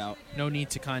clock out. No need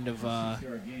to kind of,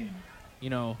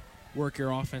 work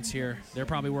your offense here. They're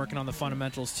probably working on the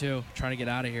fundamentals too, trying to get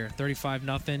out of here.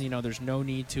 35-0. There's no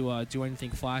need to do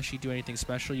anything flashy, do anything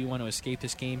special. You want to escape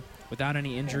this game without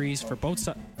any injuries for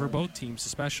both teams,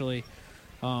 especially.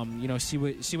 See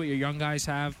what your young guys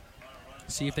have.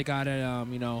 See if they got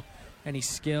any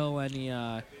skill, any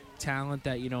talent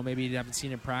that maybe you haven't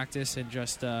seen in practice, and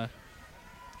just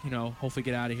hopefully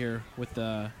get out of here with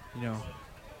the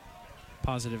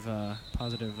positive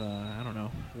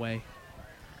way.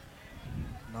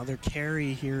 Another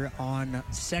carry here on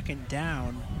second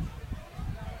down.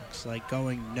 Looks like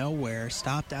going nowhere.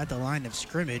 Stopped at the line of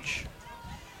scrimmage.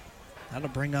 That'll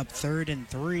bring up 3rd and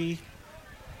 3.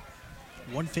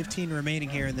 1:15 remaining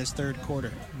here in this third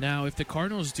quarter. Now, if the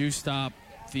Cardinals do stop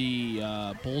the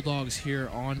Bulldogs here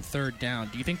on 3rd down,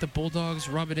 do you think the Bulldogs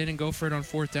rub it in and go for it on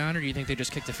 4th down, or do you think they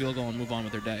just kick the field goal and move on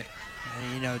with their day?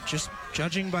 Just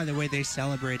judging by the way they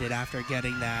celebrated after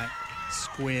getting that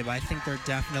squib, I think they're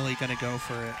definitely going to go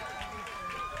for it.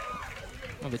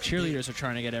 Well, the cheerleaders are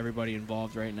trying to get everybody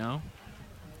involved right now.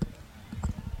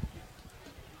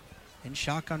 In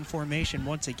shotgun formation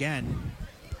once again.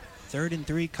 3rd and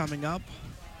 3 coming up.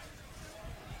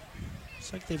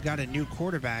 Looks like they've got a new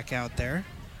quarterback out there.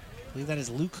 I believe that is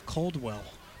Luke Coldwell.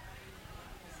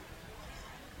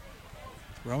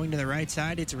 Throwing to the right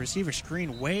side. It's a receiver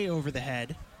screen way over the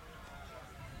head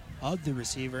of the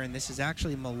receiver, and this is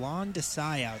actually Milan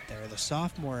Desai out there, the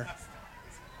sophomore.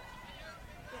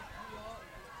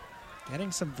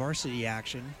 Getting some varsity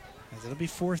action, as it'll be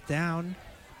 4th down.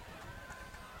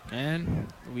 And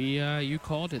you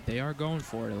called it. They are going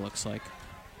for it, it looks like.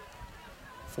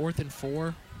 4th and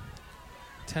 4.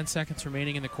 10 seconds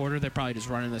remaining in the quarter. They're probably just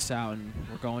running this out, and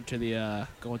we're going to the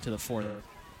 4th.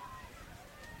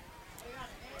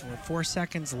 With 4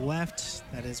 seconds left,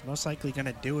 that is most likely going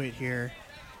to do it here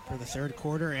for the third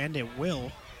quarter, and it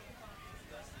will.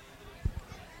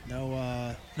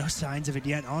 No signs of it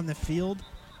yet on the field.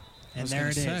 And there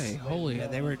it is. Holy. Yeah,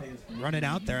 they were running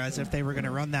out there as if they were going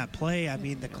to run that play.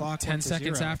 The clock 10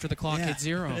 seconds 0. after the clock hit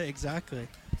 0. Exactly.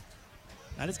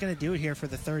 That is going to do it here for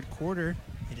the third quarter.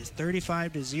 It is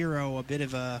 35-0, a bit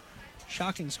of a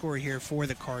shocking score here for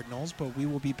the Cardinals, but we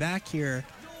will be back here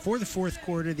for the fourth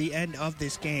quarter, the end of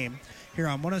this game, here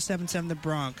on 107.7 The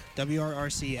Bronc,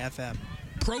 WRRC FM.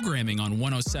 Programming on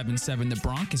 107.7 The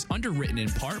Bronc is underwritten in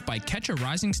part by Catch a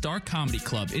Rising Star Comedy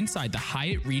Club inside the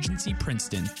Hyatt Regency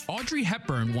Princeton. Audrey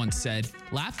Hepburn once said,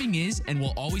 "Laughing is and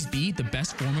will always be the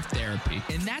best form of therapy."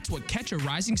 And that's what Catch a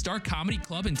Rising Star Comedy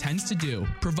Club intends to do.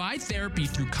 Provide therapy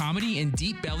through comedy and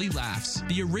deep belly laughs.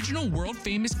 The original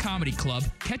world-famous comedy club,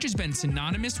 Catch has been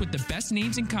synonymous with the best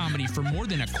names in comedy for more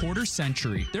than a quarter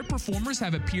century. Their performers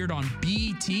have appeared on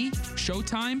BET,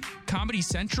 Showtime, Comedy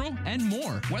Central, and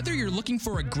more. Whether you're looking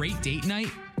for a great date night,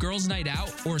 girls' night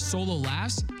out, or solo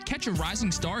laughs, Catch a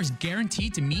Rising Star is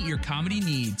guaranteed to meet your comedy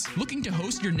needs. Looking to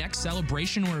host your next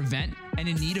celebration or event and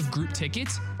in need of group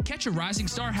tickets? Catch a Rising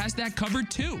Star has that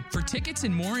covered too. For tickets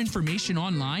and more information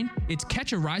online, it's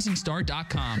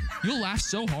catcharisingstar.com. You'll laugh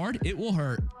so hard, it will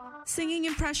hurt. Singing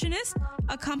impressionist,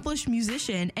 accomplished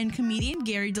musician, and comedian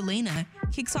Gary Delana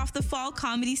kicks off the fall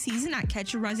comedy season at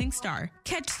Catch a Rising Star.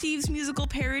 Catch Steve's musical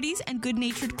parodies and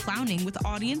good-natured clowning with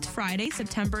audience Friday,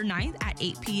 September 9th at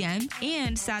 8 p.m.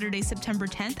 and Saturday, September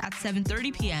 10th at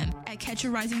 7:30 p.m. at Catch a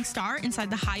Rising Star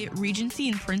inside the Hyatt Regency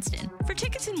in Princeton. For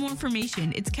tickets and more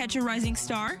information, it's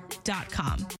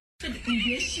catcharisingstar.com.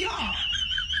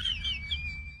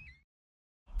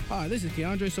 Hi, this is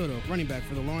Keandre Soto, running back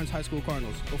for the Lawrence High School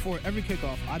Cardinals. Before every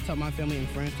kickoff, I tell my family and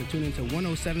friends to tune into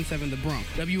 107.7 The Bronc,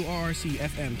 WRRC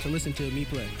FM, to listen to me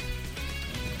play.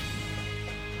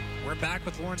 We're back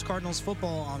with Lawrence Cardinals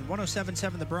football on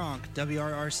 107.7 The Bronc,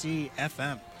 WRRC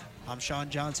FM. I'm Shawn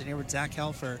Johnson here with Zack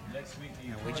Helfer. And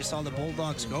we just saw the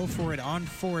Bulldogs go for it on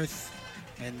fourth,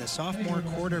 and the sophomore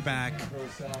quarterback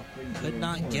could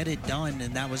not get it done,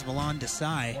 and that was Milan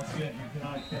Desai.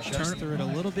 Just threw it a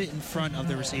little bit in front of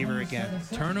the receiver again.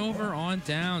 Turnover on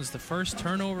downs. The first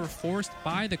turnover forced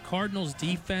by the Cardinals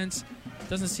defense.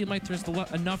 Doesn't seem like there's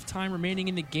enough time remaining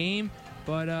in the game,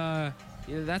 but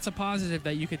that's a positive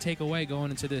that you could take away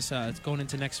going into this, going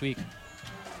into next week.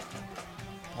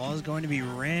 Ball is going to be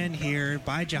ran here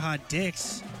by Jihad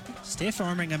Dix.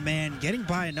 Stiff-arming a man, getting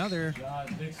by another,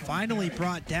 finally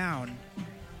brought down.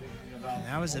 And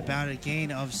that was about a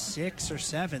gain of 6 or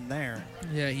 7 there.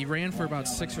 Yeah, he ran for about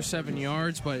 6 or 7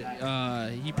 yards, but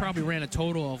he probably ran a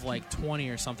total of like 20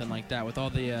 or something like that with all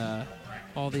the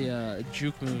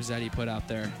juke moves that he put out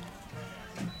there.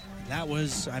 That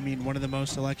was, one of the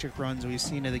most electric runs we've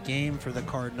seen of the game for the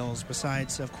Cardinals,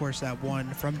 besides, of course, that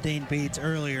one from Dane Bates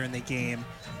earlier in the game.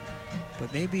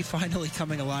 But maybe finally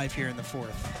coming alive here in the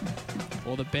fourth.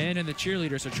 Well, the band and the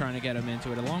cheerleaders are trying to get him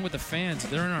into it, along with the fans.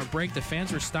 During our break, the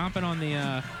fans were stomping on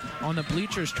the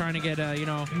bleachers, trying to get a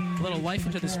little life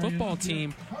into this football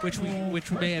team, which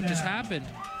may have just happened.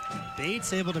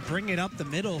 Bates able to bring it up the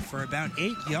middle for about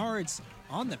 8 yards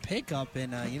on the pickup,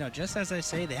 and just as I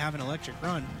say, they have an electric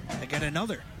run. They get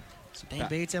another. So Dane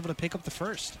Bates able to pick up the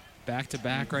first. Back to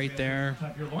back right there.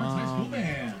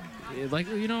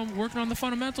 Working on the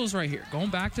fundamentals right here.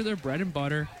 Going back to their bread and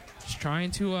butter. Just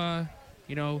trying to,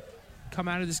 come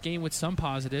out of this game with some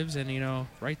positives. And,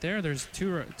 right there, there's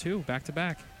two back to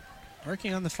back.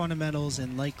 Working on the fundamentals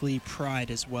and likely pride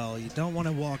as well. You don't want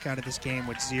to walk out of this game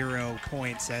with 0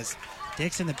 points, as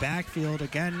Dix in the backfield,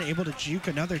 again, able to juke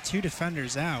another 2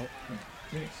 defenders out.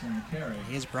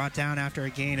 He is brought down after a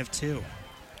gain of 2.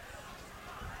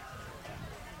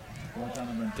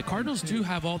 The Cardinals do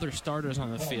have all their starters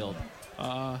on the field.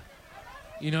 I'm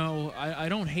not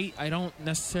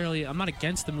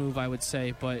against the move, I would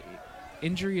say, but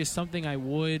injury is something I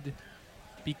would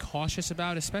be cautious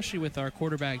about, especially with our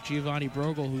quarterback, Giovanni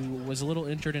Brogel, who was a little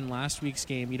injured in last week's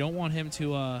game. You don't want him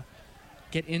to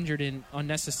get injured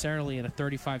unnecessarily in a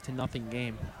 35-0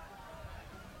 game.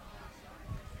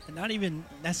 And not even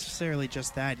necessarily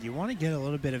just that. You want to get a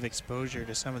little bit of exposure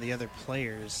to some of the other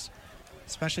players,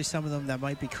 especially some of them that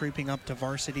might be creeping up to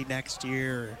varsity next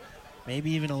year, or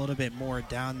maybe even a little bit more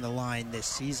down the line this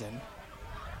season.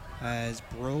 As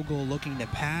Brogel looking to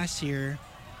pass here,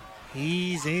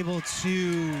 he's able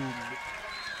to...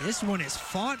 This one is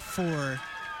fought for.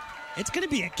 It's going to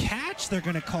be a catch, they're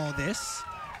going to call this.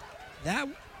 That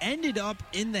ended up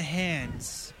in the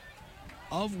hands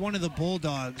of one of the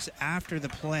Bulldogs after the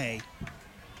play.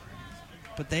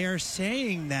 But they are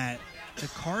saying that the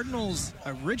Cardinals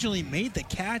originally made the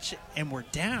catch and were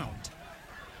downed.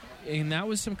 And that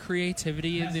was some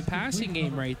creativity in the passing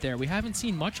game right there. We haven't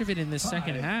seen much of it in this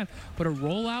second half, but a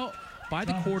rollout by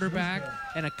the quarterback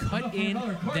and a cut in,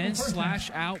 then slash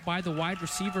out by the wide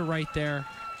receiver right there.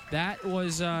 That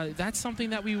was that's something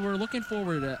that we were looking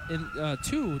forward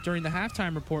to during the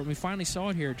halftime report, and we finally saw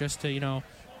it here just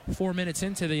 4 minutes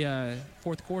into the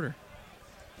fourth quarter.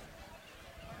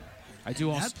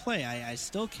 That play, I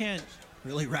still can't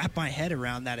really wrap my head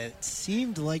around that. It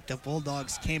seemed like the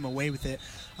Bulldogs came away with it.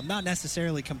 I'm not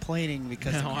necessarily complaining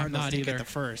because the Cardinals didn't get the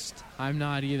first. I'm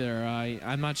not either.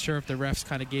 I'm not sure if the refs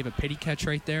kind of gave a pity catch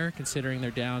right there, considering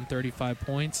they're down 35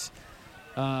 points.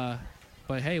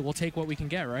 But, hey, we'll take what we can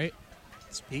get, right?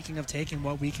 Speaking of taking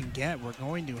what we can get, we're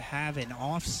going to have an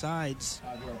offsides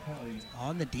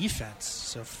on the defense.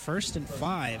 So 1st and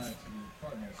 5.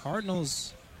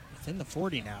 Cardinals within the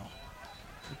 40 now.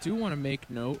 I do want to make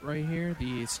note right here.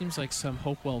 It seems like some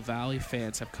Hopewell Valley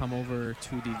fans have come over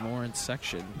to the Lawrence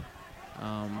section.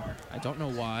 I don't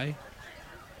know why.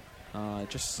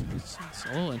 It's a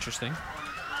little interesting.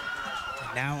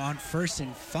 Now on 1st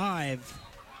and 5.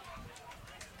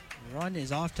 Run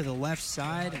is off to the left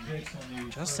side,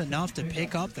 and just enough to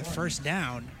pick up the first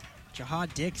down.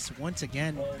 Jahad Dix once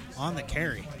again on the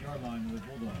carry.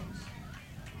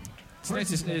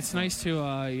 It's nice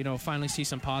to finally see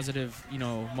some positive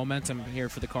momentum here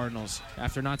for the Cardinals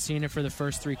after not seeing it for the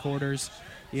first 3 quarters.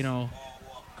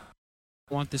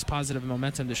 Want this positive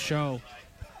momentum to show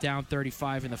down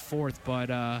 35 in the 4th, but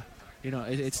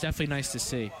it's definitely nice to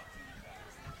see.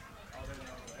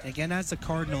 Again, as the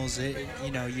Cardinals,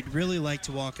 you'd really like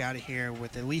to walk out of here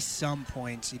with at least some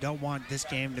points. You don't want this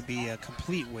game to be a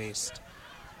complete waste.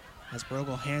 As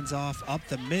Brogel hands off up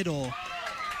the middle,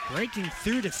 breaking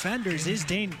through defenders is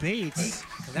Dane Bates.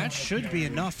 That should be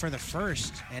enough for the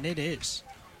first, and it is.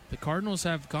 The Cardinals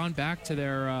have gone back to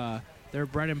their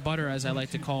bread and butter, as I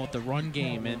like to call it, the run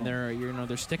game, and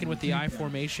they're sticking with the I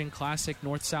formation, classic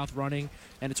north-south running,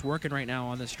 and it's working right now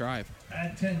on this drive.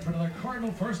 At 10 for another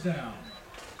Cardinal first down.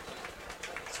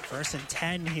 It's 1st and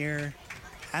 10 here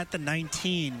at the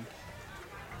 19.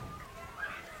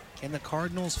 Can the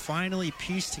Cardinals finally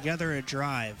piece together a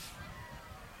drive?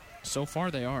 So far,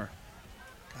 they are.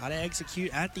 Got to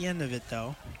execute at the end of it,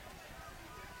 though.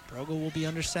 Brogel will be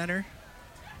under center.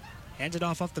 Hands it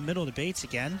off up the middle to Bates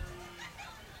again.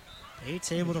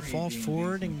 Bates able to fall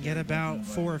forward and get about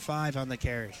 4 or 5 on the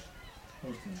carry.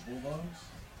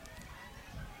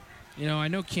 I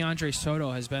know Keandre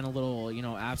Soto has been a little,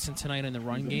 absent tonight in the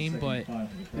run game, but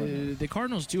the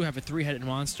Cardinals do have a 3-headed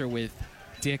monster with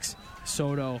Dix,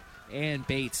 Soto, and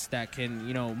Bates that can,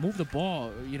 move the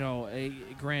ball.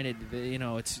 Granted,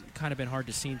 it's kind of been hard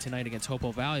to see tonight against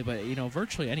Hopewell Valley, but,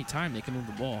 virtually any time they can move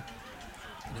the ball.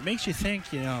 And it makes you think,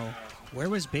 where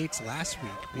was Bates last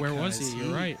week? Where was he?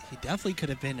 You're right. He definitely could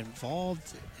have been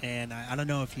involved, and I don't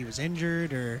know if he was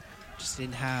injured or just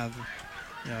didn't have,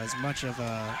 as much of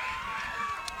a,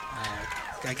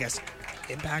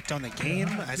 impact on the game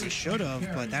as he should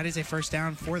have. But that is a first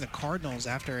down for the Cardinals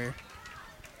after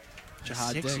a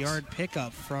 6-yard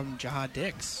pickup from Jahad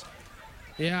Dix.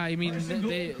 Yeah,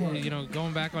 they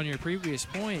going back on your previous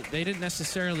point, they didn't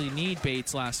necessarily need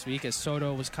Bates last week as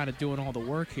Soto was kind of doing all the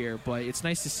work here, but it's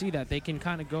nice to see that they can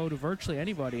kind of go to virtually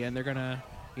anybody and they're going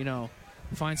to,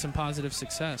 find some positive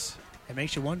success. It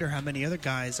makes you wonder how many other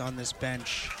guys on this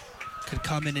bench could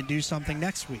come in and do something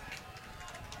next week.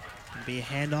 It'll be a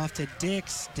handoff to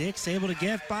Dix. Dix able to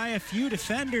get by a few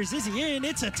defenders. Is he in?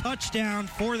 It's a touchdown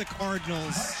for the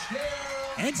Cardinals.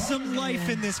 And some life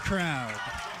in this crowd.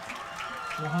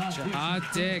 Jahad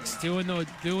Dix doing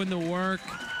the work,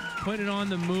 putting on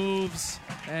the moves,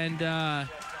 and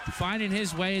finding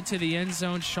his way into the end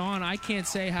zone. Shawn, I can't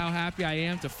say how happy I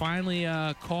am to finally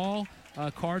call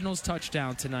a Cardinals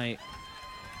touchdown tonight.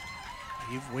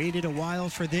 You've waited a while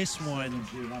for this one.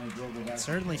 It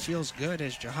certainly feels good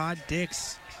as Jahad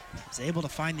Dix is able to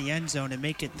find the end zone and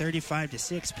make it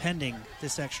 35-6 pending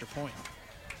this extra point.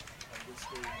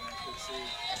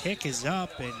 Kick is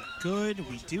up and good.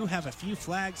 We do have a few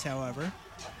flags, however.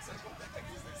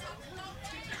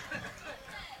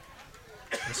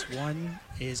 This one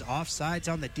is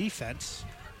offsides on the defense.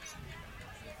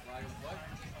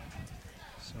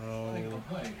 So,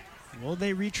 will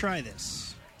they retry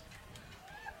this?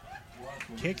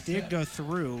 Kick did go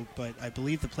through, but I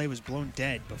believe the play was blown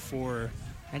dead before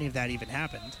any of that even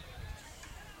happened.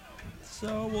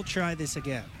 So, we'll try this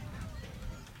again.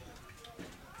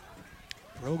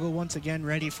 Brogel once again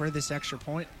ready for this extra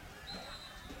point.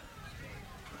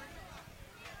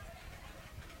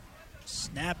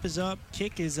 Snap is up,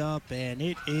 kick is up, and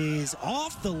it is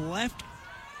off the left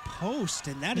post,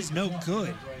 and that is no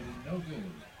good.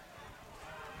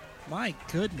 My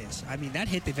goodness. That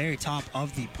hit the very top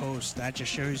of the post. That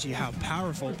just shows you how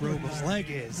powerful Brogel's leg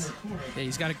is. Yeah,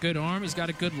 he's got a good arm. He's got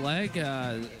a good leg.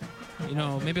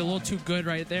 Maybe a little too good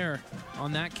right there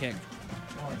on that kick.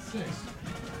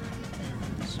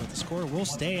 So the score will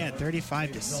stay at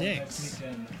 35-6.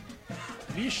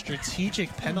 Maybe a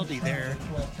strategic penalty there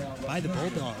by the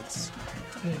Bulldogs.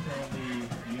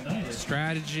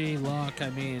 Strategy, luck.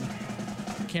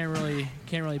 Can't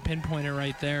really pinpoint it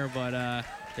right there, but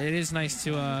it is nice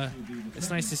to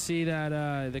see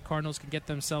that the Cardinals can get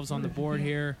themselves on the board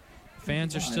here.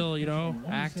 Fans are still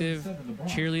active.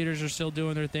 Cheerleaders are still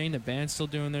doing their thing. The band's still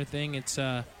doing their thing. It's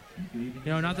not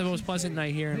the most pleasant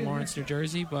night here in Lawrence, New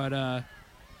Jersey, but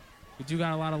we do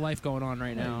got a lot of life going on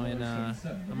right now and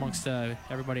amongst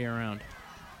everybody around.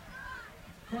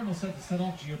 Cardinals set to set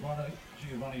off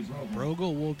Giovanni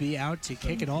Brogel will be out to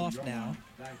kick it off now.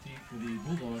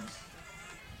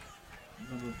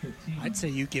 I'd say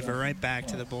you give it right back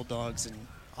to the Bulldogs, and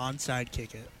onside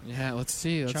kick it. Yeah, let's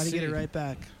see. Try to get it right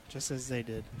back, just as they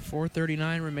did.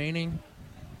 4:39 remaining.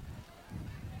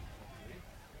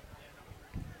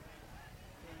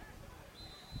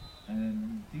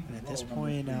 And at this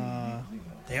point,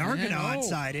 they are going to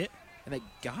onside it. And they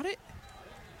got it?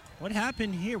 What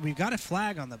happened here? We've got a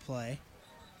flag on the play.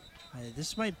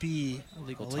 This might be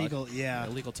illegal. Yeah,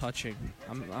 illegal touching.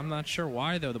 I'm not sure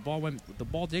why though. The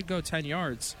ball did go 10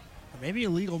 yards. Or maybe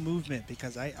illegal movement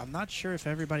because I'm not sure if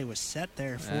everybody was set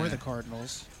there for the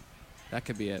Cardinals. That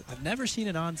could be it. I've never seen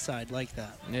an onside like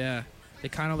that. Yeah, they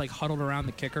kind of like huddled around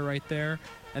the kicker right there,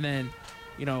 and then,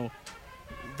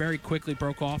 very quickly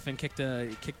broke off and kicked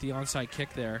the onside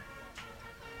kick there.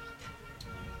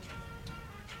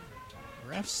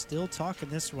 Ref's still talking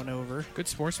this one over. Good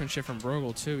sportsmanship from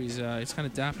Brogel too. He's kind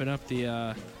of dapping up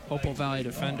the Hopewell Valley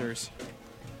defenders.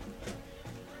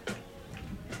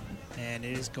 And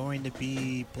it is going to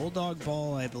be Bulldog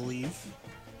ball, I believe,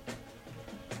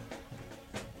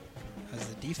 as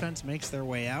the defense makes their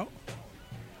way out.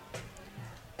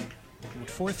 With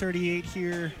 4:38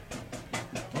 here,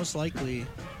 most likely.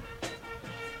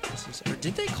 Or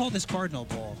did they call this Cardinal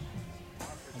ball?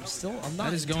 I'm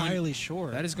not entirely sure.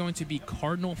 That is going to be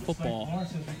Cardinal football.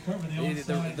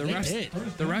 The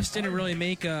refs didn't really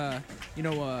make a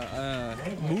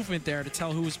movement there to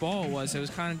tell whose ball it was. It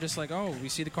was kind of just like, oh, we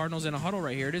see the Cardinals in a huddle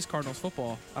right here. It is Cardinals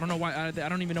football. I don't know why. I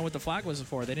don't even know what the flag was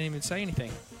for. They didn't even say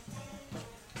anything.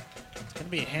 It's going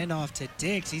to be a handoff to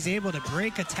Diggs. He's able to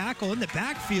break a tackle in the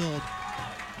backfield,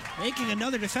 making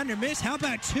another defender miss. How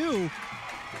about two?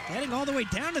 Heading all the way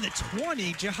down to the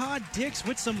 20. Jihad Dix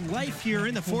with some life here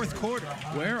in the fourth quarter.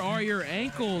 Where are your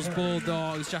ankles,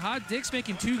 Bulldogs? Jihad Dix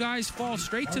making two guys fall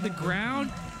straight to the ground.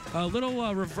 A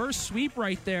little reverse sweep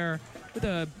right there with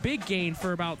a big gain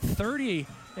for about 30.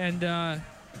 And,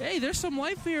 hey, there's some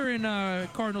life here in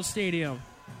Cardinal Stadium.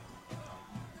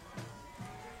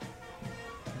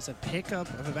 There's a pickup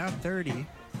of about 30.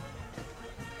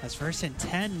 That's 1st and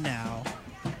 10 now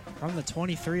from the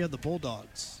 23 of the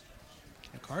Bulldogs.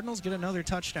 The Cardinals get another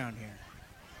touchdown here.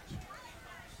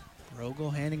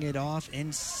 Brogel handing it off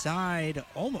inside,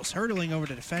 almost hurdling over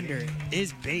the defender,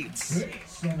 is Bates.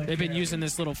 They've been using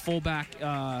this little fullback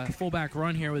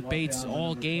run here with Bates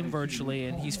all game virtually,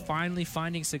 and he's finally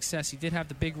finding success. He did have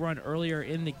the big run earlier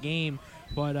in the game,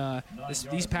 but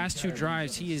these past two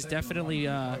drives, he is definitely,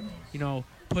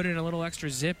 putting a little extra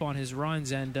zip on his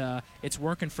runs, and it's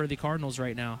working for the Cardinals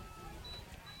right now.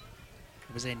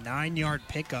 It was a 9-yard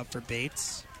pickup for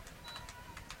Bates.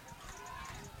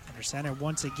 Under center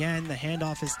once again. The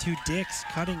handoff is to Dix,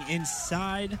 cutting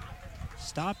inside.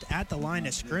 Stopped at the line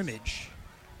of scrimmage.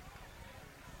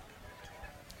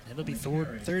 It'll be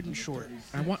third and short.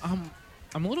 I'm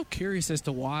a little curious as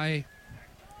to why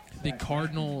the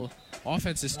Cardinal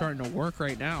offense is starting to work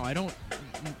right now. I don't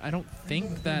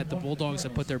think that the Bulldogs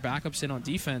have put their backups in on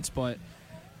defense, but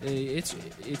it's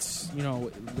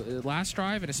last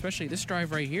drive and especially this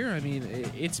drive right here, I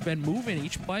mean, it's been moving.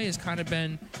 Each play has kind of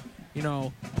been,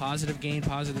 positive gain.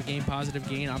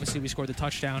 Obviously, we scored the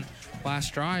touchdown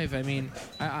last drive. I mean,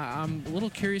 I'm a little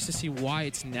curious to see why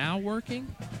it's now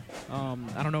working.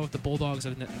 I don't know if the Bulldogs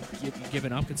have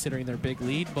given up considering their big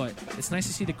lead, but it's nice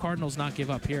to see the Cardinals not give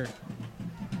up here.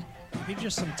 Maybe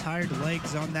just some tired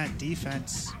legs on that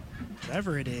defense.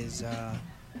 Whatever it is,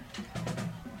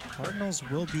 Cardinals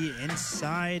will be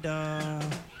inside.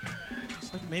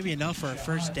 Looks like maybe enough for a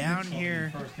first down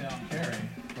here.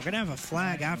 We're going to have a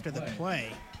flag after the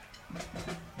play.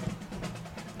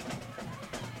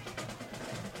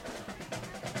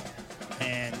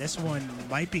 And this one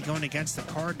might be going against the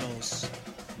Cardinals.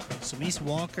 Samise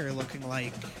Walker looking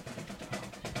like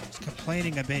he's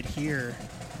complaining a bit here.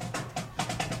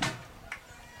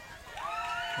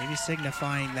 Maybe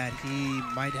signifying that he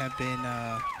might have been,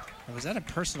 was that a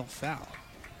personal foul?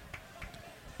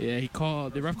 Yeah,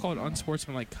 the ref called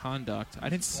unsportsmanlike conduct. I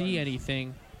didn't see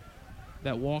anything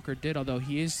that Walker did, although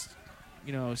he is,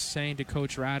 saying to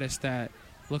Coach Radis that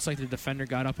looks like the defender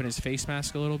got up in his face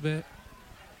mask a little bit.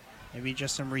 Maybe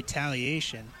just some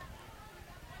retaliation.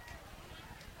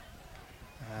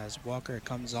 As Walker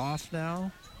comes off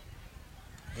now,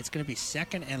 it's going to be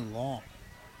 2nd and long.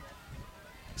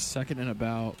 2nd and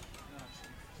about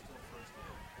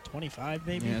 25,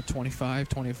 maybe? Yeah, 25,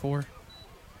 24.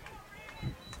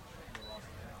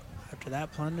 After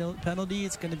that penalty,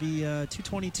 it's going to be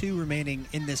 2:22 remaining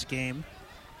in this game.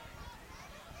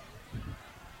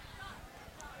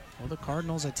 Will the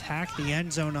Cardinals attack the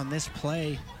end zone on this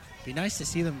play? Be nice to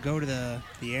see them go to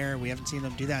the air. We haven't seen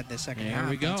them do that in the second half.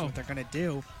 There we go. That's what they're going to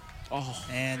do. Oh.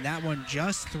 And that one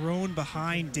just thrown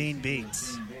behind Dane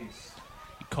Bates.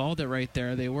 You called it right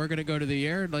there. They were going to go to the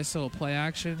air. Nice little play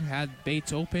action. Had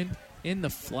Bates open in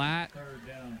the flat.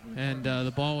 And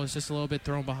the ball was just a little bit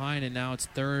thrown behind, and now it's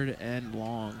 3rd and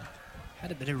long.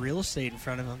 Had a bit of real estate in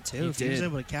front of him, too. He if did. he was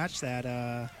able to catch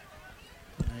that,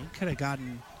 he could have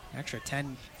gotten an extra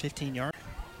 10, 15 yards.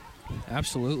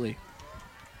 Absolutely.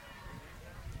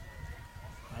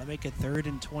 That'll make it 3rd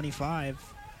and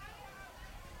 25.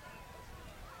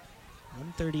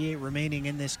 1:38 remaining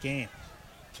in this game.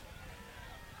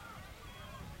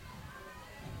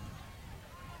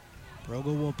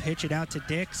 Brogel will pitch it out to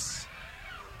Dix.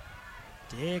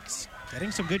 Dix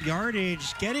getting some good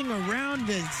yardage, getting around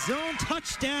the zone.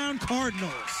 Touchdown,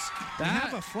 Cardinals. They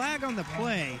have a flag on the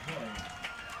play.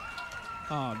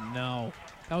 Oh, no.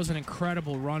 That was an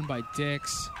incredible run by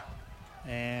Dix.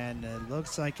 And it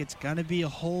looks like it's going to be a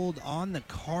hold on the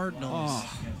Cardinals.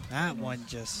 Oh. That one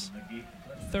just...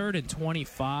 3rd and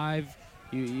 25.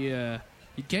 You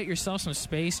get yourself some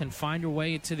space and find your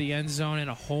way into the end zone, and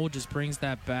a hold just brings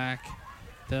that back.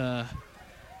 The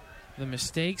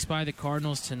mistakes by the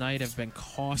Cardinals tonight have been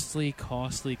costly.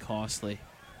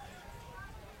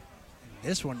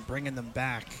 This one bringing them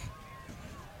back.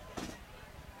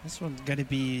 This one's going to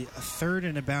be a 3rd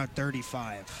and about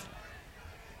 35.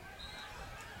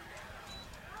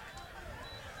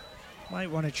 Might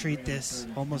want to treat this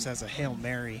almost as a Hail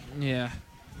Mary. Yeah.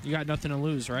 You got nothing to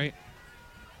lose, right?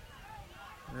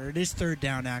 Or it is 3rd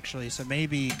down, actually, so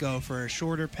maybe go for a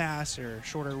shorter pass or a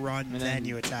shorter run, and then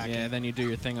you attack it. Yeah, then you do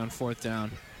your thing on 4th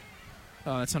down.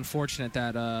 Oh, it's unfortunate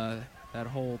that that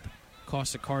hold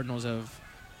cost the Cardinals of,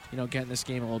 getting this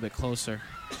game a little bit closer.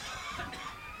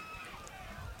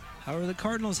 However, the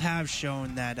Cardinals have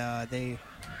shown that they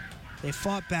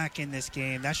fought back in this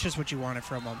game. That's just what you wanted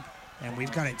from them. And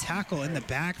we've got a tackle in the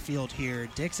backfield here.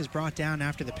 Dix is brought down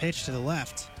after the pitch to the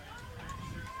left.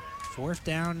 4th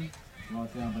down,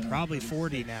 probably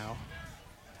 40 now.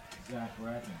 Zack.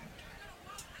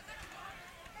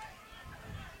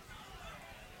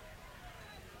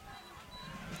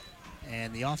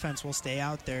 And the offense will stay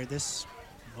out there. This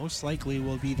most likely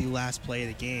will be the last play of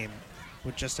the game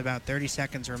with just about 30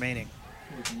 seconds remaining.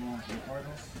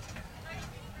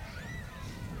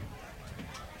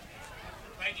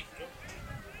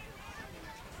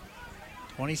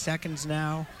 20 seconds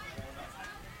now.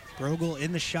 Brogel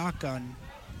in the shotgun,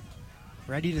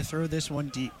 ready to throw this one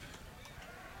deep.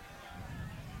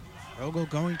 Brogel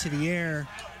going to the air.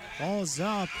 Ball's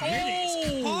up.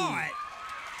 It is caught.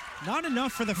 Not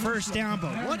enough for the first down,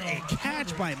 but what a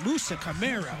catch by Musa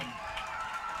Camara.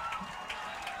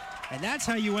 And that's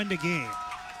how you end a game.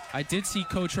 I did see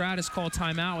Coach Radis call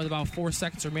timeout with about 4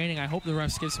 seconds remaining. I hope the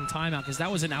refs give some timeout because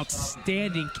that was an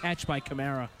outstanding catch by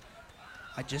Camara.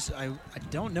 I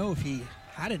don't know if he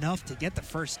had enough to get the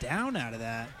first down out of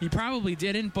that. He probably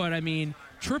didn't, but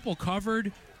triple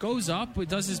covered, goes up,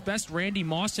 does his best Randy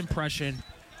Moss impression,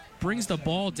 brings the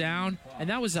ball down, and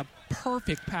that was a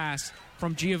perfect pass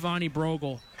from Giovanni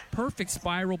Brogel. Perfect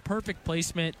spiral, perfect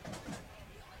placement.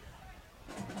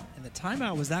 And the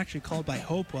timeout was actually called by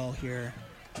Hopewell here.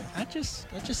 That just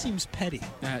seems petty.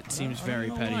 That seems very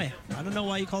petty. Why. I don't know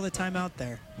why you call the timeout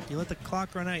there. You let the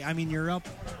clock run out. You're up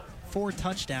 4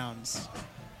 touchdowns.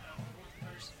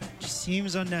 Just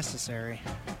seems unnecessary.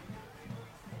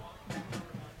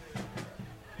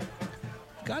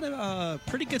 Got a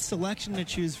pretty good selection to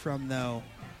choose from, though.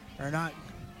 Or not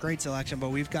great selection, but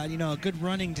we've got, a good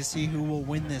running to see who will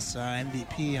win this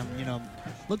MVP. I'm,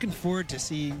 looking forward to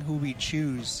seeing who we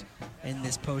choose in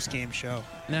this post-game show.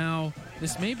 Now,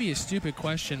 this may be a stupid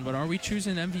question, but are we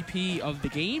choosing MVP of the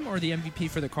game or the MVP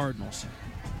for the Cardinals?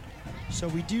 So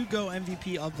we do go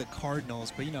MVP of the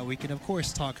Cardinals, but, we can, of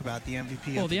course, talk about the MVP of the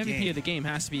game. Well, the MVP of the game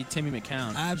has to be Timmy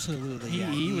McCown. Absolutely,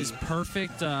 He was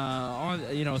perfect,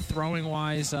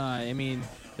 throwing-wise.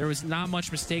 There was not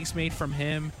much mistakes made from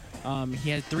him. He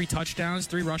had 3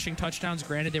 rushing touchdowns.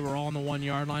 Granted, they were all on the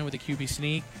 1-yard line with a QB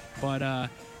sneak. But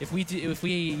if we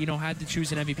had to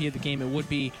choose an MVP of the game, it would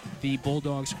be the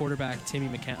Bulldogs quarterback, Timmy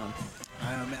McCown.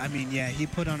 He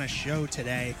put on a show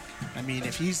today.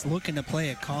 If he's looking to play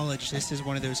at college, this is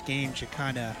one of those games you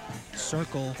kind of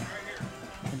circle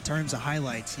in terms of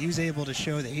highlights. He was able to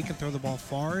show that he can throw the ball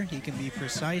far, he can be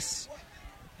precise,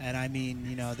 and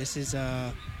this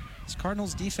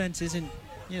Cardinals defense isn't,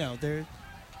 they're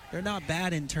not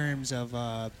bad in terms of,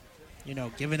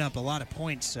 giving up a lot of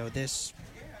points. So this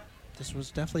was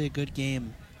definitely a good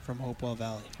game from Hopewell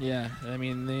Valley. Yeah, the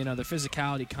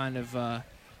physicality kind of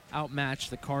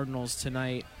outmatched the Cardinals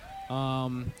tonight.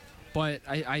 But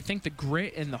I think the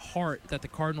grit and the heart that the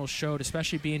Cardinals showed,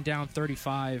 especially being down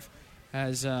 35,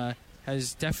 has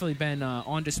definitely been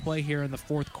on display here in the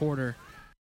fourth quarter.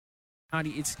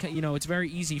 it's very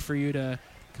easy for you to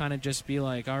kind of just be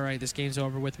like, all right, this game's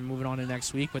over with, we're moving on to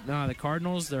next week. But no, the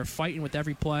Cardinals, they're fighting with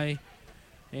every play,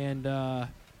 and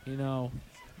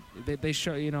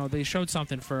they showed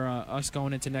something for us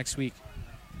going into next week.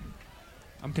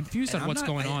 I'm confused on what's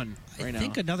going on right now. I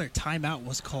think another timeout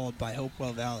was called by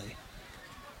Hopewell Valley.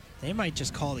 They might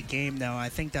just call the game now. I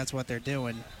think that's what they're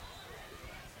doing.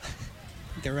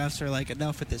 The refs are like,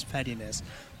 enough with this pettiness.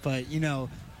 But,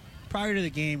 prior to the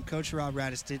game, Coach Rob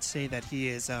Radis did say that he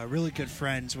is really good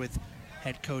friends with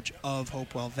head coach of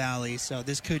Hopewell Valley, so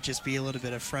this could just be a little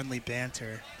bit of friendly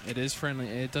banter. It is friendly.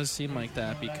 It does seem like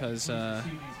that because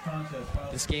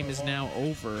this game is now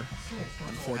over,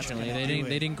 unfortunately.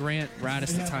 They didn't grant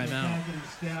Radis the timeout.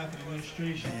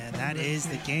 And that is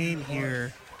the game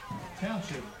here.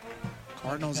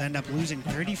 Cardinals end up losing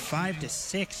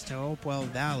 35-6 to Hopewell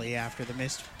Valley after the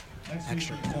missed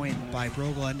extra point by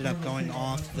Brogel ended up going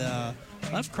off the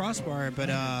left crossbar, but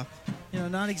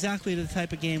not exactly the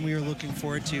type of game we were looking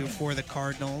forward to for the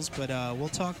Cardinals, but we'll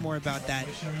talk more about that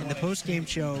in the post-game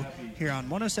show here on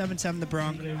 107.7 The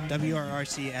Bronc,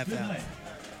 WRRC FM.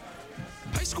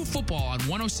 High school football on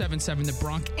 107.7 The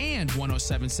Bronc and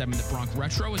 107.7 The Bronc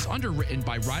Retro is underwritten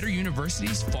by Rider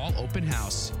University's Fall Open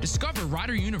House. Discover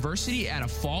Rider University at a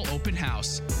Fall Open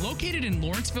House. Located in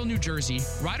Lawrenceville, New Jersey,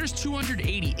 Rider's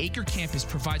 280-acre campus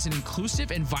provides an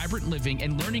inclusive and vibrant living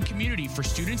and learning community for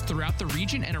students throughout the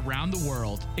region and around the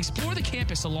world. Explore the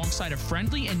campus alongside a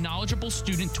friendly and knowledgeable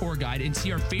student tour guide and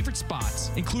see our favorite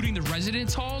spots, including the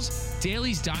residence halls,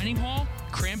 Daly's Dining Hall,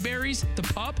 Cranberries, the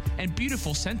pub, and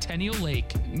beautiful Centennial Lake.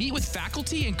 Meet with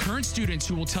faculty and current students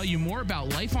who will tell you more about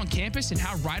life on campus and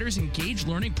how Rider's Engaged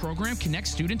Learning Program connects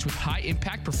students with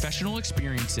high-impact professional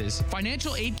experiences.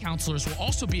 Financial aid counselors will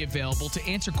also be available to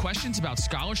answer questions about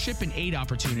scholarship and aid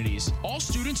opportunities. All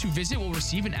students who visit will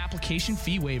receive an application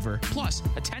fee waiver. Plus,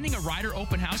 attending a Rider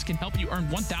Open House can help you earn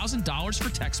 $1,000 for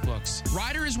textbooks.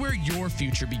 Rider is where your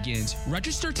future begins.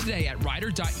 Register today at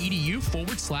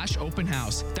rider.edu/open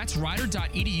house. That's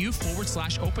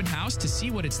rider.edu/open house to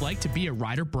see what it's like to be a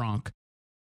Rider Bronc.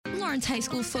 Lawrence High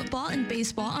School football and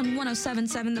baseball on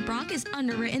 107.7 The Bronc is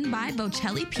underwritten by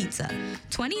Bocelli Pizza,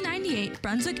 2098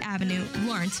 Brunswick Avenue,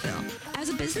 Lawrenceville. As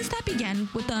a business that began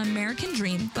with the American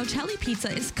dream, Bocelli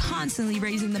Pizza is constantly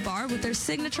raising the bar with their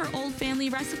signature old family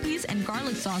recipes and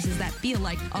garlic sauces that feel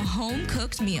like a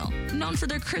home-cooked meal. Known for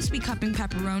their crispy cupping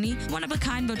pepperoni,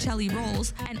 one-of-a-kind Bocelli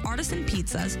rolls, and artisan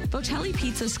pizzas, Bocelli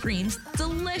Pizza screams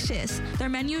delicious. Their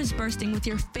menu is bursting with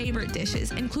your favorite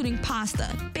dishes, including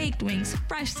pasta, baked wings,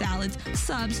 fresh salads,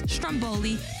 subs,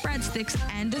 stromboli, breadsticks,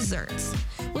 and desserts.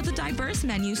 With a diverse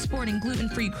menu sporting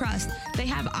gluten-free crust, they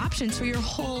have options for your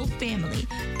whole family.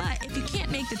 But if you can't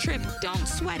make the trip, don't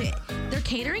sweat it. Their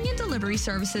catering and delivery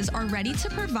services are ready to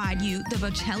provide you the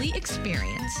Bocelli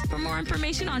experience. For more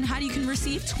information on how you can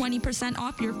receive 20%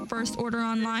 off your first order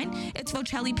online, it's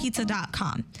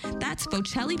vocellipizza.com. That's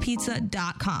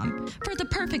vocellipizza.com. For the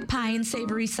perfect pie and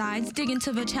savory sides, dig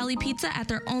into Bocelli Pizza at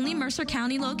their only Mercer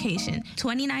County location,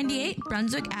 2098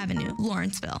 Brunswick Avenue,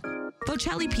 Lawrenceville.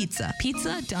 Bocelli Pizza.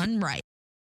 Pizza done right.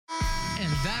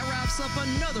 And that wraps up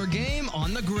another game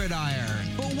on the gridiron.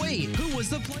 But wait, who was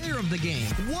the player of the game?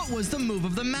 What was the move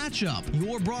of the matchup?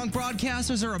 Your Bronc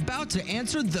broadcasters are about to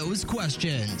answer those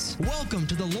questions. Welcome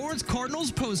to the Lawrence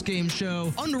Cardinals postgame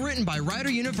show, underwritten by Rider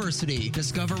University.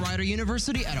 Discover Rider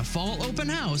University at a fall open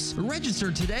house.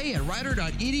 Register today at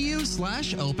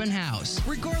rider.edu/open house.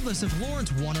 Regardless if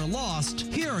Lawrence won or lost,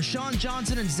 here are Shawn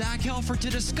Johnson and Zack Helfer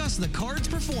to discuss the Cards'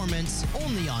 performance,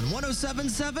 only on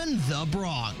 107.7 The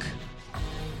Bronc.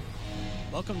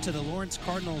 Welcome to the Lawrence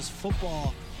Cardinals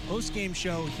football post-game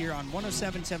show here on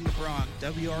 107.7 The Bronc,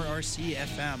 WRRC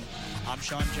FM. I'm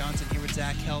Shawn Johnson here with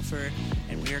Zack Helfer,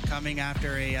 and we are coming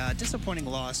after a disappointing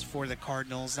loss for the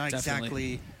Cardinals. Not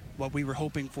exactly what we were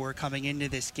hoping for coming into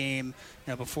this game.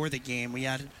 Before the game, we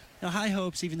had high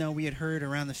hopes, even though we had heard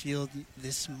around the field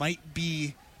this might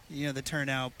be the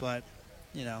turnout, but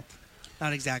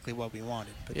not exactly what we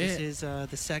wanted. But this is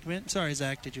the segment. Sorry,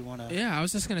 Zach, did you want to? Yeah, I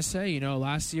was just going to say,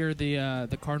 last year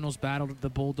the Cardinals battled the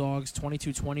Bulldogs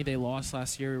 22-20. They lost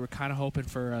last year. We were kind of hoping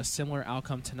for a similar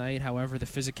outcome tonight. However, the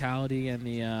physicality and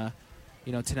the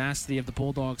tenacity of the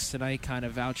Bulldogs tonight kind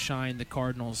of outshined the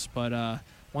Cardinals. But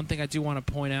one thing I do want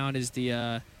to point out is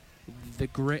the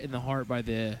grit and the heart by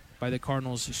the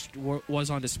Cardinals was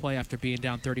on display after being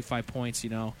down 35 points.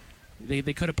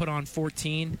 They could have put on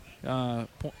 14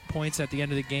 points at the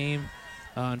end of the game.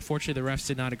 Unfortunately, the refs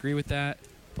did not agree with that.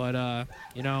 But,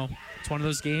 it's one of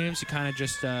those games. You kind of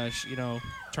just,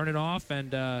 turn it off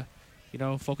and,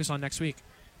 focus on next week.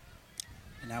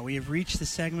 Now we have reached the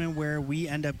segment where we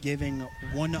end up giving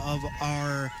one of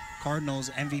our Cardinals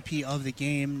MVP of the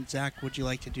game. Zach, would you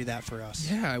like to do that for us?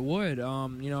 Yeah, I would.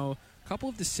 A couple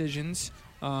of decisions,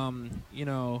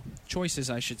 choices,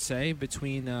 I should say,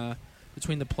 between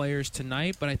the players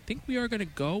tonight. But I think we are going to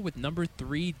go with number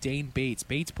 3, Dane Bates.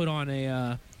 Bates put on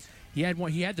he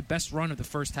had the best run of the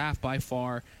first half by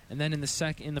far, and then in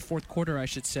the fourth quarter, I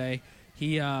should say,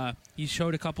 he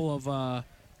showed a couple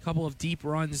of deep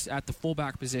runs at the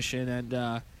fullback position,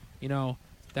 and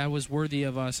that was worthy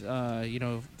of us,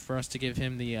 for us to give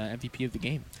him the MVP of the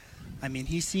game. I mean,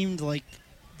 he seemed like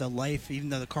the life, even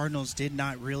though the Cardinals did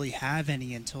not really have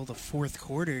any until the fourth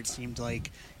quarter. It seemed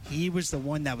like he was the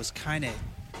one that was kind of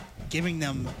giving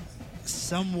them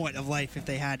somewhat of life if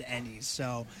they had any.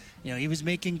 So, he was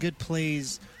making good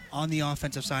plays on the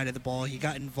offensive side of the ball. He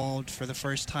got involved for the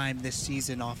first time this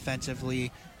season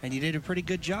offensively, and he did a pretty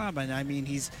good job. And I mean,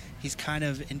 he's kind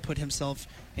of put himself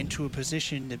into a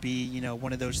position to be,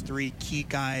 one of those 3 key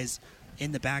guys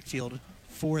in the backfield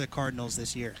for the Cardinals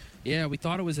this year. Yeah, we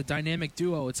thought it was a dynamic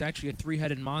duo. It's actually a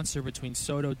 3-headed monster between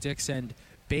Soto, Dix, and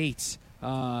Bates.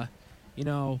 Soto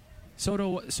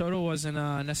wasn't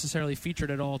necessarily featured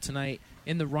at all tonight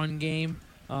in the run game.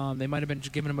 They might have been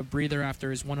giving him a breather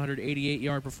after his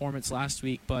 188-yard performance last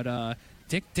week, but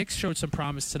Dix showed some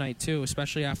promise tonight too,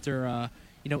 especially after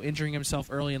injuring himself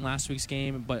early in last week's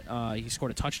game. But he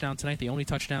scored a touchdown tonight, the only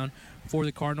touchdown for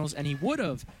the Cardinals, and he would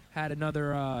have had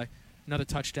another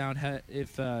touchdown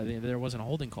if there wasn't a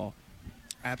holding call.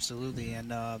 Absolutely,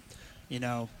 and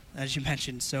as you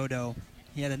mentioned, Soto,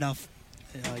 he had enough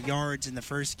yards in the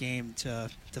first game to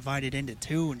divide it into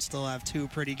 2 and still have 2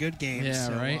 pretty good games. Yeah,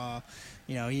 so, right.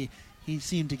 He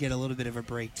seemed to get a little bit of a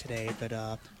break today, but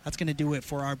that's going to do it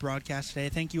for our broadcast today.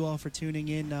 Thank you all for tuning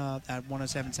in at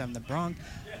 107.7 The Bronc.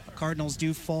 Cardinals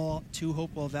do fall to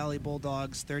Hopewell Valley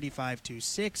Bulldogs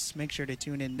 35-6. Make sure to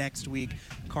tune in next week.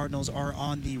 Cardinals are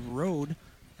on the road,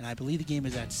 and I believe the game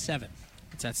is at 7.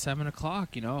 It's at 7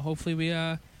 o'clock. Hopefully we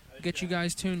get you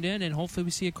guys tuned in, and hopefully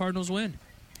we see a Cardinals win.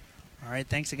 All right,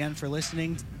 thanks again for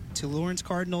listening to Lawrence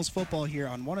Cardinals football here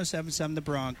on 107.7 The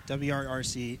Bronc,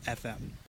 WRRC FM.